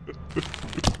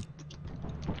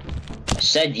 I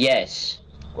said yes.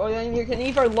 Well then you can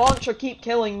either launch or keep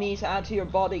killing me to add to your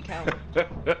body count.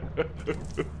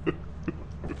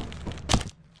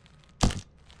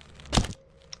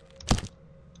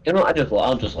 You know,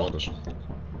 I'll just launch.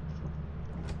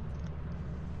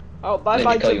 Oh, bye Maybe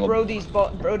bye kill to you.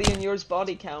 Brody and yours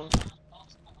body count.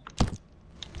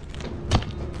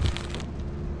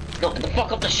 No, the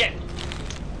fuck up the ship!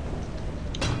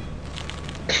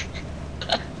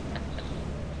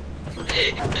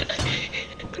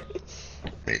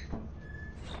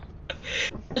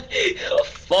 Oh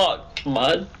fuck,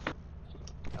 man.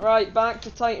 Right, back to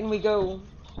Titan we go.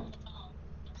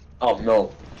 Oh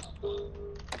no.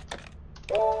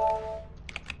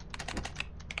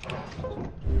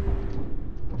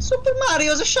 Super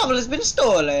Mario's shovel has been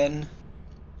stolen.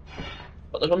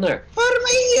 What, there's one there? For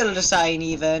my heel design,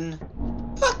 even.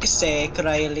 Fuck's sake,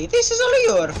 Riley, this is all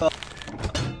your fault.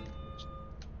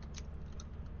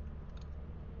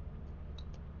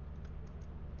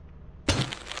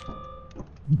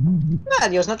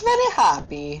 Mario's not very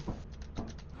happy.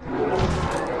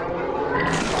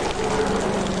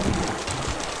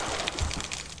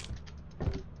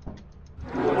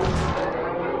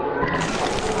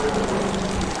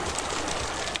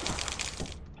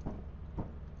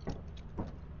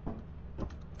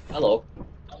 Hello.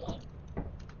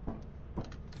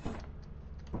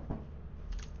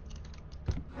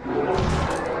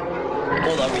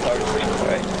 Hold on, retarded screen,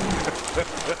 alright.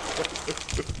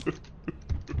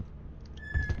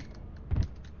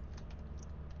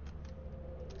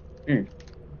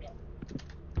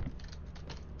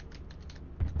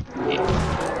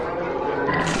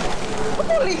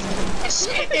 Holy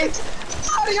shit!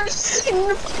 Mario's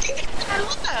so fucking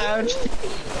loud!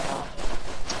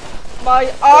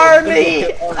 My army!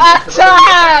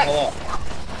 Attack!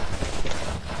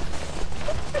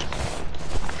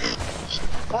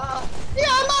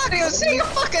 Yeah, Mario, say you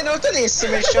fucking out of this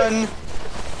mission!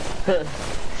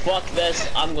 Fuck this,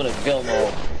 I'm gonna kill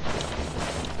more.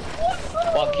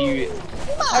 Fuck you.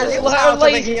 Mario, out of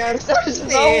Literally, here! there's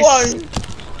no one!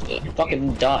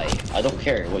 Fucking die. I don't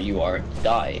care what you are.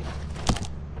 Die.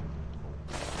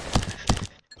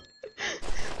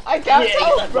 I can't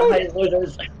tell, he's bro. behind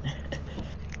losers.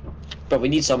 But we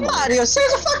need someone. Mario, say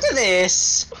the fuck to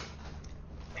this!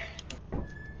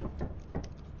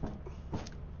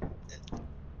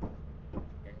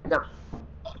 No.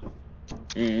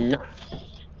 No.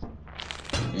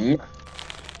 No.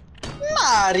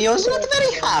 Mario's not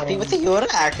very happy with your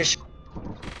action.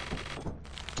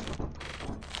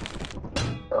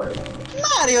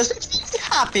 Mario's not very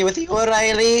happy with you,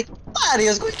 Riley.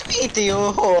 Mario's going to eat you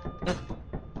whole.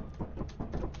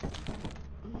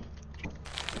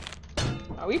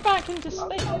 Are we back into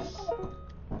space?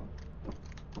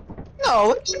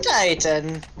 No, it's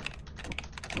Titan.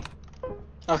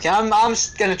 Okay, I'm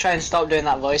just gonna try and stop doing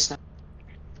that voice now.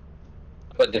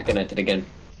 But disconnected again.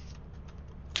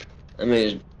 I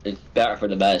mean, it's better for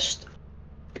the best.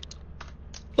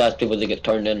 Last people that get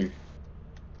turned in.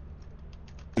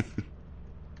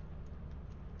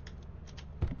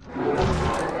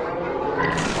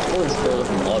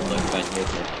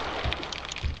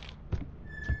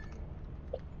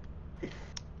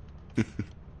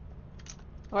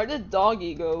 Where did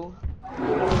Doggy go?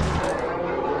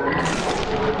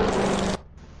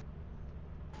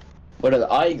 Where did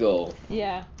I go?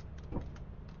 Yeah.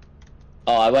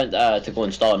 Oh, I went to go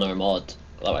install another mod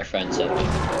that my friend sent me.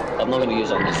 I'm not gonna use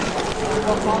it on this one.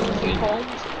 What mod is it called?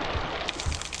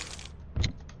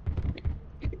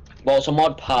 Well, it's a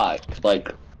mod pack,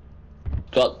 like,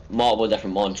 got multiple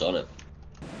different mods on it.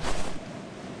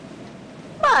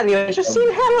 Mario, just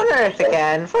seen Hell on Earth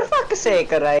again, for fuck's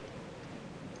sake, alright?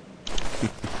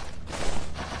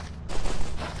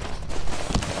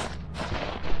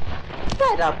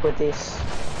 Fed up with this.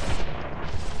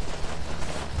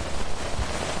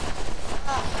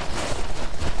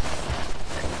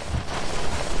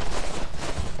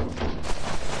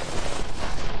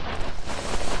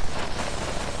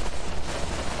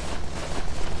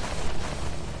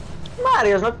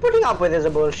 Mario's not putting up with this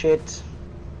bullshit.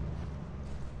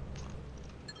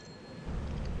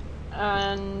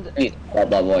 And Love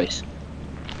that voice.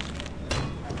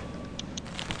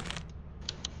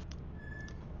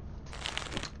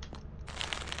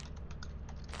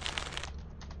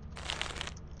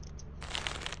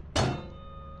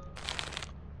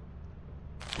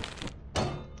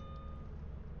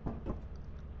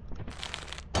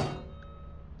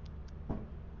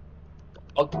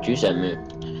 What did you send me?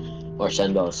 Or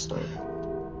send us?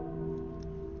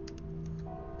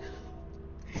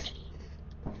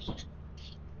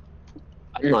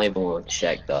 I'm not even going to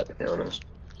check that, to be honest.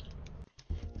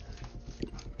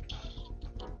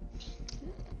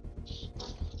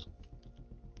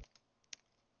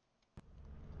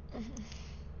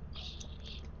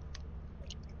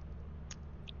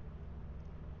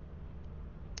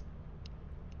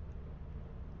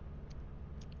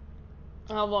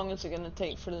 how long is it gonna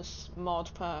take for this mod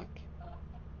pack?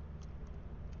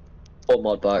 What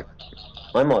mod pack?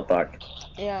 My mod pack.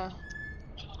 Yeah.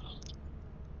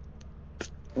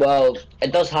 Well,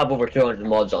 it does have over 200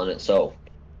 mods on it, so.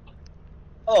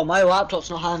 Oh, my laptop's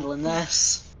not handling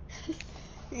this.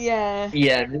 Yeah.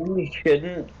 Yeah, maybe we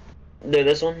shouldn't do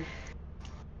this one.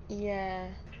 Yeah.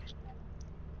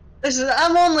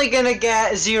 I'm only gonna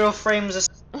get 0 frames a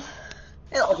second.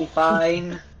 It'll be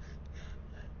fine.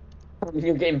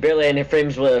 You're getting barely any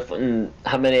frames with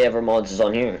how many ever mods is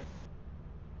on here?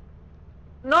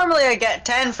 Normally I get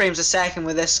 10 frames a second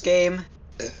with this game.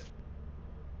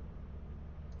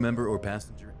 Member or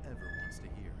passenger ever wants to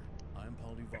hear. I'm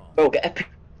Paul Duval. Bro, get a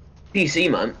PC,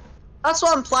 man. That's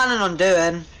what I'm planning on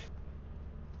doing.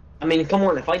 I mean, come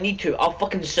on, if I need to, I'll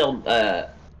fucking sell,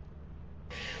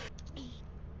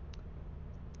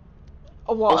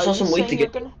 Oh, what, I'll sell are you some weed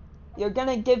saying to you're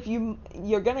gonna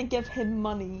give him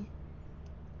money?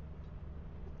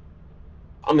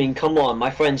 I mean, come on, my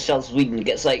friend sells weed and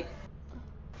gets like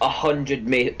 100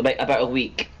 about a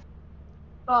week.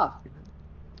 Ah.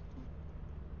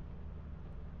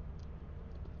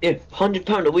 Yeah,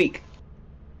 £100 a week.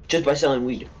 Just by selling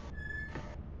weed.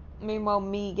 Meanwhile,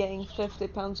 me getting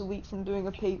 £50 a week from doing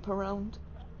a paper round.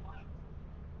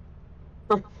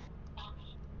 Huh.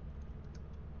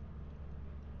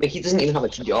 Like, he doesn't even have a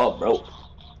job, bro.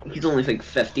 He's only like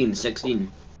 15,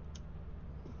 16.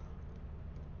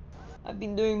 I've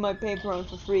been doing my paper round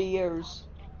for 3 years.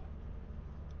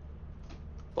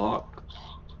 Fuck.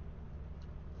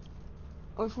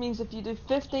 Which means if you do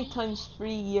 50 times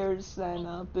 3 years, then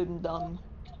boom, done.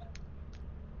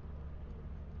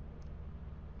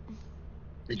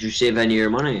 Did you save any of your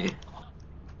money?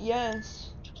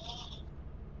 Yes.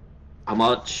 How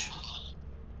much?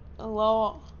 A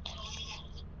lot.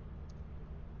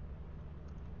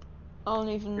 I don't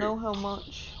even know how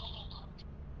much.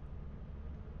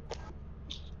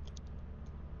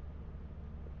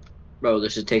 Bro,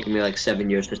 this is taking me like 7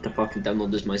 years just to fucking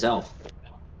download this myself.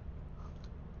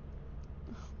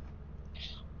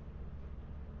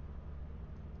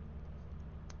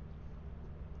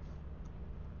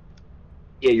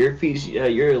 Yeah, your PC,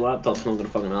 your laptop's not gonna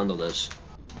fucking handle this.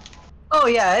 Oh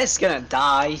yeah, it's gonna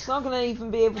die. It's not gonna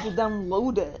even be able to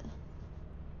download it.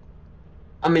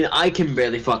 I mean, I can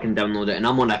barely fucking download it, and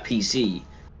I'm on a PC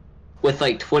with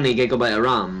like 20 gigabyte of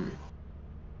RAM.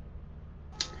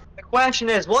 The question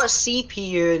is, what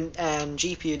CPU and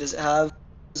GPU does it have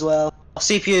as well?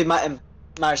 CPU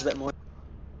matters a bit more.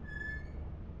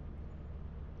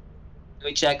 Let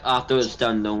me check after it's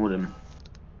done downloading.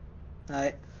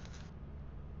 Right.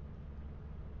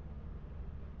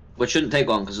 Which shouldn't take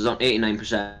long because it's on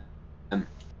 89%.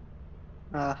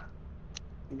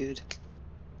 Good.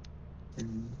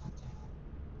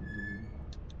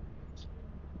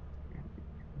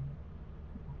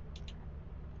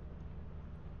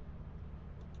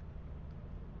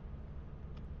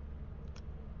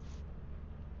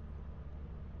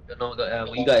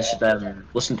 No, you guys should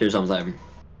listen to sometime.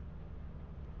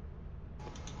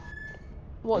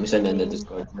 What Let me do you send it in the mean?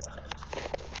 Discord.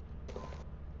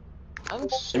 I'm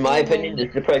In my opinion, streaming. this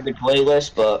is a pretty good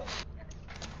playlist, but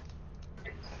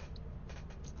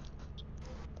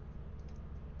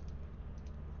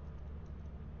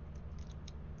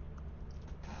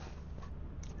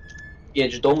yeah,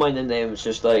 just don't mind the names.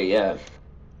 Just like yeah.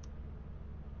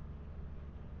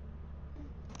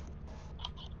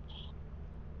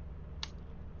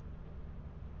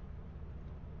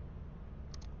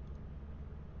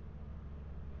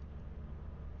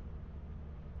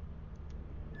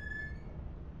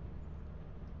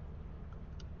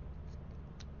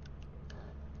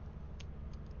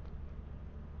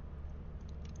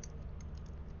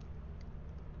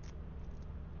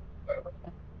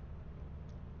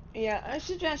 Yeah, I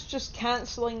suggest just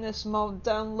cancelling this mod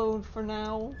download for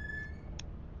now.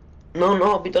 No,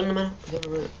 I'll be done in a minute. Be done in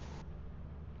a minute.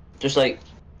 Just like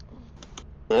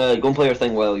go and play your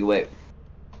thing while you wait.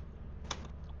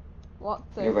 What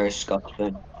You're thing? very Scottish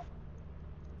thing.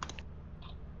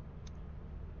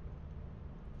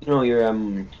 You know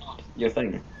your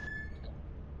thing.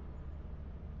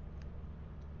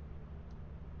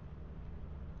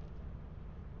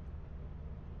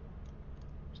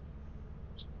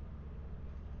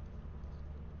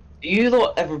 Do you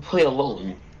not ever play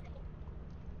alone?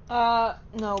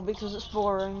 No, because it's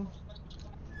boring.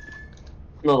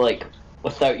 No, like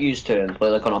without used to and play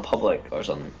like on a public or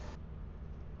something.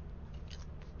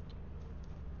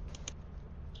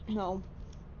 No.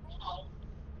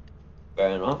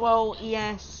 Fair enough. Well,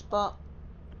 yes, but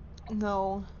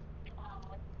no.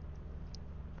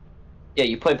 Yeah,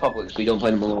 you play publics, but you don't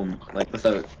play them alone, like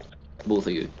without both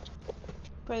of you.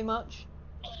 Pretty much.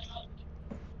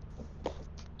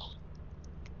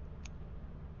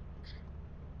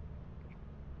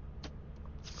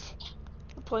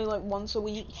 I play like once a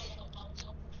week.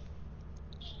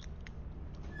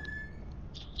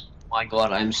 My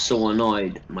god, I'm so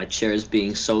annoyed. My chair is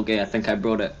being so gay. I think I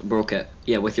broke it.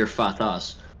 Yeah, with your fat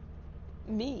ass.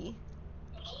 Me?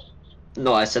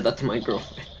 No, I said that to my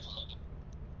girlfriend.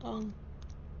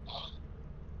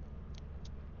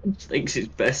 Thinks she's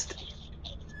best.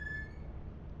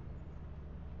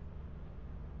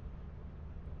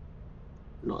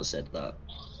 Not said that.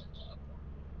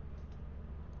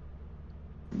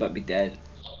 But be dead.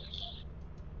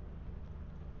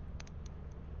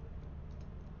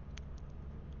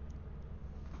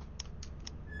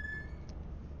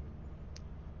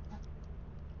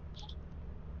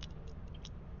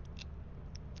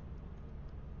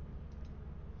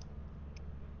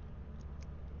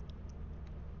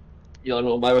 You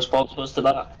know what my response was to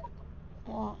that?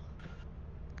 What?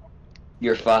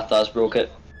 Your fat ass broke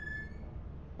it.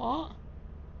 What?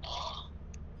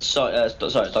 Sorry,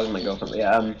 talking to my girlfriend.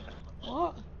 Yeah,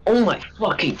 What? Oh my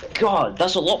fucking god,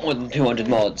 that's a lot more than 200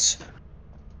 mods.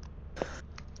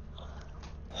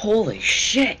 Holy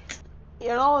shit! You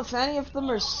know, if any of them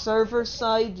are server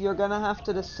side, you're gonna have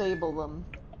to disable them.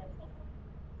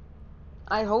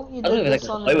 I hope you I don't did even think this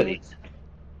I can on play with a... these.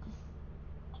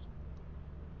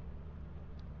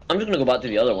 I'm just gonna go back to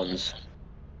the other ones.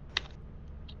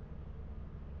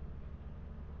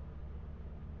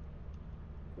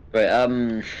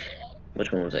 Right,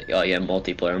 which one was it? Oh yeah,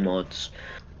 multiplayer mods.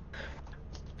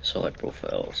 Select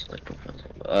profiles,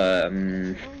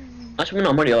 actually no,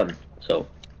 I'm already on, so.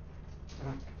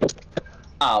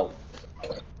 Ow.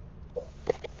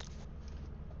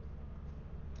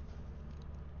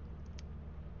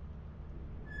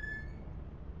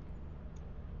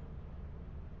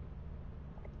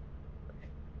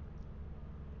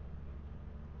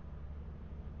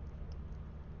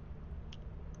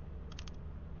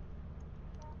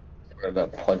 I'm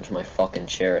about to punch my fucking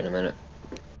chair in a minute.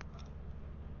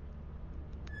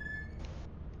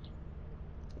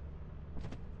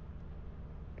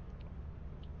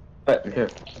 Right, here,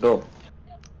 go.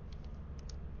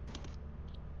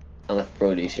 I left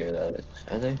Brody's here, that is.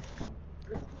 Are they?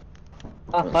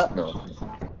 No.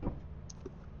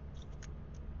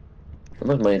 How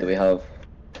much money do we have?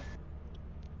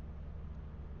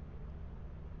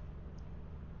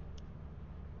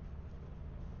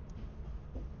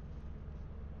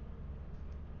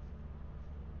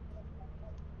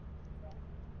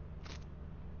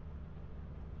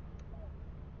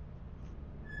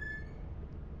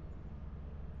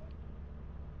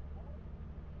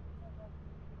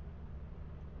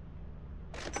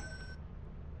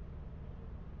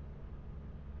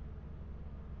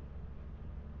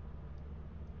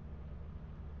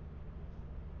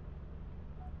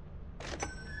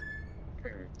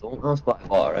 Don't ask about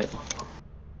what, alright?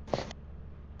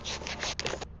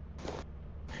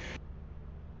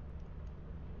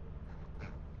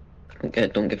 Okay,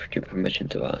 don't give her your permission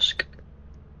to ask.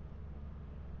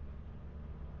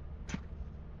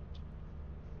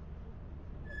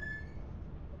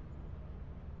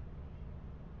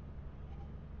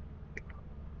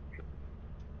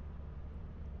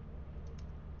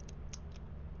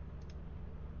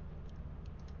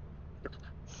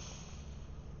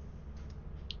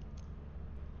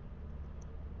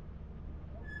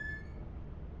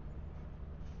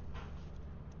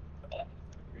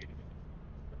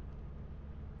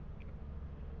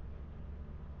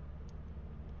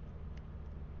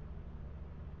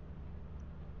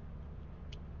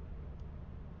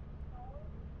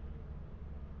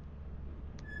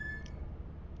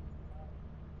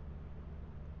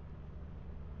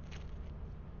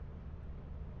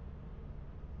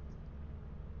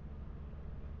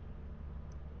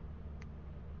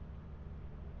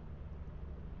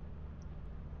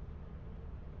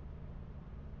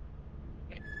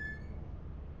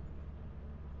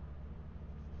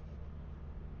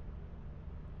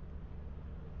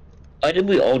 Why did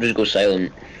we all just go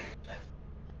silent?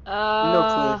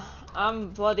 No clue.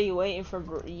 I'm bloody waiting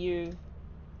for you.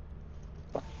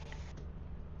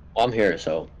 I'm here,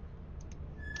 so.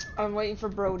 I'm waiting for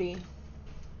Brody.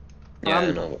 Yeah, I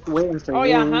I'm know. waiting for Oh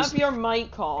you. yeah, have your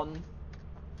mic on.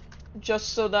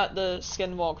 Just so that the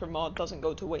Skinwalker mod doesn't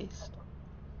go to waste.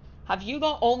 Have you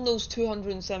got all those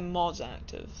 207 mods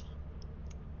active?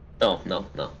 No.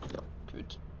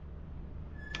 Good.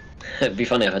 It'd be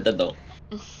funny if I did though.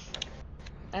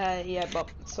 Yeah, but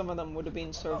some of them would have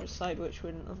been server side, which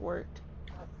wouldn't have worked.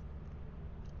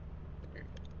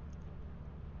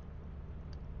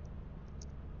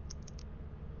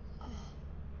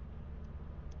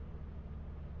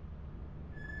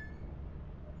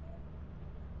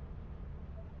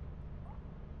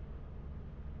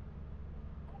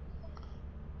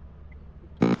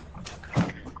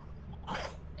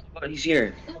 Oh, he's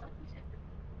here.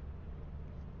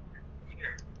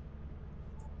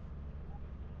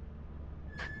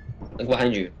 Look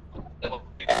behind you.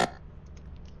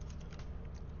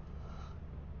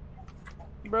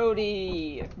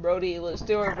 Brody, let's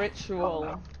do a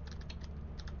ritual.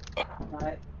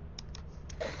 Right.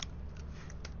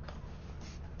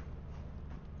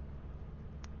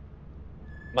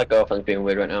 My girlfriend's being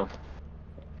weird right now.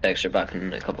 Text her back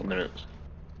in a couple minutes.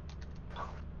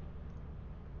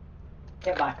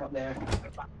 Get back up there.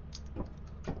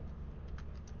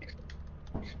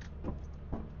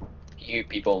 You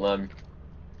people, man.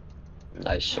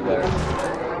 I swear.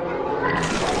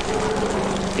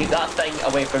 Keep that thing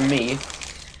away from me.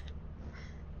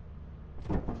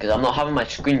 Because I'm not having my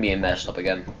screen being messed up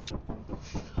again.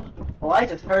 Well, I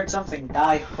just heard something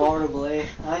die horribly.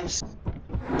 I'm scared.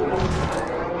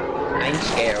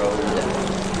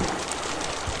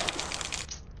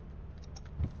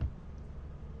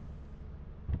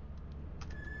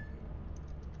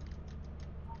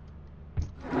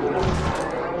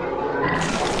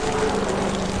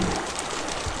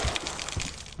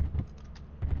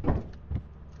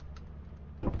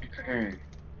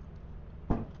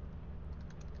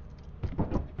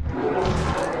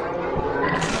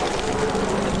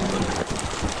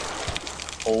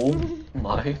 Oh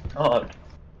my god.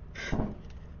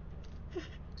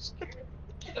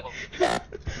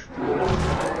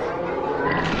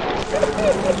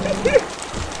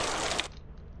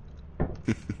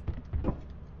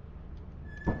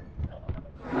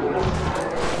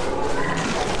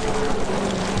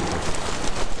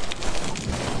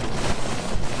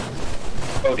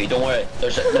 Brody, don't worry.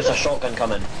 There's a shotgun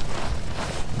coming.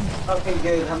 okay.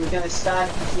 Good. I'm gonna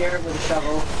stand here with a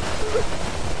shovel.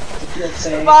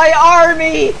 My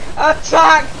army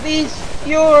attack these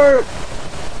your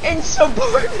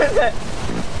insubordinate.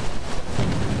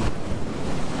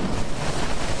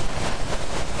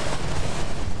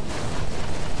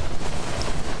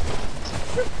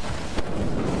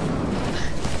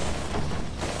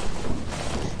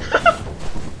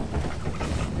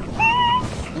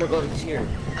 Oh my god, he's here.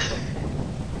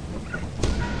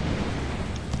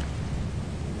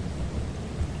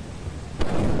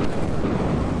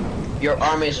 Your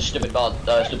army is a stupid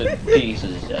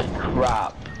pieces of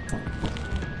crap.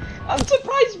 I'm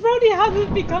surprised Brody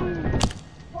hasn't become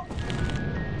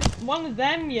one of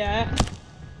them yet.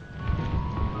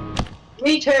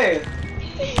 Me too.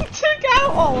 He took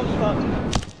out all of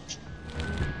them.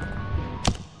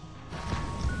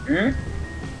 Hmm?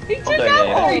 He took out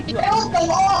all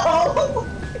of them.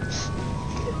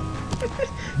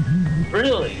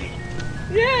 Really?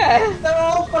 Yeah. They're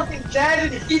all fucking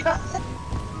dead.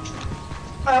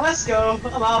 Alright, let's go.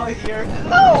 I'm out of here.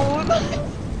 No!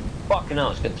 Fucking hell,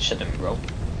 let's get the shit in, bro.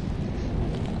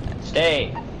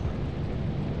 Stay.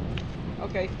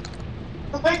 Okay.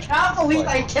 I can't believe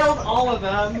I killed all of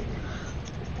them.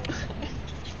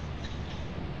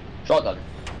 Shotgun.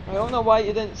 I don't know why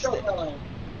you didn't stay. I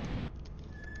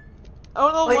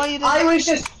don't know why you didn't. I was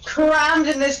just crammed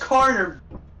in this corner,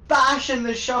 bashing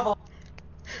the shovel.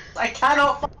 I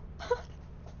cannot.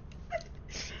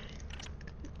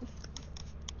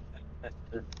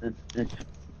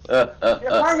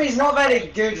 Your army's not very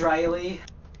good, Riley.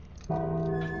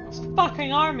 It's a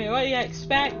fucking army, what are you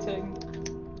expecting?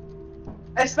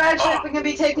 Especially if we can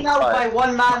be taken out by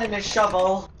one man in a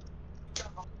shovel.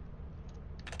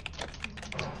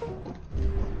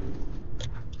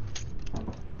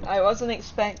 I wasn't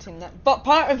expecting that, but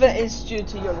part of it is due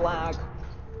to your lag.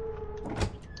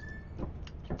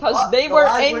 Because they were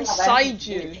inside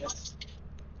you.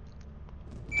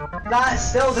 That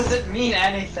still doesn't mean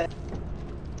anything.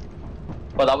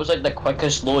 Well, that was like the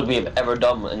quickest load we've ever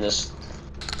done in this.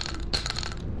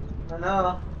 I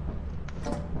know.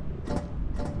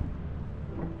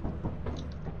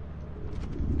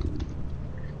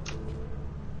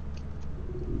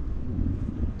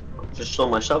 Just stole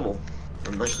my shovel.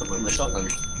 And my shotgun.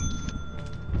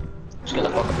 Just get the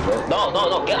fuck up, bro. No, no,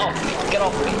 no, get off me. Get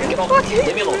off me. Get off me.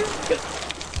 Leave me alone. Get...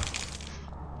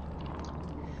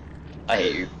 I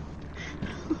hate you.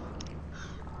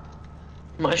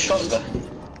 My shotgun.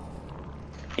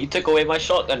 He took away my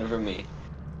shotgun from me.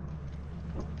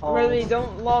 Really,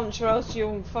 don't launch or else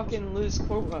you'll fucking lose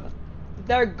quota.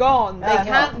 They're gone. They Yeah,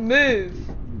 can't move.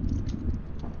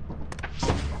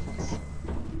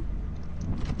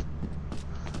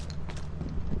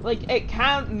 Like, it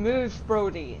can't move,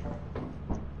 Brody.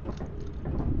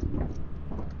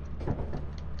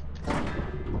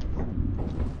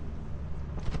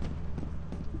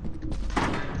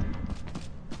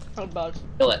 How bad?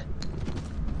 Kill it.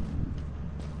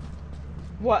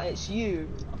 What, it's you?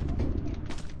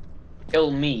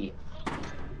 Kill me.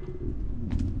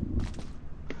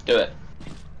 Do it.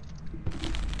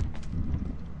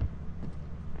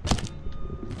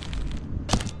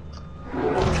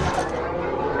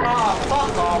 Oh,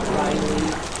 fuck off, Riley.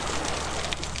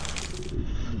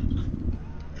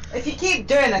 If you keep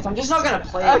doing this, I'm just not gonna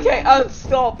play. Okay, I'm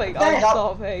stopping. I'm Stay up.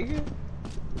 stopping.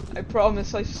 I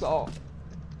promise I stop.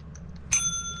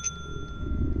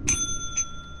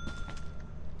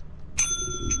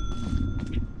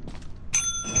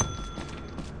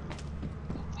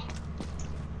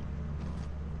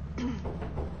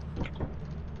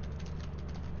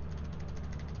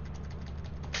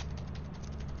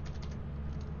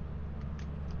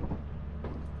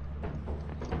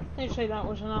 Did you say that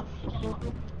was enough?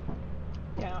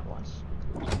 Yeah, it was.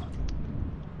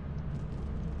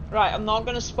 Right, I'm not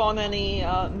gonna spawn any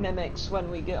mimics when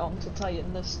we get onto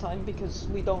Titan this time because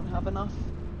we don't have enough.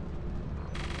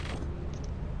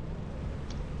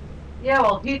 Yeah,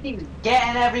 well, who keeps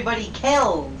getting everybody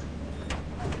killed?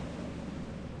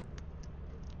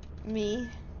 Me?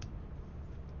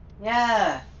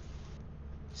 Yeah.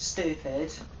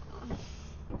 Stupid.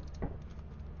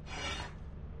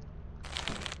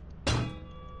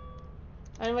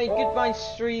 Anyway, goodbye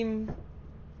stream.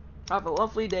 Have a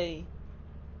lovely day.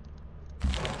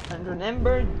 And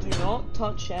remember, do not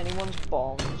touch anyone's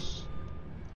bombs.